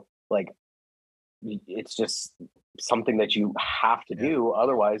 like it's just something that you have to do,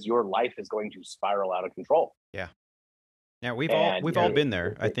 otherwise your life is going to spiral out of control. Yeah, we've all been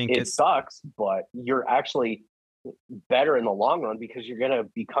there. I think it sucks, but you're actually better in the long run, because you're going to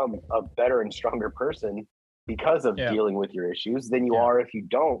become a better and stronger person because of dealing with your issues than you are if you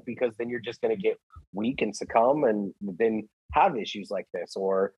don't, because then you're just going to get weak and succumb and then have issues like this,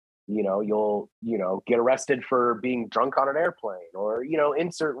 or you'll get arrested for being drunk on an airplane, or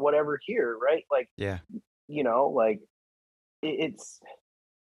insert whatever here, right? Like like it's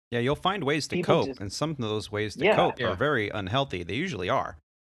you'll find ways to cope, and some of those ways to cope are very unhealthy. They usually are.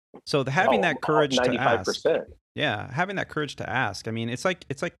 So having that courage 95%. To ask, having that courage to ask. I mean, it's like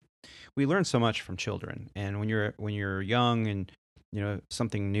we learn so much from children, and when you're young and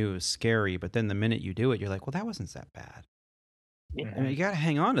something new is scary, but then the minute you do it, you're like, well, that wasn't that bad. I mean, you got to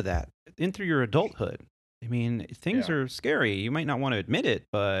hang on to that through your adulthood. I mean, things are scary. You might not want to admit it,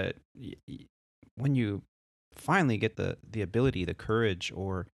 but when you finally get the ability, the courage,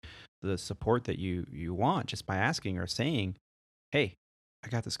 or the support that you want just by asking or saying, hey, I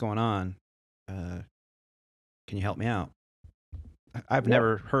got this going on, can you help me out? I've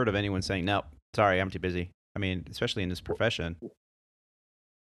never heard of anyone saying, no, sorry, I'm too busy. I mean, especially in this profession.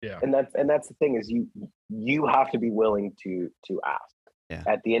 Yeah. And that's the thing, is you have to be willing to ask. Yeah.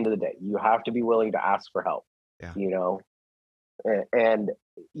 At the end of the day, you have to be willing to ask for help. Yeah. And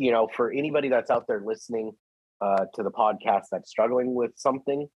for anybody that's out there listening to the podcast that's struggling with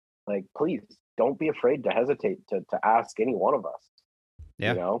something, like, please don't be afraid to hesitate to ask any one of us.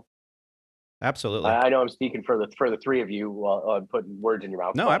 Yeah. Absolutely. I know I'm speaking for the three of you while I'm putting words in your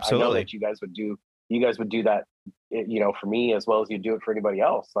mouth. No, absolutely. I know that you guys would do that, for me as well as you do it for anybody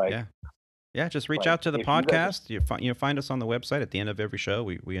else. Like, just reach out to the podcast. You find us on the website. At the end of every show,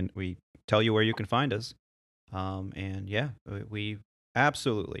 we tell you where you can find us. We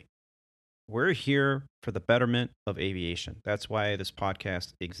absolutely, we're here for the betterment of aviation. That's why this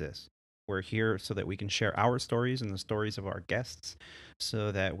podcast exists. We're here so that we can share our stories and the stories of our guests,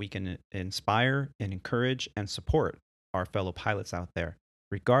 so that we can inspire and encourage and support our fellow pilots out there,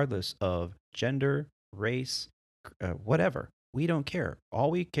 regardless of gender, race, whatever. We don't care.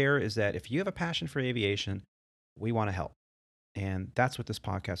 All we care is that if you have a passion for aviation, we want to help. And that's what this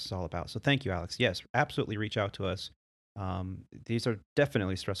podcast is all about. So thank you, Alex. Yes, absolutely reach out to us. These are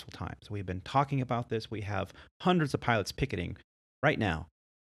definitely stressful times. We've been talking about this. We have hundreds of pilots picketing right now,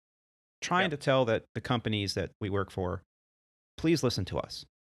 trying to tell that the companies that we work for, please listen to us.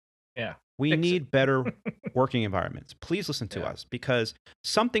 Yeah. We need better working environments. Please listen to us, because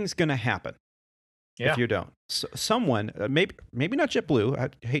something's going to happen if you don't. So someone, maybe not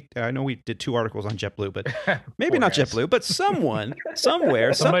JetBlue. I know we did 2 articles on JetBlue, but maybe not JetBlue, but someone,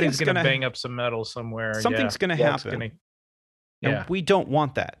 somewhere, somebody's going to bang up some metal somewhere. Something's going to happen. And we don't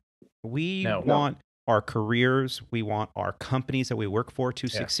want that. We want our careers, we want our companies that we work for to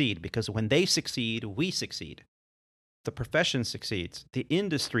succeed, because when they succeed, we succeed. The profession succeeds. The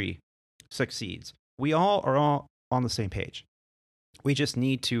industry succeeds. We all are on the same page. We just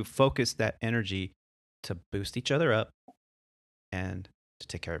need to focus that energy to boost each other up and to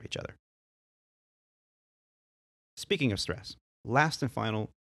take care of each other. Speaking of stress, last and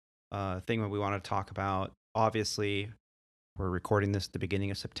final thing that we want to talk about, obviously, we're recording this at the beginning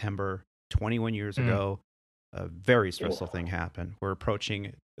of September, 21 years ago. a very stressful thing happen. We're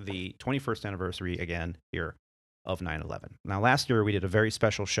approaching the 21st anniversary again here of 9/11. Now, last year we did a very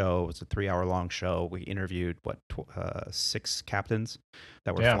special show. It was a 3-hour-long show. We interviewed 6 captains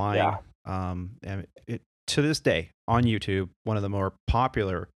that were flying. And to this day on YouTube, one of the more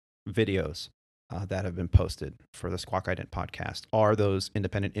popular videos that have been posted for the Squawk Ident podcast are those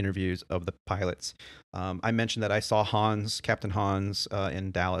independent interviews of the pilots. I mentioned that I saw Captain Hans,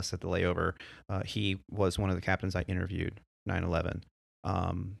 in Dallas at the layover. He was one of the captains I interviewed 9/11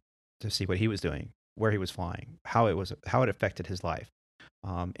 to see what he was doing, where he was flying, how it affected his life.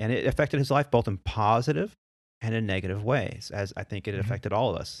 And it affected his life both in positive and in negative ways, as I think it affected all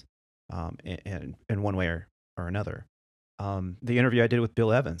of us in one way or another. The interview I did with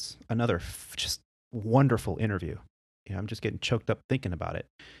Bill Evans, another just wonderful interview. I'm just getting choked up thinking about it.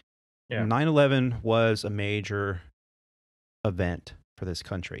 9/11 was a major event for this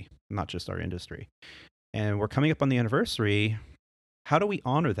country, not just our industry. And we're coming up on the anniversary. How do we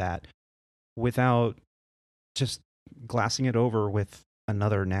honor that without just glassing it over with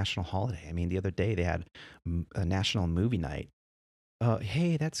another national holiday? I mean, the other day they had a national movie night.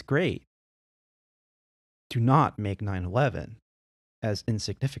 Hey, that's great. Do not make 9/11 as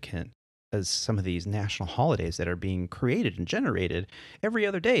insignificant as some of these national holidays that are being created and generated every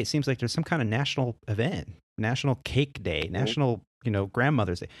other day. It seems like there's some kind of national event, National Cake Day, National,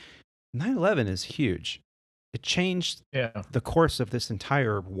 Grandmother's Day. 9/11 is huge. It changed the course of this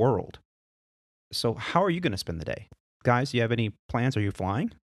entire world. So how are you going to spend the day? Guys, do you have any plans? Are you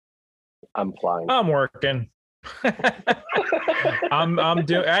flying? I'm flying. I'm working. I'm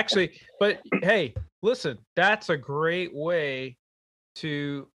doing actually, but hey, listen, that's a great way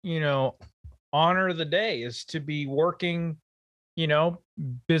to, honor the day, is to be working,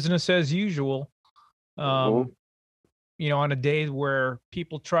 business as usual. On a day where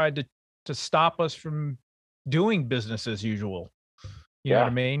people tried to stop us from doing business as usual. You know what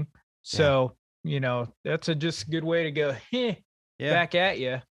I mean? So, that's a just good way to go back at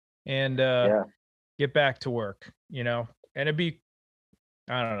you and get back to work, and it'd be,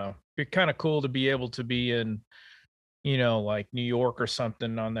 I don't know, be kind of cool to be able to be in, like New York or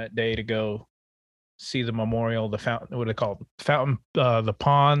something on that day to go see the memorial, the fountain, what do they call it? Fountain, the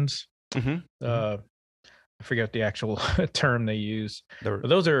ponds. I forget the actual term they use. But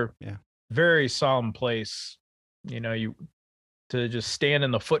those are very solemn place, you to just stand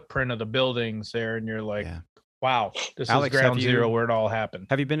in the footprint of the buildings there, and you're like, wow, this Alex, is ground zero where it all happened.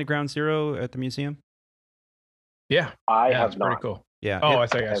 Have you been to Ground Zero at the museum? Yeah, I have it's not. Pretty cool. Yeah. I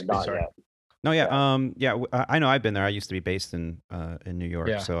think I should be sorry. Yet. No, yeah. I know I've been there. I used to be based in New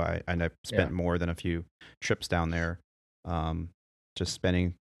York, so I've spent more than a few trips down there, just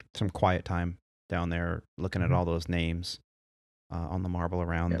spending some quiet time down there, looking at all those names on the marble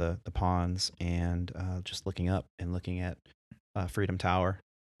around the ponds, and just looking up and looking at Freedom Tower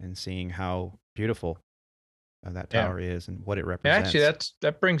and seeing how beautiful that tower is and what it represents. Actually,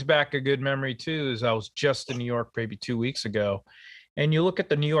 that brings back a good memory too. Is I was just in New York maybe 2 weeks ago, and you look at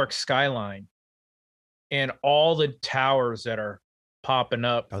the New York skyline and all the towers that are popping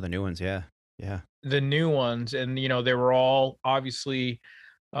up. Oh, the new ones, yeah. The new ones, and they were all obviously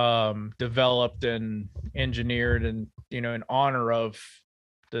developed and engineered, and in honor of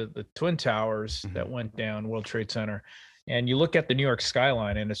the Twin Towers that went down, World Trade Center. And you look at the New York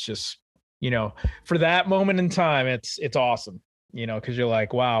skyline, and it's just, for that moment in time, it's awesome, because you're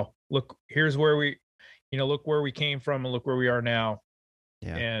like, wow, look, here's where we, look where we came from and look where we are now.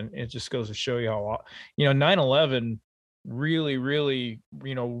 Yeah. And it just goes to show you how, 9/11 really, really,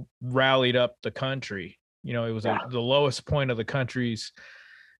 rallied up the country. It was the lowest point of the country's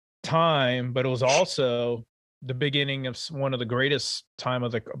time, but it was also the beginning of one of the greatest time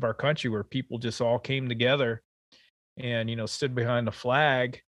of our country, where people just all came together and stood behind the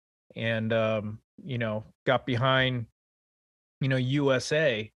flag and got behind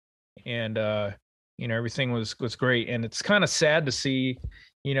USA, and everything was great. And it's kind of sad to see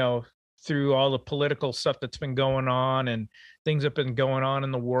through all the political stuff that's been going on and things that have been going on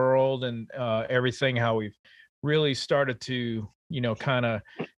in the world and everything, how we've really started to kind of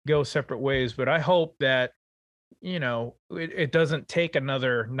go separate ways. But I hope that it doesn't take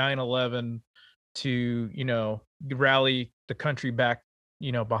another 9/11 to rally the country back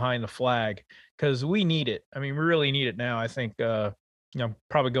behind the flag, because we need it. I mean, we really need it now. I think I'm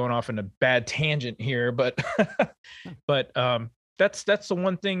probably going off in a bad tangent here, but that's the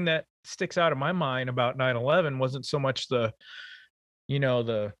one thing that sticks out of my mind about 9/11 wasn't so much the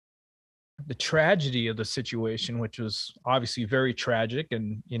tragedy of the situation, which was obviously very tragic,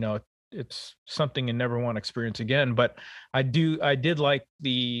 and it's something you never want to experience again. But I did like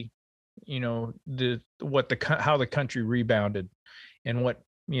the how the country rebounded, and what,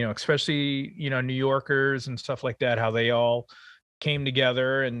 especially, New Yorkers and stuff like that, how they all came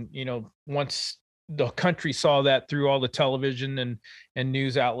together. And, once the country saw that through all the television and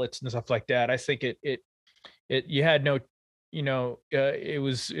news outlets and stuff like that, I think you had no, it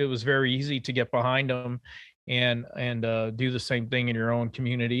was very easy to get behind them and do the same thing in your own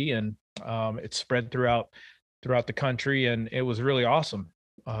community. And it spread throughout the country, and it was really awesome.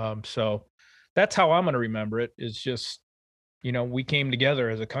 So that's how I'm going to remember it, is just, we came together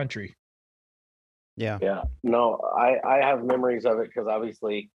as a country. Yeah. Yeah. No, I have memories of it because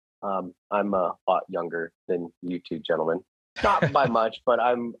obviously I'm a lot younger than you two gentlemen. Not by much, but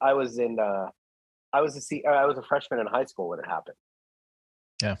I was a freshman in high school when it happened.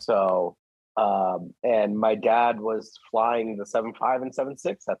 Yeah. So and my dad was flying the 7.5 and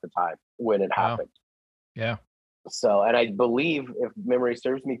 7.6 at the time when it happened. Yeah. So, and I believe, if memory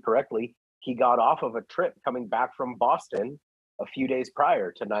serves me correctly, he got off of a trip coming back from Boston a few days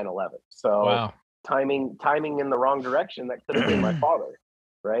prior to 9/11. So wow. timing in the wrong direction, that could have been my father.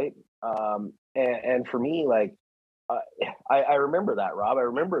 Right. And for me, like, I remember that, Rob. I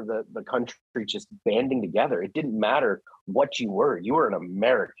remember the country just banding together. It didn't matter what you were an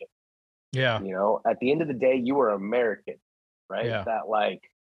American. Yeah. At the end of the day, you were American, right? Yeah. That, like,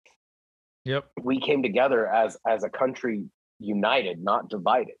 yep, we came together as a country, united, not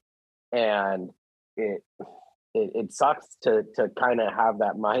divided. And it sucks to kind of have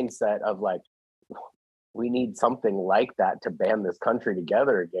that mindset of like, we need something like that to band this country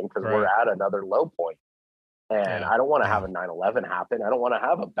together again, because we're at another low point. And I don't want to have a 9/11 happen. I don't want to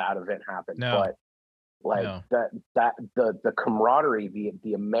have a bad event happen. But like the camaraderie,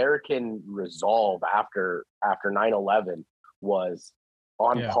 the American resolve after 9/11 was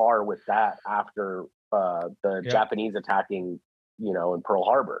on par with that after the Japanese attacking, in Pearl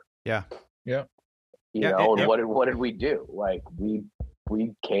Harbor. Yeah. Yeah. And what did we do? Like, we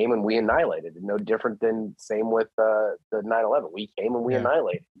came and we annihilated. No different than same with the 9/11. We came and we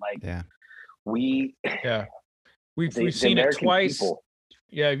annihilated. Like, we've seen it twice. People.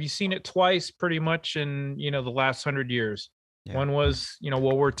 Yeah, have you seen it twice pretty much in, the last 100 years? Yeah. One was, World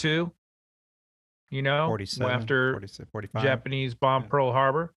War II, 47, after 45. Japanese bombed Pearl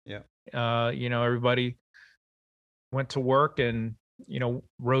Harbor. Yeah. Everybody went to work, and,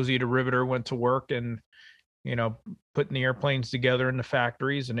 Rosie the Riveter went to work, and, putting the airplanes together in the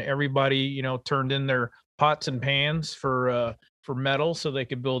factories, and everybody, turned in their pots and pans for metal so they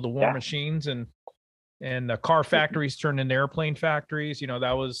could build the war machines, and the car factories turned into airplane factories.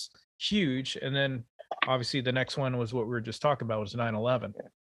 That was huge. And then obviously the next one was what we were just talking about, was 9/11.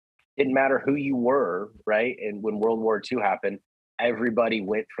 Didn't matter who you were, right? And when World War II happened, everybody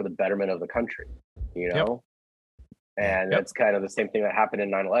went for the betterment of the country, And that's kind of the same thing that happened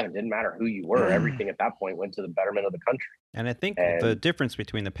in 9/11. Didn't matter who you were. Everything at that point went to the betterment of the country. And I think the difference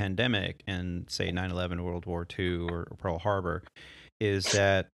between the pandemic and, say, 9/11, World War II, or Pearl Harbor is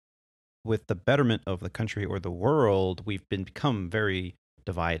that with the betterment of the country or the world, we've become very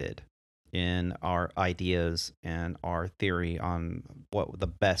divided in our ideas and our theory on what the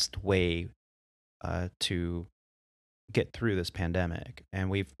best way to get through this pandemic. And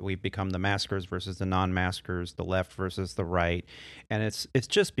we've become the maskers versus the non-maskers, the left versus the right, and it's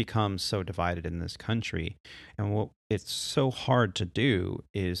just become so divided in this country. And what it's so hard to do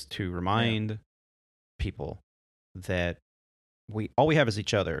is to remind people that all we have is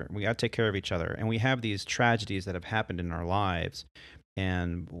each other. We got to take care of each other, and we have these tragedies that have happened in our lives.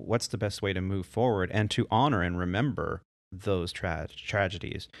 And what's the best way to move forward and to honor and remember those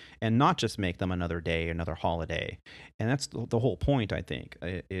tragedies, and not just make them another day, another holiday? And that's the whole point, I think,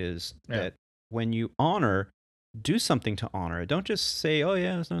 is that when you honor, do something to honor it. Don't just say, "Oh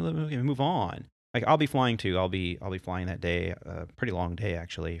yeah, it's not, move on." Like, I'll be flying that day, a pretty long day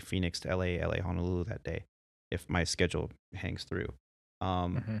actually, Phoenix to LA, Honolulu that day, if my schedule hangs through.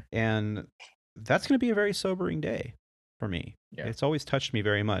 And that's going to be a very sobering day for me. Yeah. It's always touched me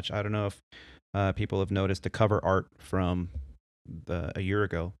very much. I don't know if people have noticed the cover art from a year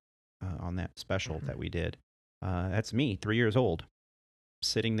ago on that special that we did. That's me, 3 years old,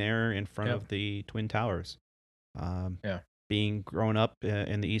 sitting there in front of the Twin Towers. Being grown up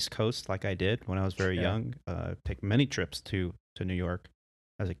in the East Coast like I did when I was very young, take many trips to New York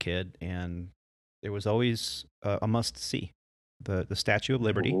as a kid, and it was always a must see, the Statue of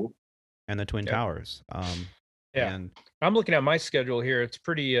Liberty and the Twin Towers. And I'm looking at my schedule here. It's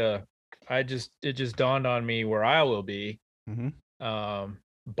pretty. It just dawned on me where I will be.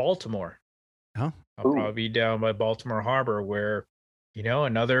 Baltimore. I'll probably be down by Baltimore Harbor, where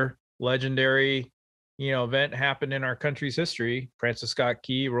another legendary event happened in our country's history. Francis Scott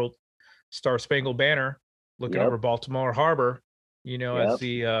Key wrote Star Spangled Banner looking over Baltimore Harbor, as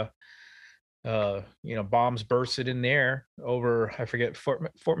the bombs bursted in there over, I forget,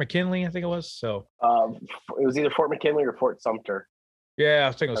 Fort McKinley, I think it was. So it was either Fort McKinley or Fort Sumter. Yeah,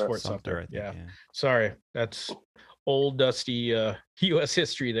 I think it was Fort Sumter. Yeah. Sorry, that's old dusty U.S.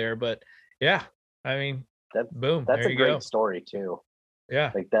 history there, but yeah, I mean, boom. That's there a you great go. story too.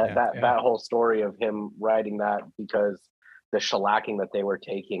 Yeah, like that whole story of him riding that, because the shellacking that they were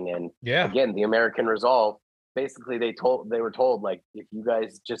taking, and again, the American resolve. Basically, they were told, like, if you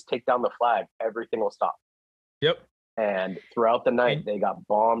guys just take down the flag, everything will stop. Yep. And throughout the night, they got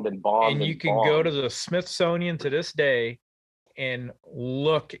bombed and bombed. And you can go to the Smithsonian to this day and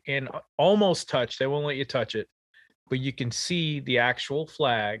look and almost touch. They won't let you touch it, but you can see the actual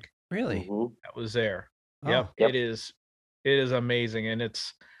flag. Really? That was there. Oh. Yep. It is amazing, and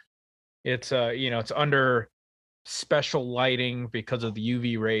it's it's under special lighting because of the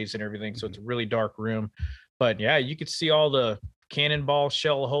UV rays and everything, so it's a really dark room. But yeah, you could see all the cannonball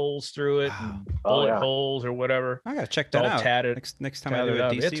shell holes through it, and bullet holes or whatever. I gotta check that out. Tatted, next time I do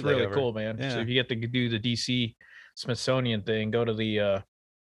a DC it's really layover. cool, man. Yeah. So if you get to do the DC Smithsonian thing, go to the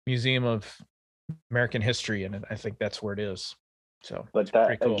Museum of American History, and I think that's where it is. So, but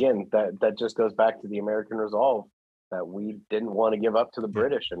that cool. Again, that just goes back to the American resolve that we didn't want to give up to the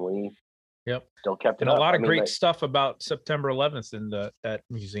British, and we still kept it up. And a lot of great stuff about September 11th in that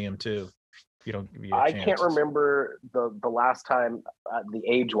museum too. I can't remember the last time, the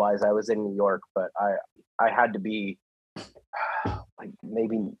age wise, I was in New York, but I had to be like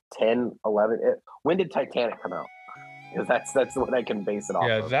maybe 10, 11. When did Titanic come out? Because that's what I can base it off.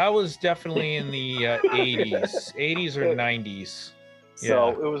 Yeah, that was definitely in the 80s or 90s. So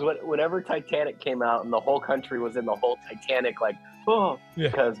it was whenever Titanic came out, and the whole country was in the whole Titanic, like,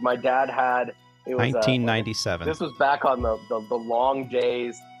 because my dad had, it was 1997. This was back on the long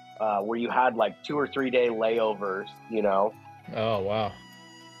days where you had like 2 or 3 day layovers, Oh, wow.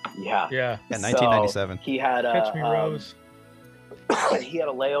 Yeah. Yeah, 1997. He had Catch Me Rose. He had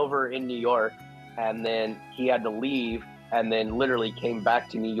a layover in New York, and then he had to leave, and then literally came back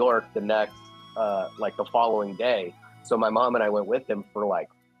to New York the next, like the following day. So my mom and I went with him for like,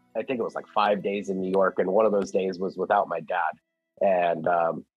 I think it was like 5 days in New York, and one of those days was without my dad, and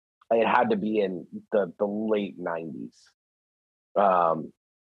it had to be in the late 90s.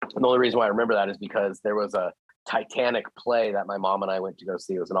 The only reason why I remember that is because there was a Titanic play that my mom and I went to go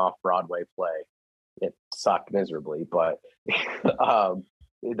see. It was an off-Broadway play. It sucked miserably, but the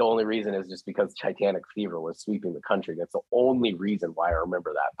only reason is just because Titanic fever was sweeping the country. That's the only reason why I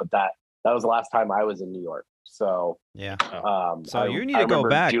remember that. But that was the last time I was in New York. So yeah. So you need to go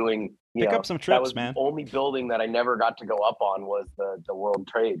back. Pick up some trips, that was man. The only building that I never got to go up on was the World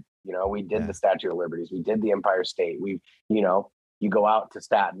Trade. We did the Statue of Liberties. We did the Empire State. You go out to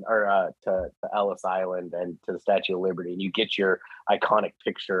Staten or to Ellis Island and to the Statue of Liberty, and you get your iconic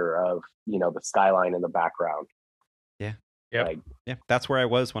picture of the skyline in the background. Yeah, yeah. That's where I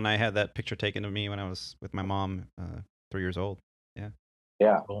was when I had that picture taken of me when I was with my mom, 3 years old.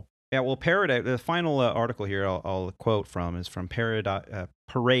 Yeah. Cool. Yeah, well, the final article here I'll quote from is from Parade.com.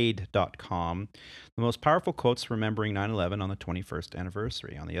 The most powerful quotes remembering 9/11 on the 21st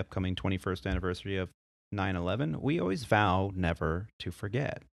anniversary. On the upcoming 21st anniversary of 9/11, we always vow never to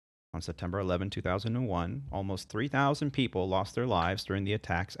forget. On September 11, 2001, almost 3,000 people lost their lives during the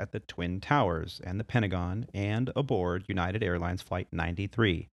attacks at the Twin Towers and the Pentagon and aboard United Airlines Flight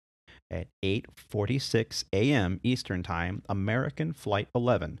 93. At 8:46 a.m. Eastern Time, American Flight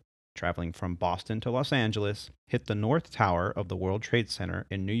 11, traveling from Boston to Los Angeles, hit the North Tower of the World Trade Center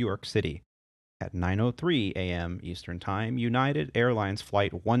in New York City. At 9:03 a.m. Eastern Time, United Airlines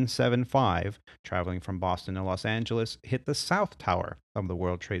Flight 175, traveling from Boston to Los Angeles, hit the South Tower of the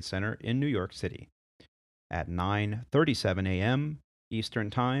World Trade Center in New York City. At 9:37 a.m.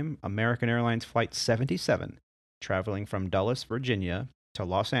 Eastern Time, American Airlines Flight 77, traveling from Dulles, Virginia to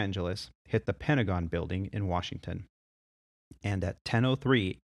Los Angeles, hit the Pentagon Building in Washington. And at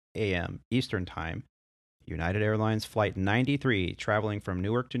 10:03 a.m. Eastern Time, United Airlines Flight 93, traveling from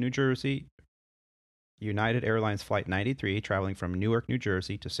Newark to New Jersey, United Airlines Flight 93, traveling from Newark, New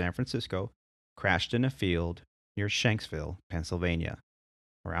Jersey to San Francisco, crashed in a field near Shanksville, Pennsylvania.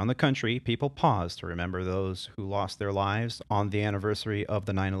 Around the country, people paused to remember those who lost their lives on the anniversary of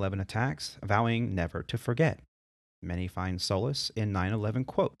the 9/11 attacks, vowing never to forget. Many find solace in 9/11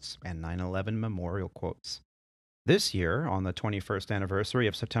 quotes and 9/11 memorial quotes. This year, on the 21st anniversary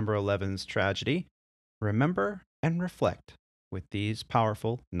of September 11's tragedy, remember and reflect with these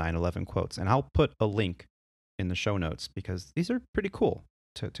powerful 9/11 quotes. And I'll put a link in the show notes because these are pretty cool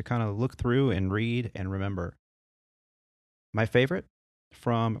to kind of look through and read and remember. My favorite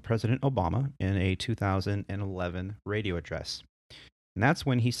from President Obama in a 2011 radio address. And that's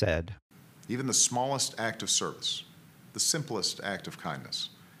when he said, "Even the smallest act of service, the simplest act of kindness,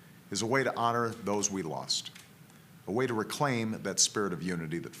 is a way to honor those we lost, a way to reclaim that spirit of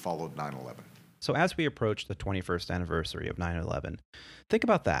unity that followed 9/11. So as we approach the 21st anniversary of 9/11, think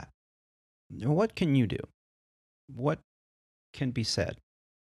about that. What can you do? What can be said?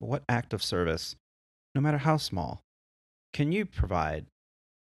 What act of service, no matter how small, can you provide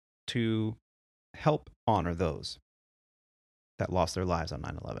to help honor those that lost their lives on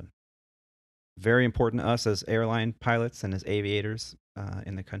 9/11? Very important to us as airline pilots and as aviators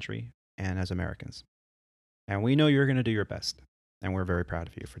in the country and as Americans. And we know you're going to do your best, and we're very proud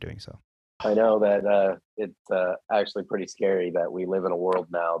of you for doing so. I know that it's actually pretty scary that we live in a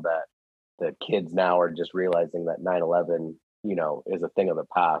world now that the kids now are just realizing that 9/11, is a thing of the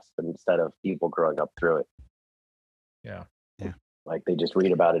past instead of people growing up through it. Yeah. Like they just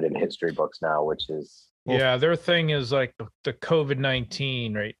read about it in history books now, which is their thing is like the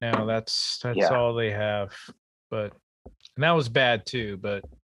COVID-19 right now. That's all they have. And that was bad too, but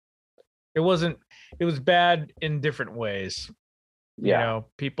it was bad in different ways.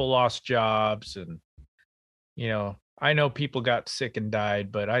 People lost jobs and I know people got sick and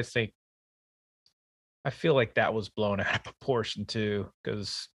died, but I feel like that was blown out of proportion too,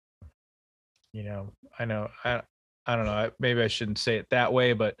 because I don't know, maybe I shouldn't say it that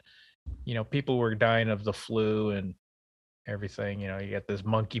way, but people were dying of the flu and everything. You got this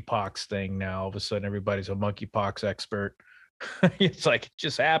monkeypox thing now. All of a sudden everybody's a monkeypox expert. It's like it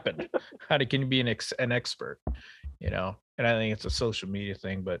just happened. How can you be an expert? And I think it's a social media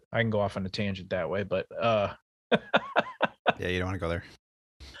thing, but I can go off on a tangent that way. But yeah, you don't want to go there.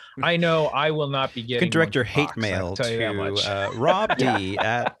 I know I will not be getting. You can direct your hate mail to Rob D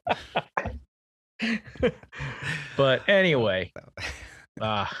at. But anyway,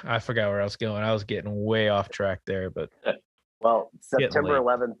 I forgot where I was going. I was getting way off track there, but well, September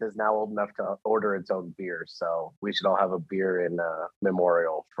 11th is now old enough to order its own beer, so we should all have a beer in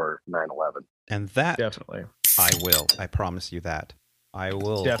memorial for 9/11. And that definitely, I promise you that I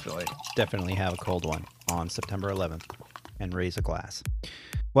will definitely have a cold one on September 11th and raise a glass.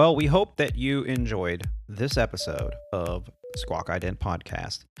 Well, we hope that you enjoyed this episode of Squawk Ident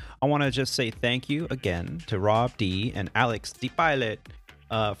Podcast. I want to just say thank you again to Rob D and Alex D Pilot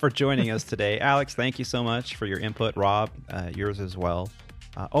for joining us today. Alex, thank you so much for your input. Rob, yours as well.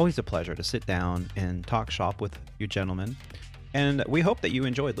 Always a pleasure to sit down and talk shop with you gentlemen. And we hope that you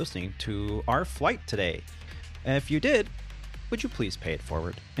enjoyed listening to our flight today. If you did, would you please pay it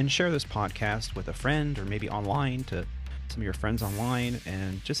forward and share this podcast with a friend or maybe online to some of your friends online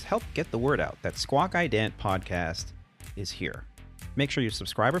and just help get the word out that Squawk Ident Podcast is here. Make sure you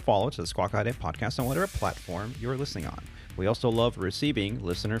subscribe or follow to the Squawk Ident Podcast on whatever platform you're listening on. We also love receiving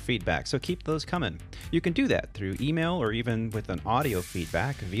listener feedback, so keep those coming. You can do that through email or even with an audio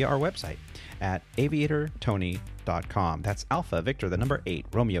feedback via our website at aviatortony.com. That's Alpha Victor, the number 8,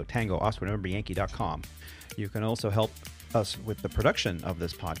 Romeo Tango Oscar number Yankee.com. You can also help us with the production of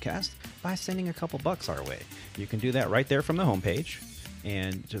this podcast by sending a couple bucks our way. You can do that right there from the homepage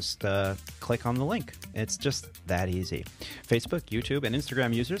and just click on the link. It's just that easy. Facebook, YouTube, and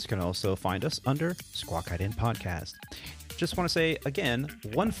Instagram users can also find us under Squawk Ident Podcast. Just want to say again,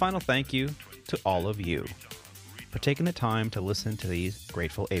 one final thank you to all of you for taking the time to listen to these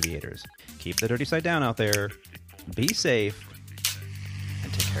grateful aviators. Keep the dirty side down out there. Be safe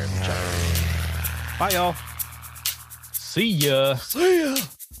and take care of each other. Bye, y'all. See ya. See ya.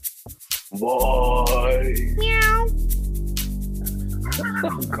 Bye. Meow.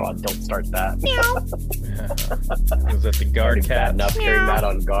 Oh God, don't start that. Was that the guard cat? Bad enough hearing that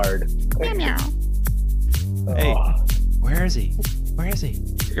on guard. Meow. Hey, where is he? Where is he?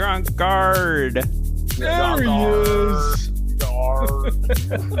 You're on guard. There he is. Guard.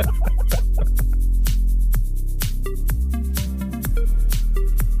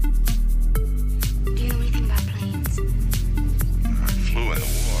 Flew in the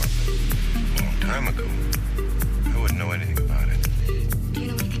war a long time ago. I wouldn't know anything about it. Do you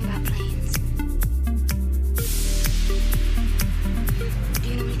know anything about planes? Do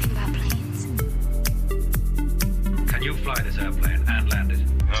you know anything about planes? Can you fly this airplane and land it?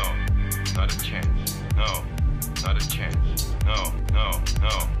 No, not a chance. No, not a chance. No, no,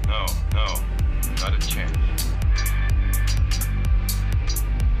 no, no, no, not a chance.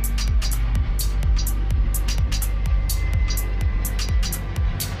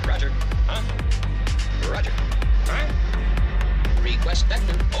 Roger. Huh? Roger. Huh? Request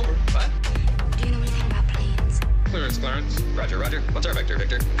vector. Over. What? Do you know anything about planes? Clearance, Clarence. Roger, roger. What's our vector,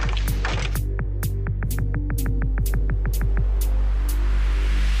 Victor?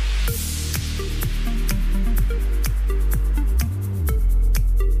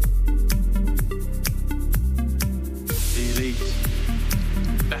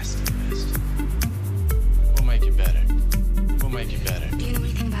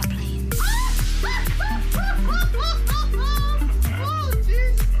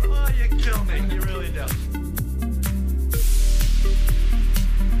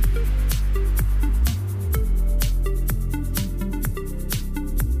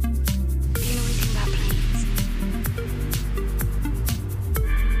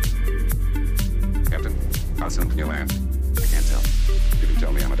 soon can you land? I can't tell. You can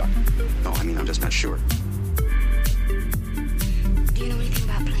tell me, I'm a doctor. No, I mean, I'm just not sure. Do you know anything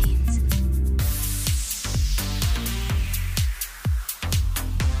about planes?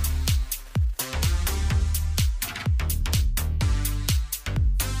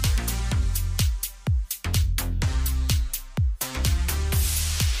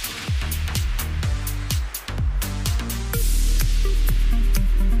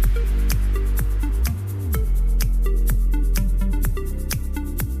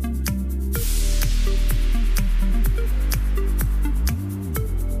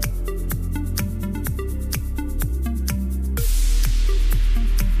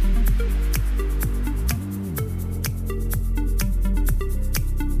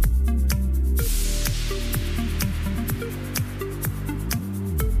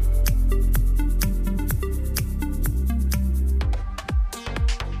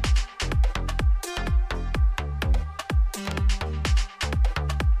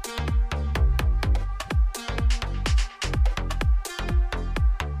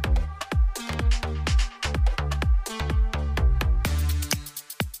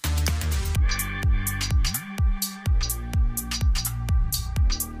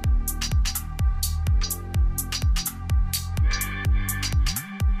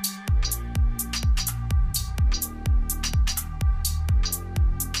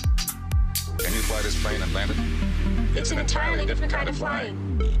 Can you fly this plane and land it? It's an entirely different kind of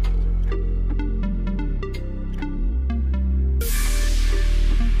flying.